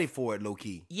wasn't ready for it, low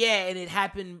key. Yeah, and it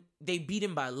happened. They beat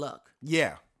him by luck.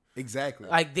 Yeah, exactly.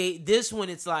 Like this one,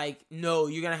 it's like, no,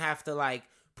 you're gonna have to like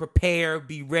prepare,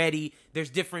 be ready. There's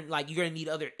different, like, you're gonna need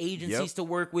other agencies to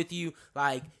work with you.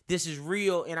 Like, this is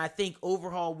real. And I think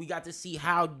Overhaul, we got to see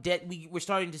how we're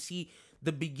starting to see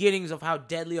the beginnings of how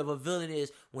deadly of a villain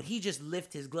is. When he just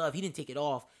lifted his glove, he didn't take it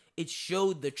off. It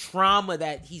showed the trauma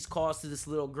that he's caused to this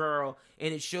little girl,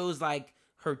 and it shows like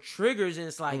her triggers, and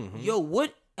it's like, yo,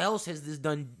 what else has this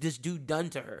dude done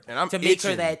to her? And I'm to make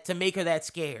her that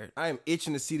scared. I am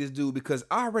itching to see this dude because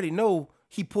I already know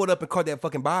he pulled up and caught that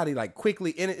fucking body like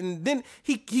quickly, and then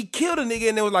he killed a nigga,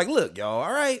 and it was like, look, y'all,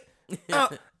 all right,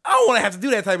 I don't want to have to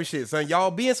do that type of shit, son.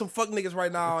 Y'all being some fuck niggas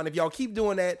right now, and if y'all keep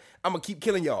doing that, I'm gonna keep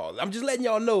killing y'all. I'm just letting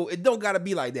y'all know it don't gotta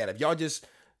be like that. If y'all just,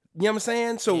 you know what I'm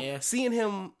saying? So seeing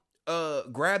him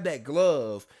grab that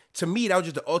glove, to me that was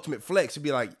just the ultimate flex to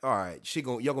be like, all right,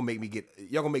 y'all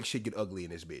gonna make shit get ugly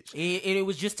in this bitch. And it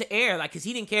was just to air, like, cause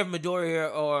he didn't care if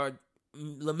Midoriya or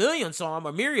Lemillion saw him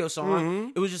or Mirio saw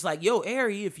him. It was just like, yo,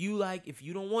 Eri, if you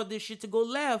don't want this shit to go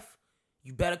left,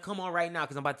 you better come on right now,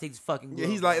 cause I'm about to take this fucking glove. Yeah,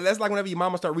 he's like, that's like whenever your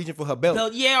mama start reaching for her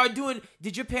belt. Yeah,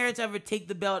 did your parents ever take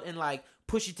the belt and like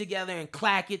push it together and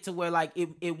clack it to where like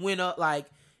it went up, like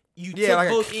you took like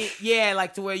both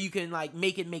like to where you can like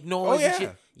make it make noise and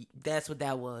shit. That's what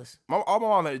that was. All my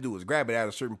mom had to do was grab it at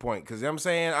a certain point, because you know what I'm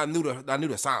saying, I knew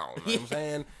the sound. You know what I'm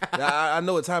saying? I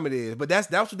know what time it is. But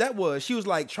that's what that was. She was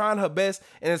like trying her best,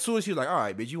 and as soon as she was like, all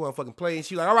right, bitch, you want to fucking play? And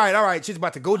she was like, all right, shit's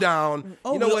about to go down.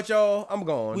 You know what, y'all? I'm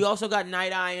going. We also got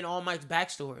Night Eye and All Might's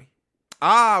backstory.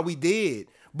 We did.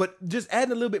 But just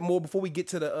adding a little bit more before we get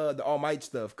to the All Might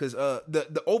stuff, because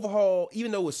the Overhaul,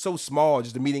 even though it was so small,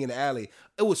 just the meeting in the alley,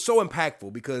 it was so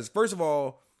impactful. Because first of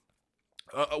all,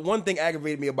 one thing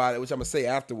aggravated me about it, which I'm gonna say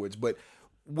afterwards, but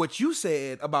what you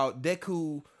said about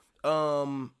Deku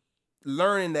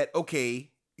learning that, okay,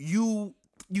 you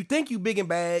think you big and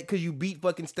bad because you beat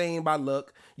fucking Stain by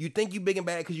luck. You think you big and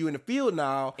bad because you in the field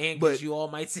now. And because you All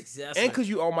Might's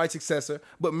successor.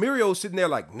 But Mirio's sitting there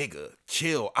like, nigga,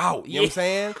 chill out. You know what I'm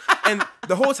saying? And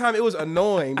the whole time it was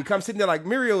annoying because I'm sitting there like,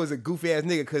 Mirio is a goofy ass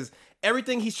nigga, because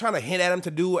everything he's trying to hint at him to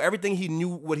do, everything he knew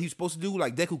what he was supposed to do,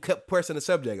 like Deku kept pressing the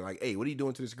subject. Like, hey, what are you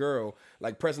doing to this girl?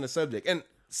 Like, pressing the subject. And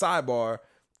sidebar,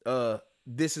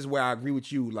 this is where I agree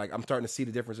with you. Like, I'm starting to see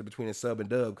the difference between a sub and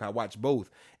dub, because I watch both.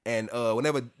 And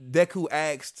whenever Deku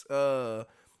asked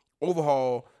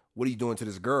Overhaul, what are you doing to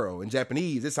this girl? In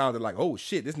Japanese, it sounded like, oh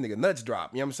shit, this nigga nuts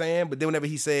dropped. You know what I'm saying? But then whenever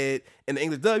he said in the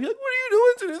English dub, you're like, what are you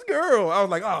doing to this girl? I was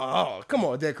like, oh, come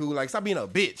on, Deku. Like, stop being a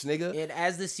bitch, nigga. And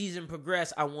as the season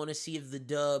progressed, I want to see if the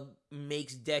dub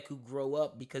makes Deku grow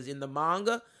up, because in the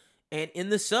manga and in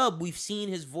the sub, we've seen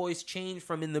his voice change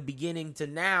from in the beginning to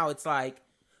now. It's like,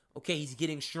 okay, he's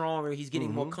getting stronger. He's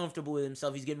getting more comfortable with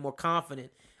himself. He's getting more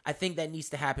confident. I think that needs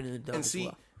to happen in the dub as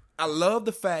well. I love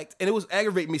the fact, and it was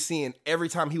aggravating me seeing every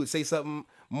time he would say something,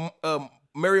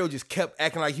 Mario just kept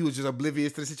acting like he was just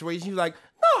oblivious to the situation. He was like,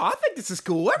 no, I think this is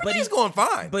cool. Everything's going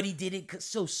fine. But he did it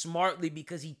so smartly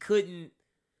because he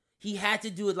had to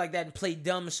do it like that and play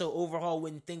dumb so Overhaul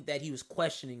wouldn't think that he was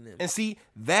questioning them. And see,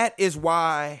 that is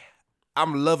why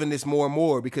I'm loving this more and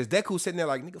more because Deku's sitting there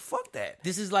like, nigga, fuck that.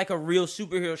 This is like a real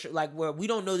superhero show, like where we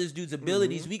don't know this dude's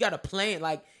abilities. We got a plan.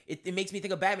 Like it makes me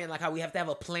think of Batman, like how we have to have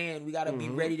a plan. We got to be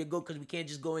ready to go because we can't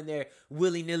just go in there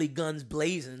willy-nilly guns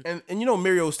blazing. And you know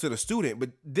Mirio's still a student, but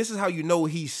this is how you know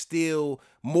he's still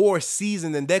more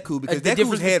seasoned than Deku because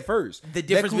Deku's head first. The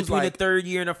difference Deku's between like, the third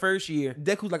year and the first year.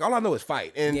 Deku's like, all I know is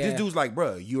fight. And this dude's like,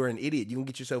 bro, you're an idiot. You can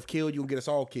get yourself killed. You can get us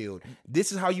all killed.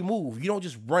 This is how you move. You don't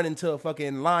just run into a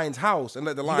fucking lion's house and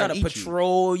let the lion eat you. You gotta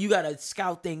patrol. You gotta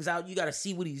scout things out. You gotta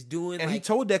see what he's doing. And he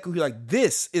told Deku, he's like,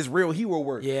 this is real hero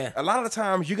work. Yeah. A lot of the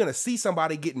times you're gonna see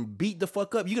somebody getting beat the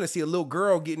fuck up. You're gonna see a little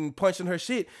girl getting punched in her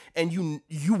shit, and you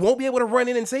won't be able to run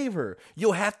in and save her.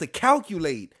 You'll have to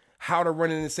calculate how to run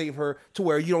in and save her to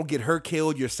where you don't get her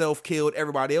killed, yourself killed,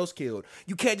 everybody else killed.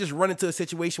 You can't just run into a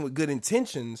situation with good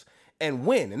intentions and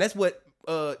win. And that's what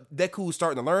Deku's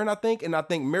starting to learn, I think. And I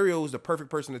think Mirio is the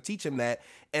perfect person to teach him that.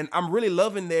 And I'm really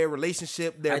loving their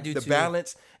relationship, the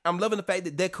balance. I'm loving the fact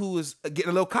that Deku is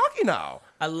getting a little cocky now.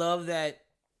 I love that.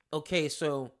 Okay,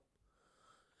 so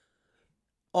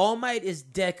All Might is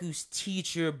Deku's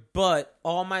teacher, but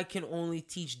All Might can only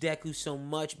teach Deku so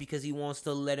much because he wants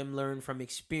to let him learn from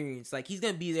experience. Like, he's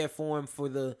going to be there for him for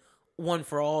the One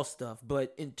for All stuff.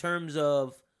 But in terms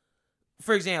of,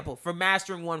 for example, for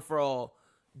mastering One for All,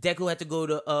 Deku had to go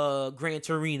to Gran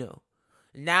Torino.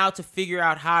 Now to figure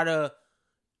out how to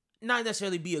not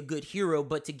necessarily be a good hero,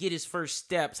 but to get his first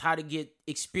steps, how to get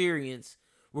experience,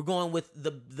 we're going with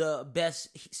the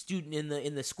best student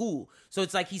in the school. So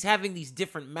it's like he's having these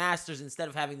different masters instead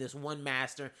of having this one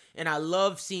master. And I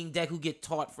love seeing Deku get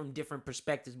taught from different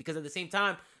perspectives because at the same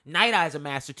time, Night Eye's a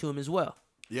master to him as well.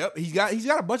 Yep, he's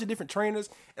got a bunch of different trainers,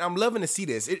 and I'm loving to see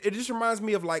this. It just reminds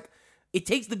me of like, it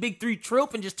takes the big three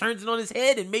trope and just turns it on his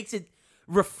head and makes it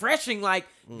refreshing. Like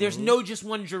there's no just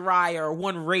one Jiraiya or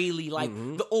one Rayleigh, like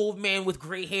the old man with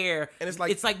gray hair. And it's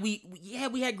like we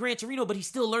had Gran Torino, but he's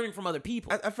still learning from other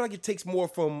people. I feel like it takes more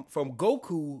from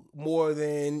Goku more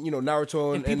than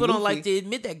Naruto and people don't Luffy. like to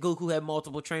admit that Goku had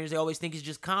multiple trainers. They always think it's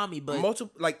just Kami, but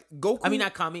Goku. I mean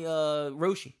not Kami,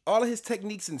 Roshi. All of his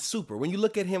techniques in Super. When you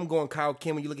look at him going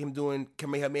Kaioken, when you look at him doing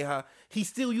Kamehameha, he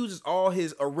still uses all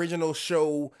his original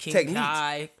show techniques.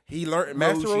 Kai, he learned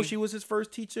Master Roshi was his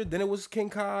first teacher. Then it was King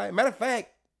Kai. Matter of fact,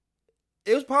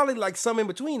 it was probably like some in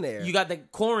between there. You got the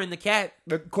Korin the cat.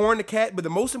 The Korin the cat, but the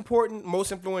most important,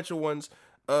 most influential ones,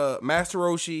 Master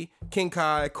Roshi, King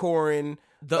Kai, Korin,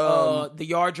 the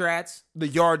Yardrats. The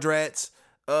Yardrats.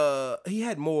 He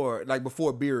had more like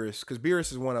before Beerus, because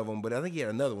Beerus is one of them, but I think he had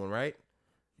another one, right?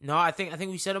 No, I think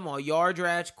we said them all.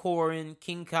 Yardrats, Korin,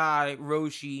 King Kai,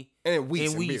 Roshi, and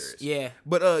Whis and Beerus. Yeah.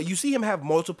 But you see him have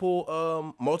multiple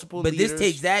But leaders. this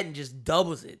takes that and just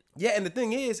doubles it. Yeah, and the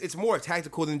thing is, it's more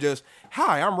tactical than just,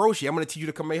 hi, I'm Roshi, I'm going to teach you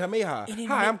the Kamehameha.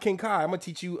 Hi, I'm King Kai, I'm going to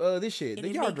teach you this shit,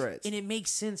 the Yardrats. And it makes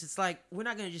sense. It's like, we're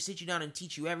not going to just sit you down and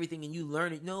teach you everything and you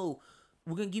learn it. No,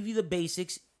 we're going to give you the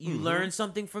basics. You learn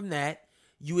something from that.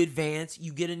 You advance,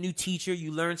 you get a new teacher,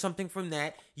 you learn something from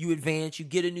that. You advance, you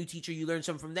get a new teacher, you learn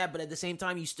something from that. But at the same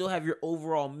time, you still have your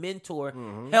overall mentor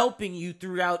helping you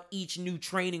throughout each new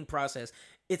training process.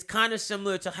 It's kind of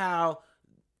similar to how...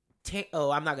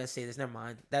 I'm not gonna say this. Never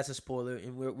mind. That's a spoiler,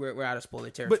 and we're out of spoiler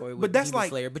territory. But that's like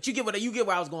Slayer. But you get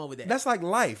where I was going with that. That's like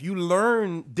life. You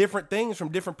learn different things from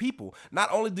different people.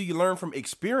 Not only do you learn from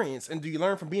experience and do you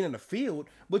learn from being in the field,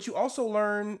 but you also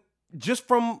learn just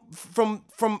from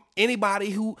anybody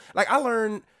who, like,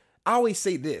 I always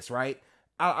say this, right?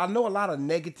 I know a lot of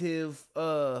negative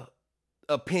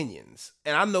opinions,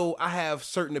 and I know I have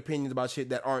certain opinions about shit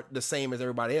that aren't the same as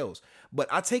everybody else, but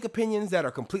I take opinions that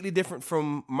are completely different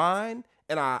from mine,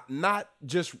 and I not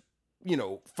just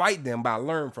fight them, but I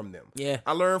learn from them. Yeah,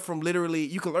 I learn from literally,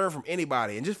 you can learn from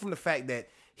anybody, and just from the fact that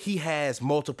he has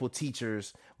multiple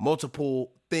teachers,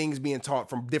 multiple things being taught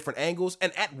from different angles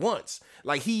and at once.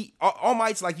 Like All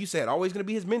Might's, like you said, always going to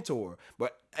be his mentor.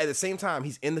 But at the same time,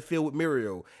 he's in the field with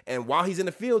Mirio. And while he's in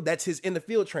the field, that's his in the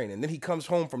field training. Then he comes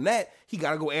home from that, he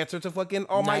got to go answer to fucking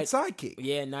All Might's sidekick.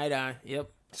 Yeah, Night Eye. Yep.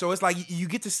 So it's like you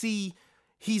get to see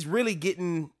he's really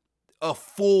getting a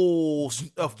full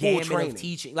training of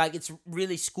teaching. Like, it's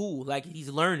really school. Like, he's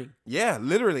learning. Yeah,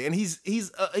 literally. And he's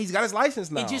got his license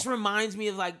now. It just reminds me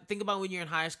of, like, think about when you're in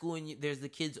high school and there's the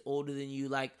kids older than you.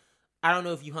 Like, I don't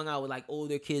know if you hung out with, like,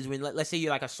 older kids when, let's say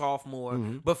you're like a sophomore.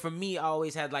 But for me, I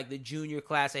always had, like, the junior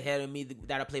class ahead of me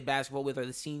that I played basketball with, or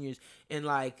the seniors. And,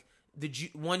 like,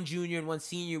 one junior and one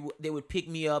senior, they would pick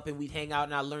me up and we'd hang out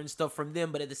and I learned stuff from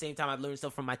them. But at the same time, I'd learn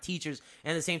stuff from my teachers.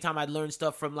 And at the same time, I'd learn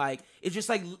stuff from, like, it's just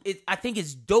like, I think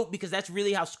it's dope because that's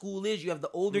really how school is. You have the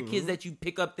older kids that you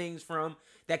pick up things from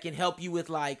that can help you with,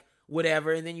 like,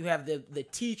 whatever, and then you have the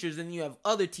teachers, and you have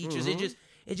other teachers.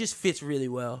 It just fits really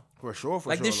well. For sure.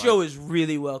 Like this show is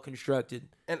really well constructed.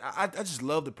 And I just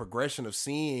love the progression of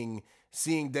seeing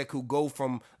Deku go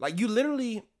from, like, you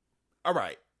literally, all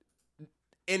right,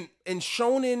 in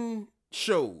shonen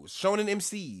shows, shonen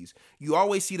MCs, you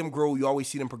always see them grow, you always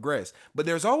see them progress, but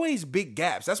there's always big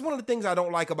gaps. That's one of the things I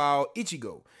don't like about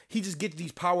Ichigo. He just gets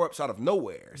these power-ups out of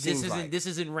nowhere. This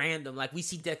isn't random. Like, we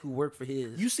see Deku work for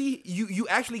his. You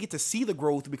actually get to see the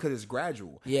growth because it's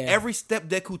gradual. Yeah. Every step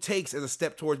Deku takes is a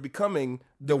step towards becoming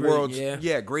the world's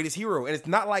greatest hero. And it's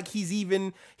not like he's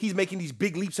making these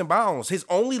big leaps and bounds. His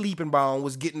only leap and bound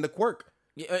was getting the quirk.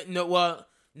 No,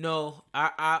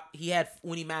 he had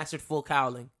when he mastered full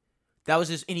cowling. That was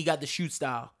and he got the shoot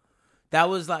style. That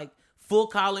was like, full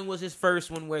cowling was his first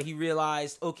one where he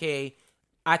realized, okay,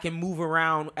 I can move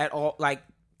around at all, like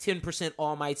 10%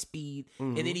 All Might speed.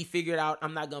 And then he figured out,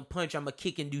 I'm not going to punch, I'm going to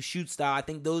kick and do shoot style. I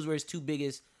think those were his two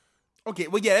biggest. Okay,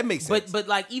 well, yeah, that makes sense. But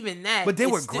like, even that. But they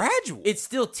were gradual. It's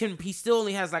still 10. He still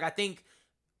only has, like, I think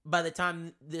by the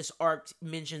time this arc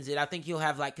mentions it, I think he'll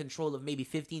have like control of maybe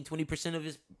 15-20% of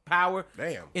his power.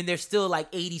 Damn. And there's still like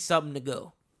 80 something to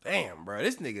go. Damn, bro,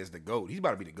 this nigga is the GOAT. He's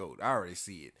about to be the GOAT. I already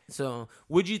see it. So,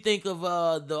 what'd you think of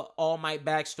the All Might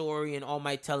backstory and All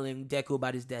Might telling Deku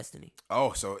about his destiny?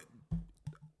 Oh, so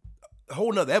a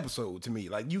whole nother episode to me.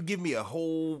 Like, you give me a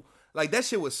whole, like, that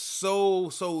shit was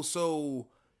so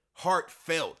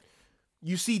heartfelt.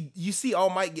 You see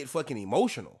All Might get fucking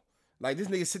emotional. Like, this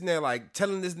nigga sitting there, like,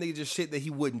 telling this nigga just shit that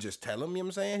he wouldn't just tell him, you know what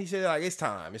I'm saying? He said, like, it's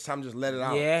time to just let it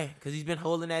out. Yeah, because he's been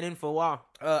holding that in for a while.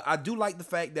 I do like the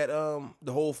fact that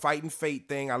the whole fighting fate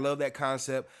thing, I love that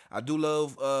concept. I do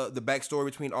love the backstory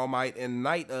between All Might and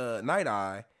Night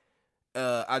Eye.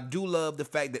 I do love the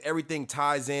fact that everything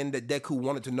ties in, that Deku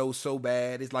wanted to know so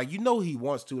bad. It's like, he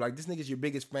wants to. Like, this nigga's your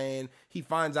biggest fan. He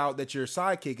finds out that your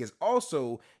sidekick is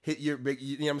also your big,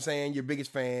 you know what I'm saying, your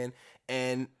biggest fan.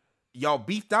 And y'all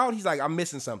beefed out. He's like, I'm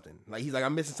missing something. Like, he's like,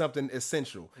 I'm missing something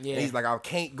essential. Yeah. And he's like, I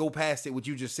can't go past it with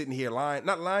you just sitting here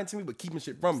not lying to me, but keeping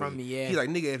shit from me. Yeah. He's like,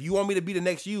 nigga, if you want me to be the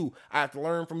next you, I have to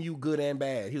learn from you, good and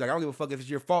bad. He's like, I don't give a fuck if it's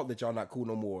your fault that y'all not cool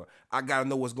no more. I gotta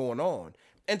know what's going on.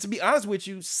 And to be honest with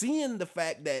you, seeing the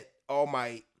fact that All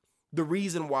Might, the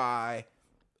reason why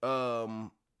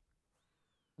Night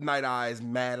Eye is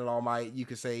mad at All Might, you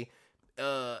could say,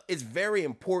 it's very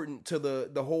important to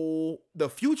the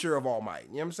future of All Might. You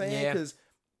know what I'm saying? Because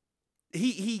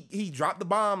he dropped the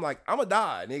bomb like, I'm gonna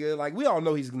die, nigga. Like, we all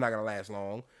know he's not gonna last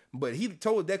long. But he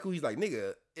told Deku, he's like,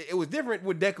 nigga, it was different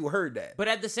when Deku heard that. But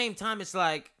at the same time, it's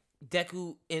like,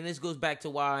 Deku, and this goes back to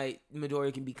why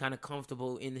Midori can be kind of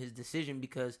comfortable in his decision,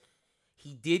 because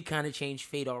he did kind of change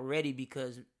fate already,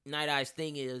 because Night Eye's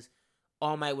thing is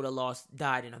All Might would have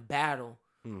died in a battle.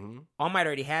 Mm-hmm. All Might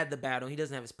already had the battle. He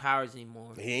doesn't have his powers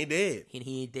anymore. He ain't dead. And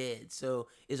he ain't dead. So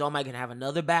is All Might going to have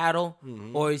another battle?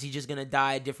 Mm-hmm. Or is he just going to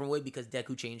die a different way because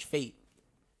Deku changed fate?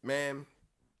 Man,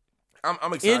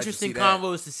 I'm excited. Interesting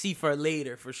combos to see for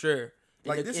later, for sure.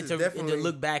 Like, this is definitely... And to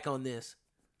look back on this.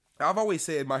 I've always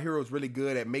said my hero's really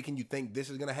good at making you think this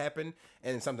is going to happen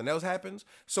and then something else happens.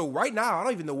 So right now, I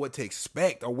don't even know what to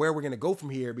expect or where we're going to go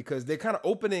from here, because they're kind of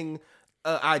opening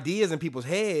ideas in people's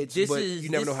heads, but you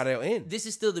never know how they'll end. This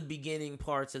is still the beginning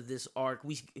parts of this arc.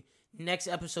 Next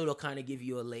episode will kind of give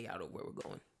you a layout of where we're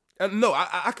going. No,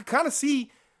 I could kind of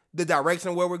see the direction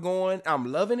of where we're going.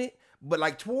 I'm loving it. But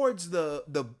like towards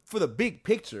for the big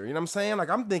picture, you know what I'm saying?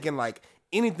 Like, I'm thinking like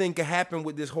anything could happen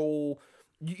with this whole...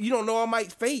 You don't know All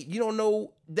Might's fate. You don't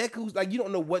know Deku's, like, you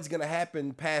don't know what's going to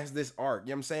happen past this arc. You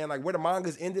know what I'm saying? Like, where the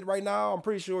manga's ended right now, I'm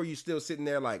pretty sure you're still sitting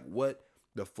there like, what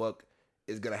the fuck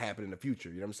is going to happen in the future?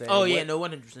 You know what I'm saying? Oh, yeah, no,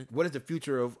 100%. What is the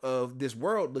future of this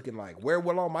world looking like? Where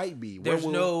will All Might be? There's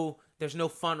no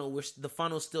funnel. The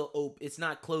funnel's still open. It's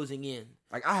not closing in.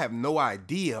 Like, I have no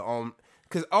idea on...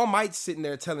 Because All Might's sitting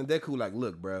there telling Deku, like,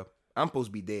 look, bro, I'm supposed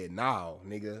to be dead now,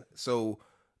 nigga. So,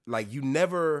 like, you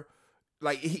never...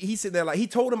 Like, he's sitting there, like, he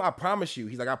told him, I promise you.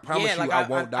 He's like, I promise you I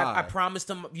won't die. I promised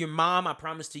him, your mom, I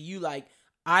promised to you, like,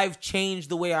 I've changed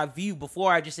the way I view.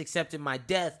 Before, I just accepted my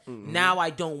death. Mm-hmm. Now I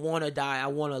don't want to die. I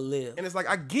want to live. And it's like,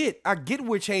 I get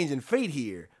we're changing fate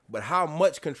here, but how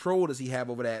much control does he have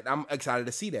over that? I'm excited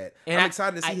to see that. And I'm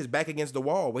excited to see his back against the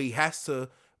wall where he has to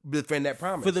defend that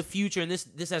promise. For the future, and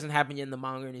this hasn't happened yet in the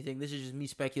manga or anything. This is just me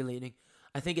speculating.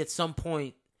 I think at some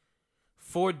point,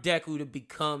 for Deku to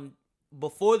become...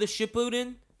 Before the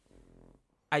Shippuden,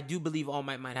 I do believe All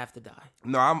Might might have to die.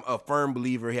 No, I'm a firm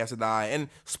believer he has to die. And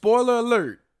spoiler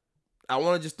alert, I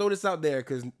want to just throw this out there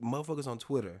because motherfuckers on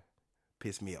Twitter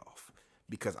piss me off.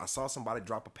 Because I saw somebody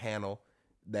drop a panel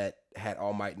that had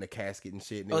All Might in the casket and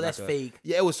shit. And it Oh, was that's like fake.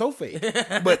 Yeah, it was so fake.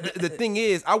 But the thing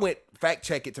is, I went fact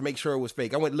check it to make sure it was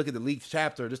fake. I went look at the leaked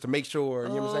chapter just to make sure.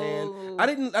 You know what I'm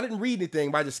saying? I didn't read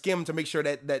anything, but I just skimmed to make sure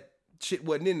that shit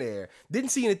wasn't in there. Didn't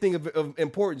see anything of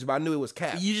importance, but I knew it was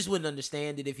cap. You just wouldn't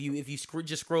understand it if you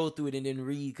just scroll through it and then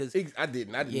read, because I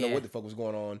didn't know Yeah. what the fuck was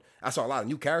going on. I saw a lot of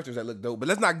new characters that looked dope, but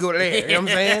let's not go there. You know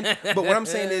what I'm saying? But what I'm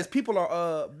saying is, people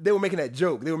are they were making that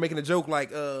joke. They were making a joke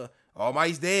like All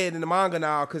Might's dead in the manga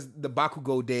now because the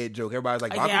Bakugo dead joke. Everybody's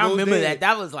like, Bakugo's I remember dead.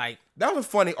 that was like, That was a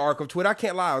funny arc of Twitter. I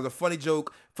can't lie. It was a funny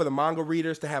joke for the manga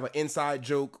readers to have an inside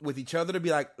joke with each other, to be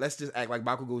like, let's just act like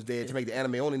Bakugo's dead, to make the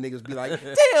anime only niggas be like,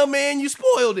 damn, man, you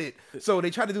spoiled it. So they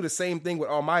tried to do the same thing with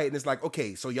All Might, and it's like,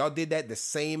 okay, so y'all did that the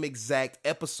same exact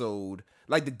episode.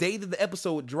 Like the day that the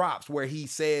episode drops where he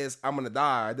says, I'm gonna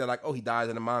die, they're like, oh, he dies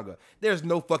in the manga. There's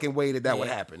no fucking way that would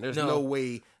happen. There's no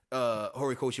way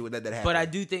Horikoshi would let that happen. but I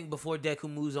do think before Deku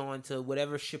moves on to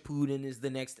whatever Shippuden is the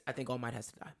next, I think All Might has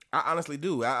to die. I honestly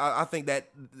do. I think that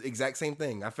exact same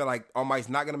thing. I feel like All Might's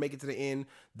not going to make it to the end.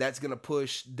 That's going to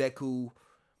push Deku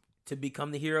To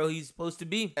become the hero he's supposed to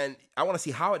be. and I want to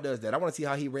see how it does that. I want to see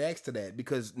how he reacts to that,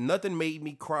 because nothing made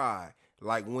me cry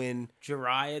like when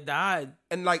Jiraiya died.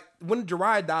 when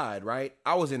Jiraiya died, right?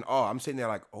 I was in awe. I'm sitting there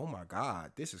like, oh my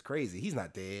God, this is crazy. He's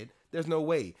not dead. There's no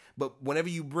way. But whenever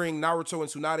you bring Naruto in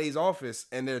Tsunade's office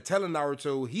and they're telling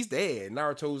Naruto he's dead,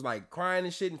 Naruto's like crying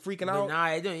and shit and freaking But out. nah,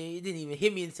 it didn't even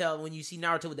hit me until when you see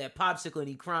Naruto with that popsicle and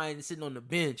he crying and sitting on the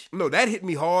bench. No, that hit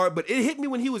me hard, but it hit me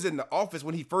when he was in the office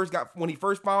when he first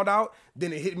found out.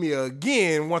 Then it hit me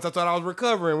again once I thought I was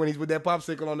recovering when he's with that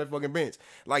popsicle on that fucking bench.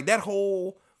 Like that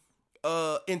whole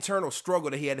internal struggle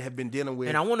that he had to have been dealing with.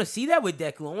 And I want to see that with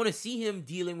Deku. I want to see him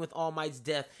dealing with All Might's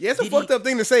death. Yeah, it's a fucked up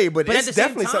thing to say, but at it's the same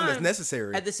definitely something time- that's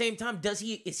necessary. At the same time,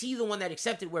 is he the one that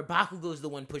accepted where Bakugo's the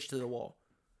one pushed to the wall?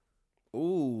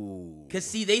 Ooh. Because,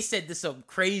 see, they said this something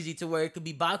crazy to where it could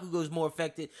be Bakugo's more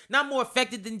affected. Not more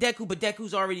affected than Deku, but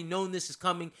Deku's already known this is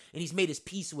coming, and he's made his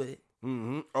peace with it.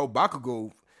 Mm-hmm. Oh,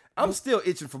 Bakugo. I'm still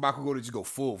itching for Bakugo to just go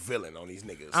full villain on these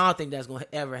niggas. I don't think that's going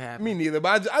to ever happen. Me neither,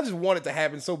 but I just want it to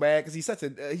happen so bad because he's such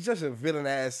a villain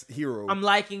ass hero. I'm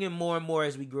liking him more and more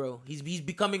as we grow. He's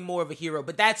becoming more of a hero,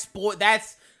 but let's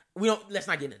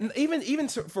not get into that. Even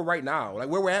for right now, like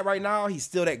where we're at right now, he's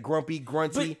still that grumpy,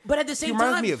 grunty. But at the same he time,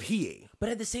 reminds me of Hiei. But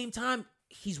at the same time,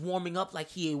 he's warming up like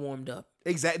Hiei warmed up.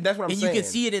 Exactly, that's what I'm And saying. you can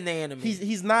see it in the anime.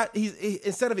 He's not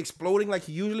instead of exploding like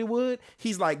he usually would,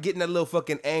 he's like getting that little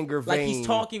fucking anger vein. like he's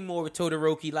talking more with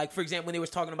Todoroki. Like, for example, when they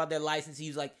was talking about their license, he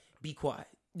was like, "Be quiet."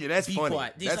 Yeah, that's Be funny.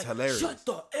 quiet. He's That's like, hilarious. Shut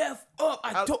the F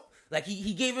up. Like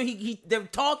he gave him they're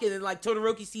talking and like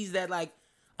Todoroki sees that like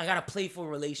I got a playful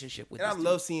relationship with And I this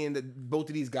love seeing that both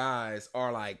of these guys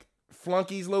are like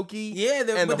flunkies, low key. Yeah, and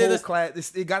but the they're whole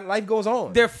class. It got life goes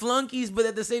on. They're flunkies, but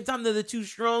at the same time they're the two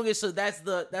strongest, so that's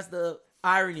the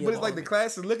irony But of it's like all the of it.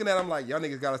 class is looking at them like, y'all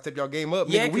niggas gotta step y'all game up.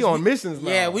 Yeah, Nigga, we 'cause on missions now.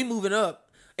 Yeah, we moving up.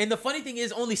 And the funny thing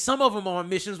is only some of them are on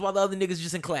missions while the other niggas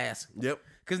just in class. Yep.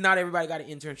 Because not everybody got an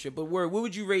internship. But what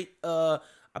would you rate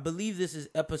I believe this is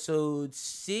episode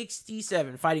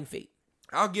 67, Fighting Fate.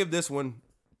 I'll give this one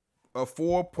a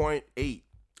 4.8.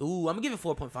 Ooh, I'm gonna give it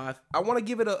 4.5. I want to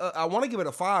give it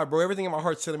a 5, bro. Everything in my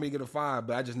heart's telling me to get a 5,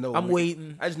 but I just know I'm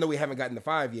waiting. I just know we haven't gotten the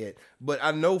 5 yet. But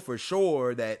I know for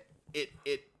sure that it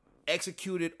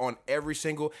executed on every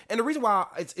single. And the reason why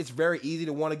it's very easy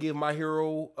to want to give My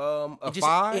Hero a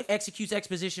 5. It executes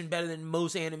exposition better than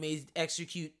most animes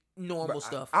execute normal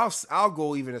stuff. I'll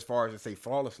go even as far as to say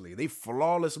flawlessly. They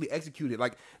flawlessly executed.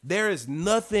 Like there is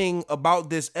nothing about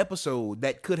this episode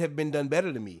that could have been done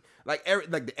better to me. Like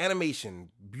the animation,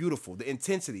 beautiful. The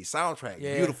intensity, soundtrack,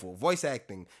 beautiful. Voice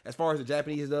acting, as far as the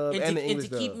Japanese dub and the English and to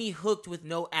dub. keep me hooked with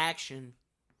no action.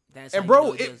 That's And how bro, you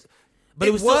know it does. But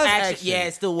it was still action. Yeah,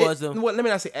 it still was though. Well, let me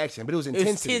not say action, but it was It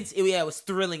intensity. was tense. It was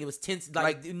thrilling. It was tense.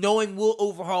 Like knowing we'll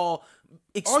overhaul.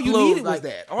 Explode, All you needed like,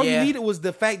 was that. All you needed was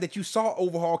the fact that you saw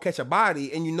Overhaul catch a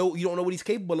body, and you don't know what he's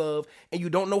capable of, and you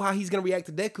don't know how he's gonna react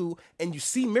to Deku, and you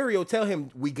see Mirio tell him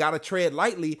we gotta tread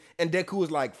lightly, and Deku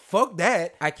was like, "Fuck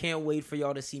that." I can't wait for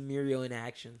y'all to see Mirio in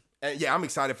action. And yeah, I'm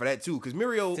excited for that too, because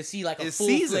Mirio To see like a is full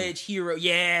seasoned. fledged hero.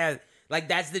 Yeah. Like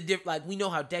that's the diff. Like we know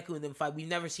how Deku and them fight. We've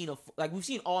never seen we've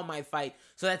seen All Might fight,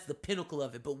 so that's the pinnacle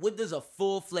of it. But what does a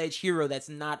full fledged hero that's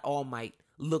not All Might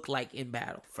look like in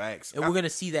battle? Facts. And we're gonna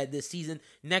see that this season.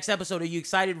 Next episode, are you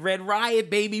excited? Red Riot,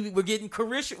 baby. We're getting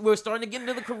Kirishima. We're starting to get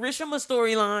into the Kirishima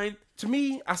storyline. To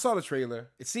me, I saw the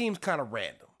trailer. It seems kind of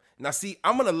random. Now, see,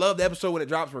 I'm gonna love the episode when it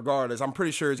drops, regardless. I'm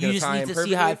pretty sure it's You gonna just tie need in to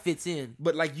perfectly. see how it fits in.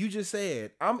 But like you just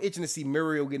said, I'm itching to see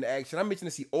Mirio get in action. I'm itching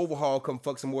to see Overhaul come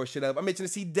fuck some more shit up. I'm itching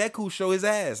to see Deku show his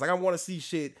ass. Like I want to see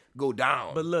shit go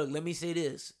down. But look, let me say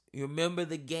this. You remember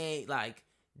the gang? Like,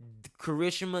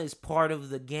 Kirishima is part of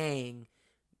the gang.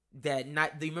 Do you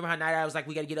remember how Night Eye was like,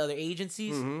 we got to get other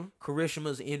agencies? Mm-hmm.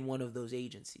 Kirishima's in one of those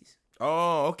agencies.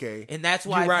 Oh, okay. And that's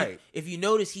why, You're right. if you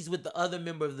notice, he's with the other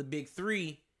member of the Big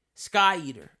Three, Sky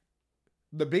Eater.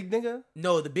 The big nigga?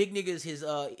 No, the big nigga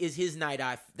is his Night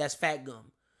Eye. That's Fat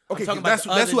Gum. Okay,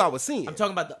 that's who I was seeing. I'm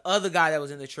talking about the other guy that was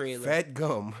in the trailer. Fat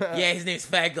Gum. Yeah, his name's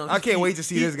Fat Gum. I can't wait to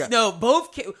see this guy. No,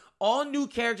 all new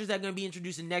characters that are going to be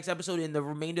introduced in the next episode and the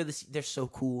remainder of the they're so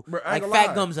cool. Bro, like,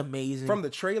 Fat Gum's amazing. From the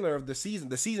trailer of the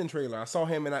season trailer, I saw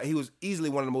him and he was easily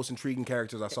one of the most intriguing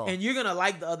characters I saw. And you're gonna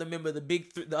like the other member of the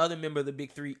Big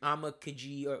Three, Ama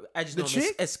Kaji, or I just the know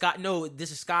chick. As Sky. No,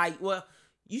 this is Sky. Well,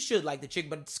 you should like the chick,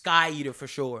 but Sky Eater for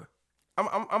sure.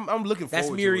 I'm looking forward. That's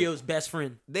to Mirio's best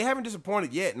friend. They haven't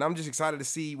disappointed yet, and I'm just excited to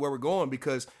see where we're going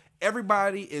because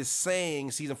everybody is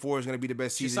saying season 4 is going to be the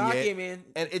best season Chisake, yet, man.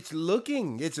 And it's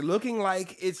looking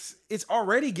like it's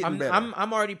already getting better.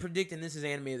 I'm already predicting this is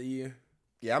anime of the year.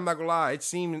 Yeah, I'm not gonna lie, it's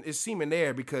seeming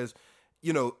there because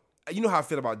you know how I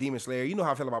feel about Demon Slayer, you know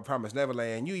how I feel about Promised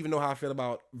Neverland, you even know how I feel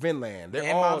about Vinland.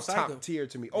 They're all top tier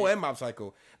to me. Oh, and Mob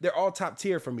Psycho, they're all top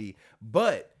tier for me.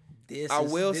 But this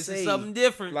is something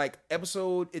different. Like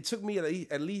it took me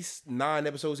at least 9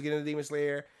 episodes to get into Demon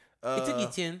Slayer. It took you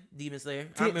 10, Demon Slayer.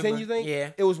 10, you think? Yeah.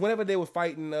 It was whenever they were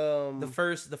fighting the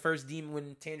first demon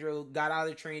when Tanjiro got out of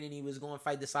the train and he was going to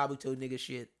fight the Sabuto nigga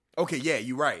shit. Okay, yeah,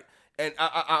 you're right. And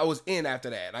I was in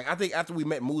after that. Like I think after we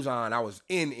met Muzan, I was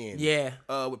in. Yeah.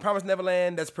 With Promised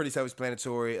Neverland, that's pretty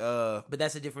self-explanatory. But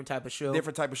that's a different type of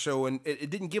show. And it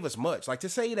didn't give us much. Like to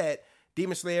say that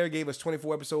Demon Slayer gave us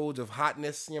 24 episodes of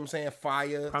hotness, you know what I'm saying?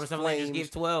 Fire, Promised Neverland just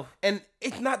gave 12. And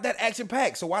it's not that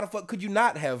action-packed, so why the fuck could you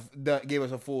not have gave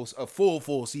us a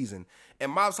full season?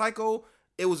 And Mob Psycho,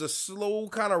 it was a slow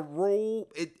kind of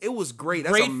roll. It was great.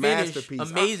 That's a masterpiece.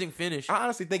 Amazing finish. I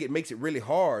honestly think it makes it really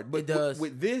hard. But it does.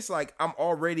 With this, like, I'm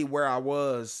already where I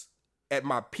was at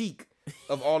my peak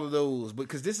of all of those,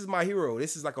 because this is my hero.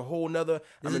 This is like a whole nother.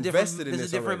 I'm invested in this. This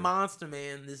is a different monster,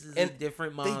 man. This is a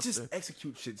different monster. They just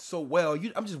execute shit so well.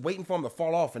 I'm just waiting for them to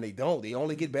fall off, and they don't. They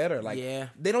only get better. Like,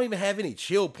 they don't even have any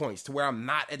chill points to where I'm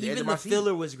not at the edge of my seat. Even the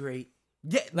filler was great.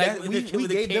 Yeah, like we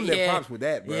gave them their props with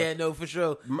that, bro. Yeah, no, for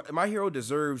sure. My hero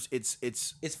deserves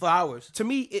its flowers. To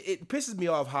me, it pisses me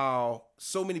off how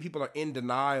so many people are in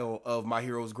denial of My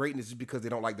Hero's greatness just because they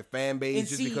don't like the fan base,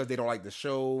 just because they don't like the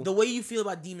show. The way you feel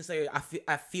about Demon Slayer,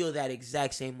 I feel that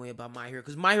exact same way about My Hero,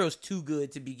 because My Hero's too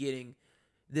good to be getting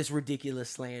this ridiculous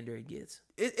slander it gets.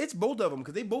 It's both of them,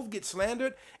 because they both get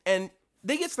slandered, and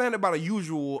they get slandered by the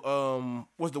usual,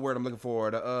 what's the word I'm looking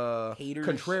for? The haters.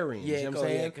 Contrarians. Yeah, you know what I'm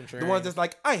saying? Yeah, the ones that's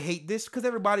like, I hate this because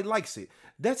everybody likes it.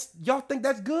 Y'all think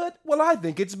that's good? Well, I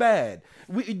think it's bad.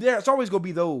 There's always gonna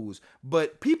be those.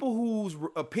 But people whose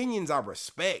opinions I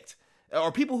respect,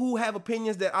 or people who have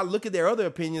opinions that I look at their other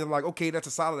opinions, I'm like, okay, that's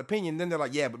a solid opinion. Then they're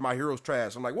like, yeah, but My Hero's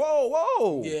trash. I'm like,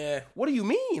 whoa. Yeah. What do you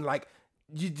mean? Like,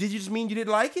 did you just mean you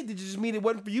didn't like it? Did you just mean it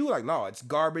wasn't for you? Like, no, it's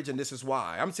garbage, and this is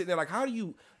why. I'm sitting there like, how do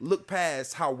you look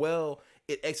past how well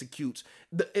it executes?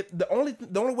 The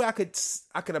only way I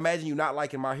could imagine you not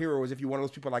liking My Hero is if you're one of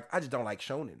those people like, I just don't like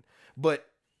shonen. But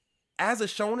as a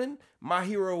shonen, My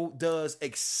Hero does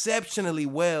exceptionally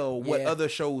well what other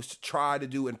shows try to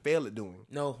do and fail at doing.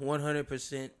 No,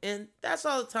 100%. And that's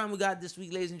all the time we got this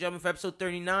week, ladies and gentlemen, for episode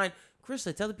 39.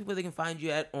 Krista, tell the people they can find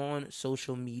you on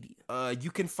social media. You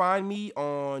can find me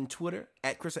on Twitter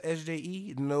at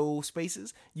KristaSJE, no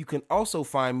spaces. You can also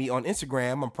find me on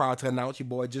Instagram. I'm proud to announce your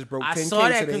boy just broke 10K today. I saw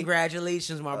that.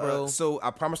 Congratulations, my bro. So I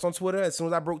promised on Twitter, as soon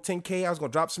as I broke 10K, I was going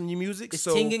to drop some new music. Is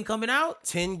Tengen coming out?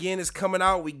 Tengen is coming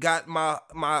out. We got my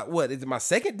what? Is it my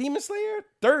second Demon Slayer?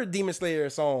 Third Demon Slayer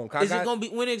song. When is it going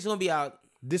to be out?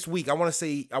 This week, I want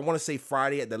to say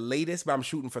Friday at the latest, but I'm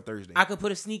shooting for Thursday. I could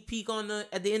put a sneak peek on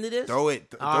at the end of this. Throw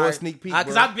a sneak peek,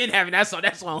 because I've been having that song.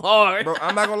 That song hard, bro.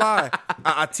 I'm not gonna lie.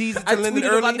 I teased it to Lyndon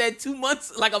early. I tweeted about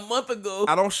that a month ago.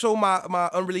 I don't show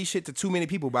my unreleased shit to too many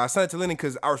people, but I sent it to Lyndon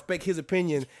because I respect his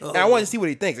opinion and I wanted to see what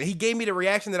he thinks. And he gave me the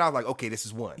reaction that I was like, okay, this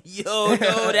is one. Yo,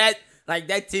 that. Like,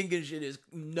 that Tengen shit is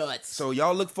nuts. So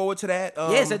y'all look forward to that.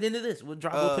 Yes, at the end of this. We'll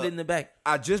put it in the back.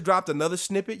 I just dropped another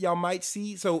snippet y'all might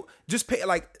see. So just pay,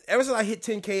 like, ever since I hit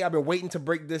 10K, I've been waiting to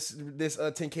break this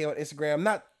 10K on Instagram.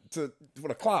 Not for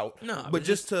the clout, but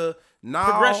just to now.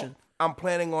 Progression. I'm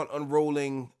planning on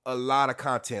unrolling a lot of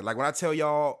content. Like, when I tell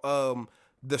y'all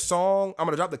the song, I'm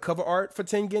going to drop the cover art for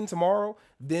Tengen tomorrow.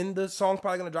 Then the song's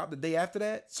probably going to drop the day after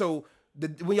that. So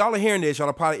when y'all are hearing this,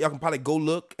 y'all can probably go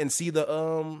look and see the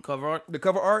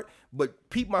cover art. But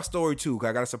peep my story too, because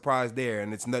I got a surprise there,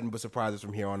 and it's nothing but surprises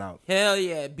from here on out. Hell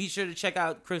yeah! Be sure to check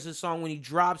out Chris's song when he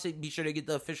drops it. Be sure to get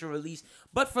the official release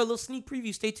But for a little sneak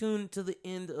preview, stay tuned to the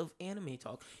end of Anime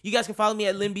Talk. You guys can follow me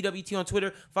at LinBWT on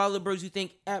Twitter. Follow the Bros Who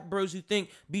Think at Bros Who Think.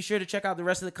 Be sure to check out the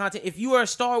rest of the content. If you are a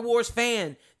Star Wars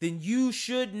fan, then you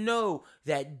should know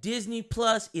that Disney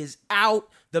Plus is out.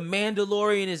 The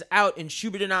Mandalorian is out, and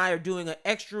Schubert and I are doing an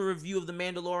extra review of The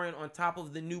Mandalorian on top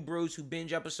of the new Bros Who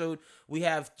Binge episode. We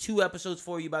have 2 episodes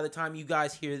for you by the time you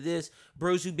guys hear this.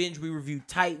 Bros Who Binge, we reviewed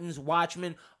Titans,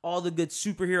 Watchmen, all the good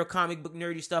superhero comic book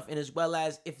nerdy stuff, and as well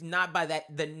as, if not by that,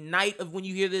 the night of when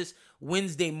you hear this,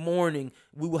 Wednesday morning,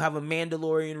 we will have a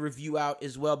Mandalorian review out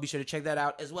as well. Be sure to check that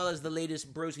out, as well as the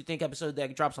latest Bros Who Think episode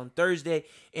that drops on Thursday.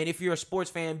 And if you're a sports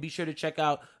fan, be sure to check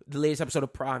out the latest episode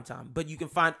of Primetime. But you can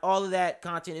find all of that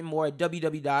content and more at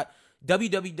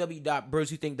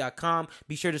www.broswhothink.com.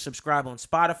 Be sure to subscribe on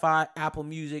Spotify, Apple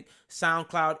Music,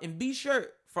 SoundCloud, and be sure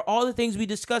for all the things we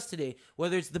discussed today,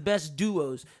 whether it's the best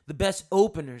duos, the best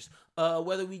openers,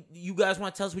 whether you guys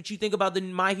want to tell us what you think about the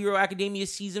My Hero Academia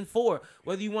Season 4,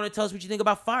 whether you want to tell us what you think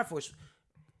about Fire Force.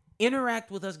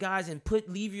 Interact with us, guys, and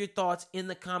leave your thoughts in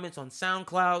the comments on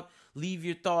SoundCloud. Leave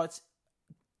your thoughts.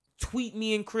 Tweet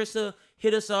me and Krista.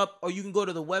 Hit us up, or you can go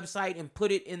to the website and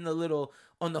put it in the little,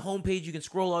 on the homepage. You can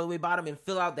scroll all the way bottom and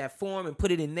fill out that form and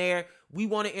put it in there. We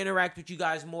want to interact with you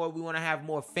guys more. We want to have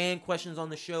more fan questions on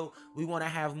the show. We want to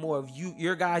have more of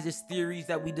your guys' theories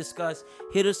that we discuss.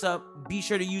 Hit us up. Be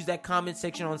sure to use that comment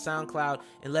section on SoundCloud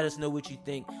and let us know what you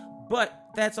think. But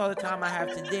that's all the time I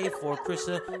have today for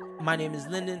Krista. My name is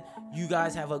Lyndon. You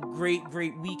guys have a great,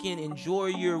 great weekend. Enjoy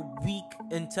your week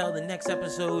until the next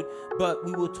episode. But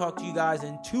we will talk to you guys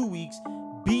in 2 weeks.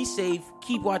 Be safe.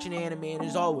 Keep watching anime. And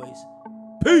as always,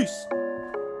 peace.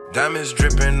 Diamonds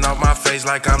dripping off my face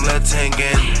like I'm Lil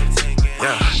Tengen.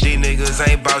 Yeah, these niggas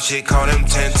ain't bout shit, call them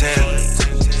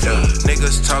 10-10. Yeah,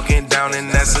 niggas talking down and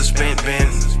that's a spin bin.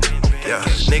 Yeah,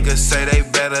 niggas say they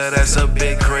better, that's a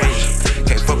big cringe.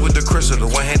 Can't fuck with the crystal, the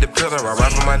one-handed pillar. I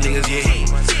ride for my niggas, yeah.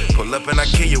 Pull up and I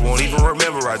kill you, won't even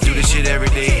remember. I do this shit every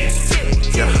day.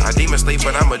 Yeah, I demon sleep,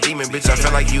 but I'm a demon, bitch. I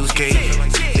feel like Yusuke.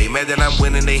 They mad that I'm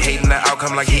winning, they hating the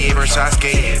outcome like he ever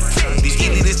Sasuke. These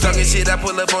elitists talking shit, I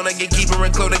pull up on a gatekeeper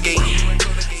and close the gate.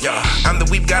 Yeah, I'm the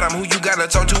weep god, I'm who you gotta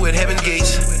talk to at Heaven's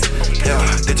Gates. Yeah,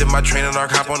 ditching my training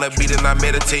arc, hop on the beat and I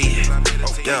meditate.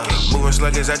 Yeah, moving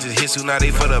sluggish, I just hit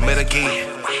Tsunade for the Medicaid.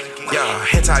 Yeah,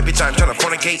 hentai bitch, I'm tryna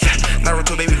fornicate.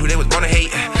 Naruto baby, who they was born to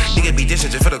hate. Nigga be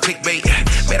dishing just for the clickbait.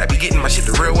 Man, I be getting my shit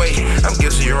the real way. I'm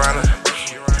guilty, your honor.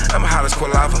 I'm hot as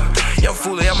lava. Young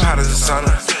foolie, I'm hot as a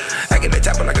sauna. I get that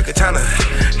chopper like a katana.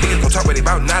 Niggas gon' talk, but they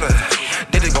bout nada.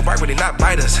 They just gon' bark, but they not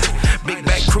bite us. Big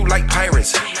back crew like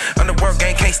pirates. Underworld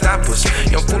gang can't stop us.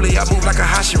 Young foolie, I move like a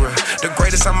Hashira. The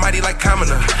greatest, I'm mighty like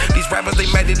Kamina. These rappers,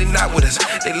 they mad that they not with us.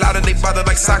 They loud and they bother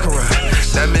like Sakura.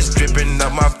 Diamonds dripping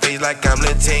up my face like I'm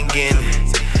Lil Tengen.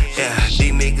 Yeah,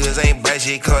 these niggas ain't bad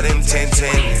shit, call them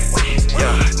 10-10.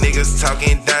 Yeah, niggas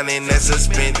talking down and that's a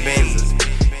spin bin.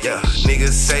 Yeah,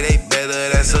 niggas say they better,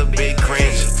 that's a big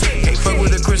cringe. Can't fuck with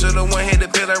the crystal, the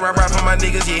one-handed pillar. I ride for my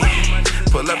niggas, yeah.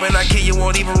 Pull up and I kill you,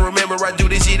 won't even remember. I do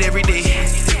this shit every day.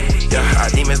 Yeah, I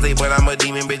demon sleep, but I'm a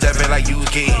demon, bitch. I feel like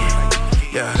Yusuke.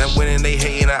 Yeah, them winning, they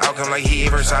hating the outcome like he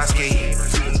ever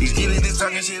Sasuke. These elitists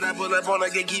talking shit, I pull up on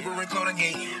a gatekeeper and close the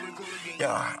gate.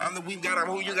 Yeah, I'm the weak god, I'm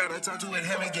who you gotta talk to at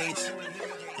Heaven Gates.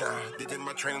 Yeah, they did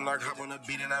my training arc, hop on the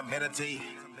beat and I meditate.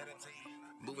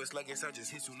 Moving sluggish, I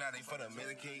just hit Tsunade for the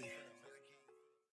Medicaid.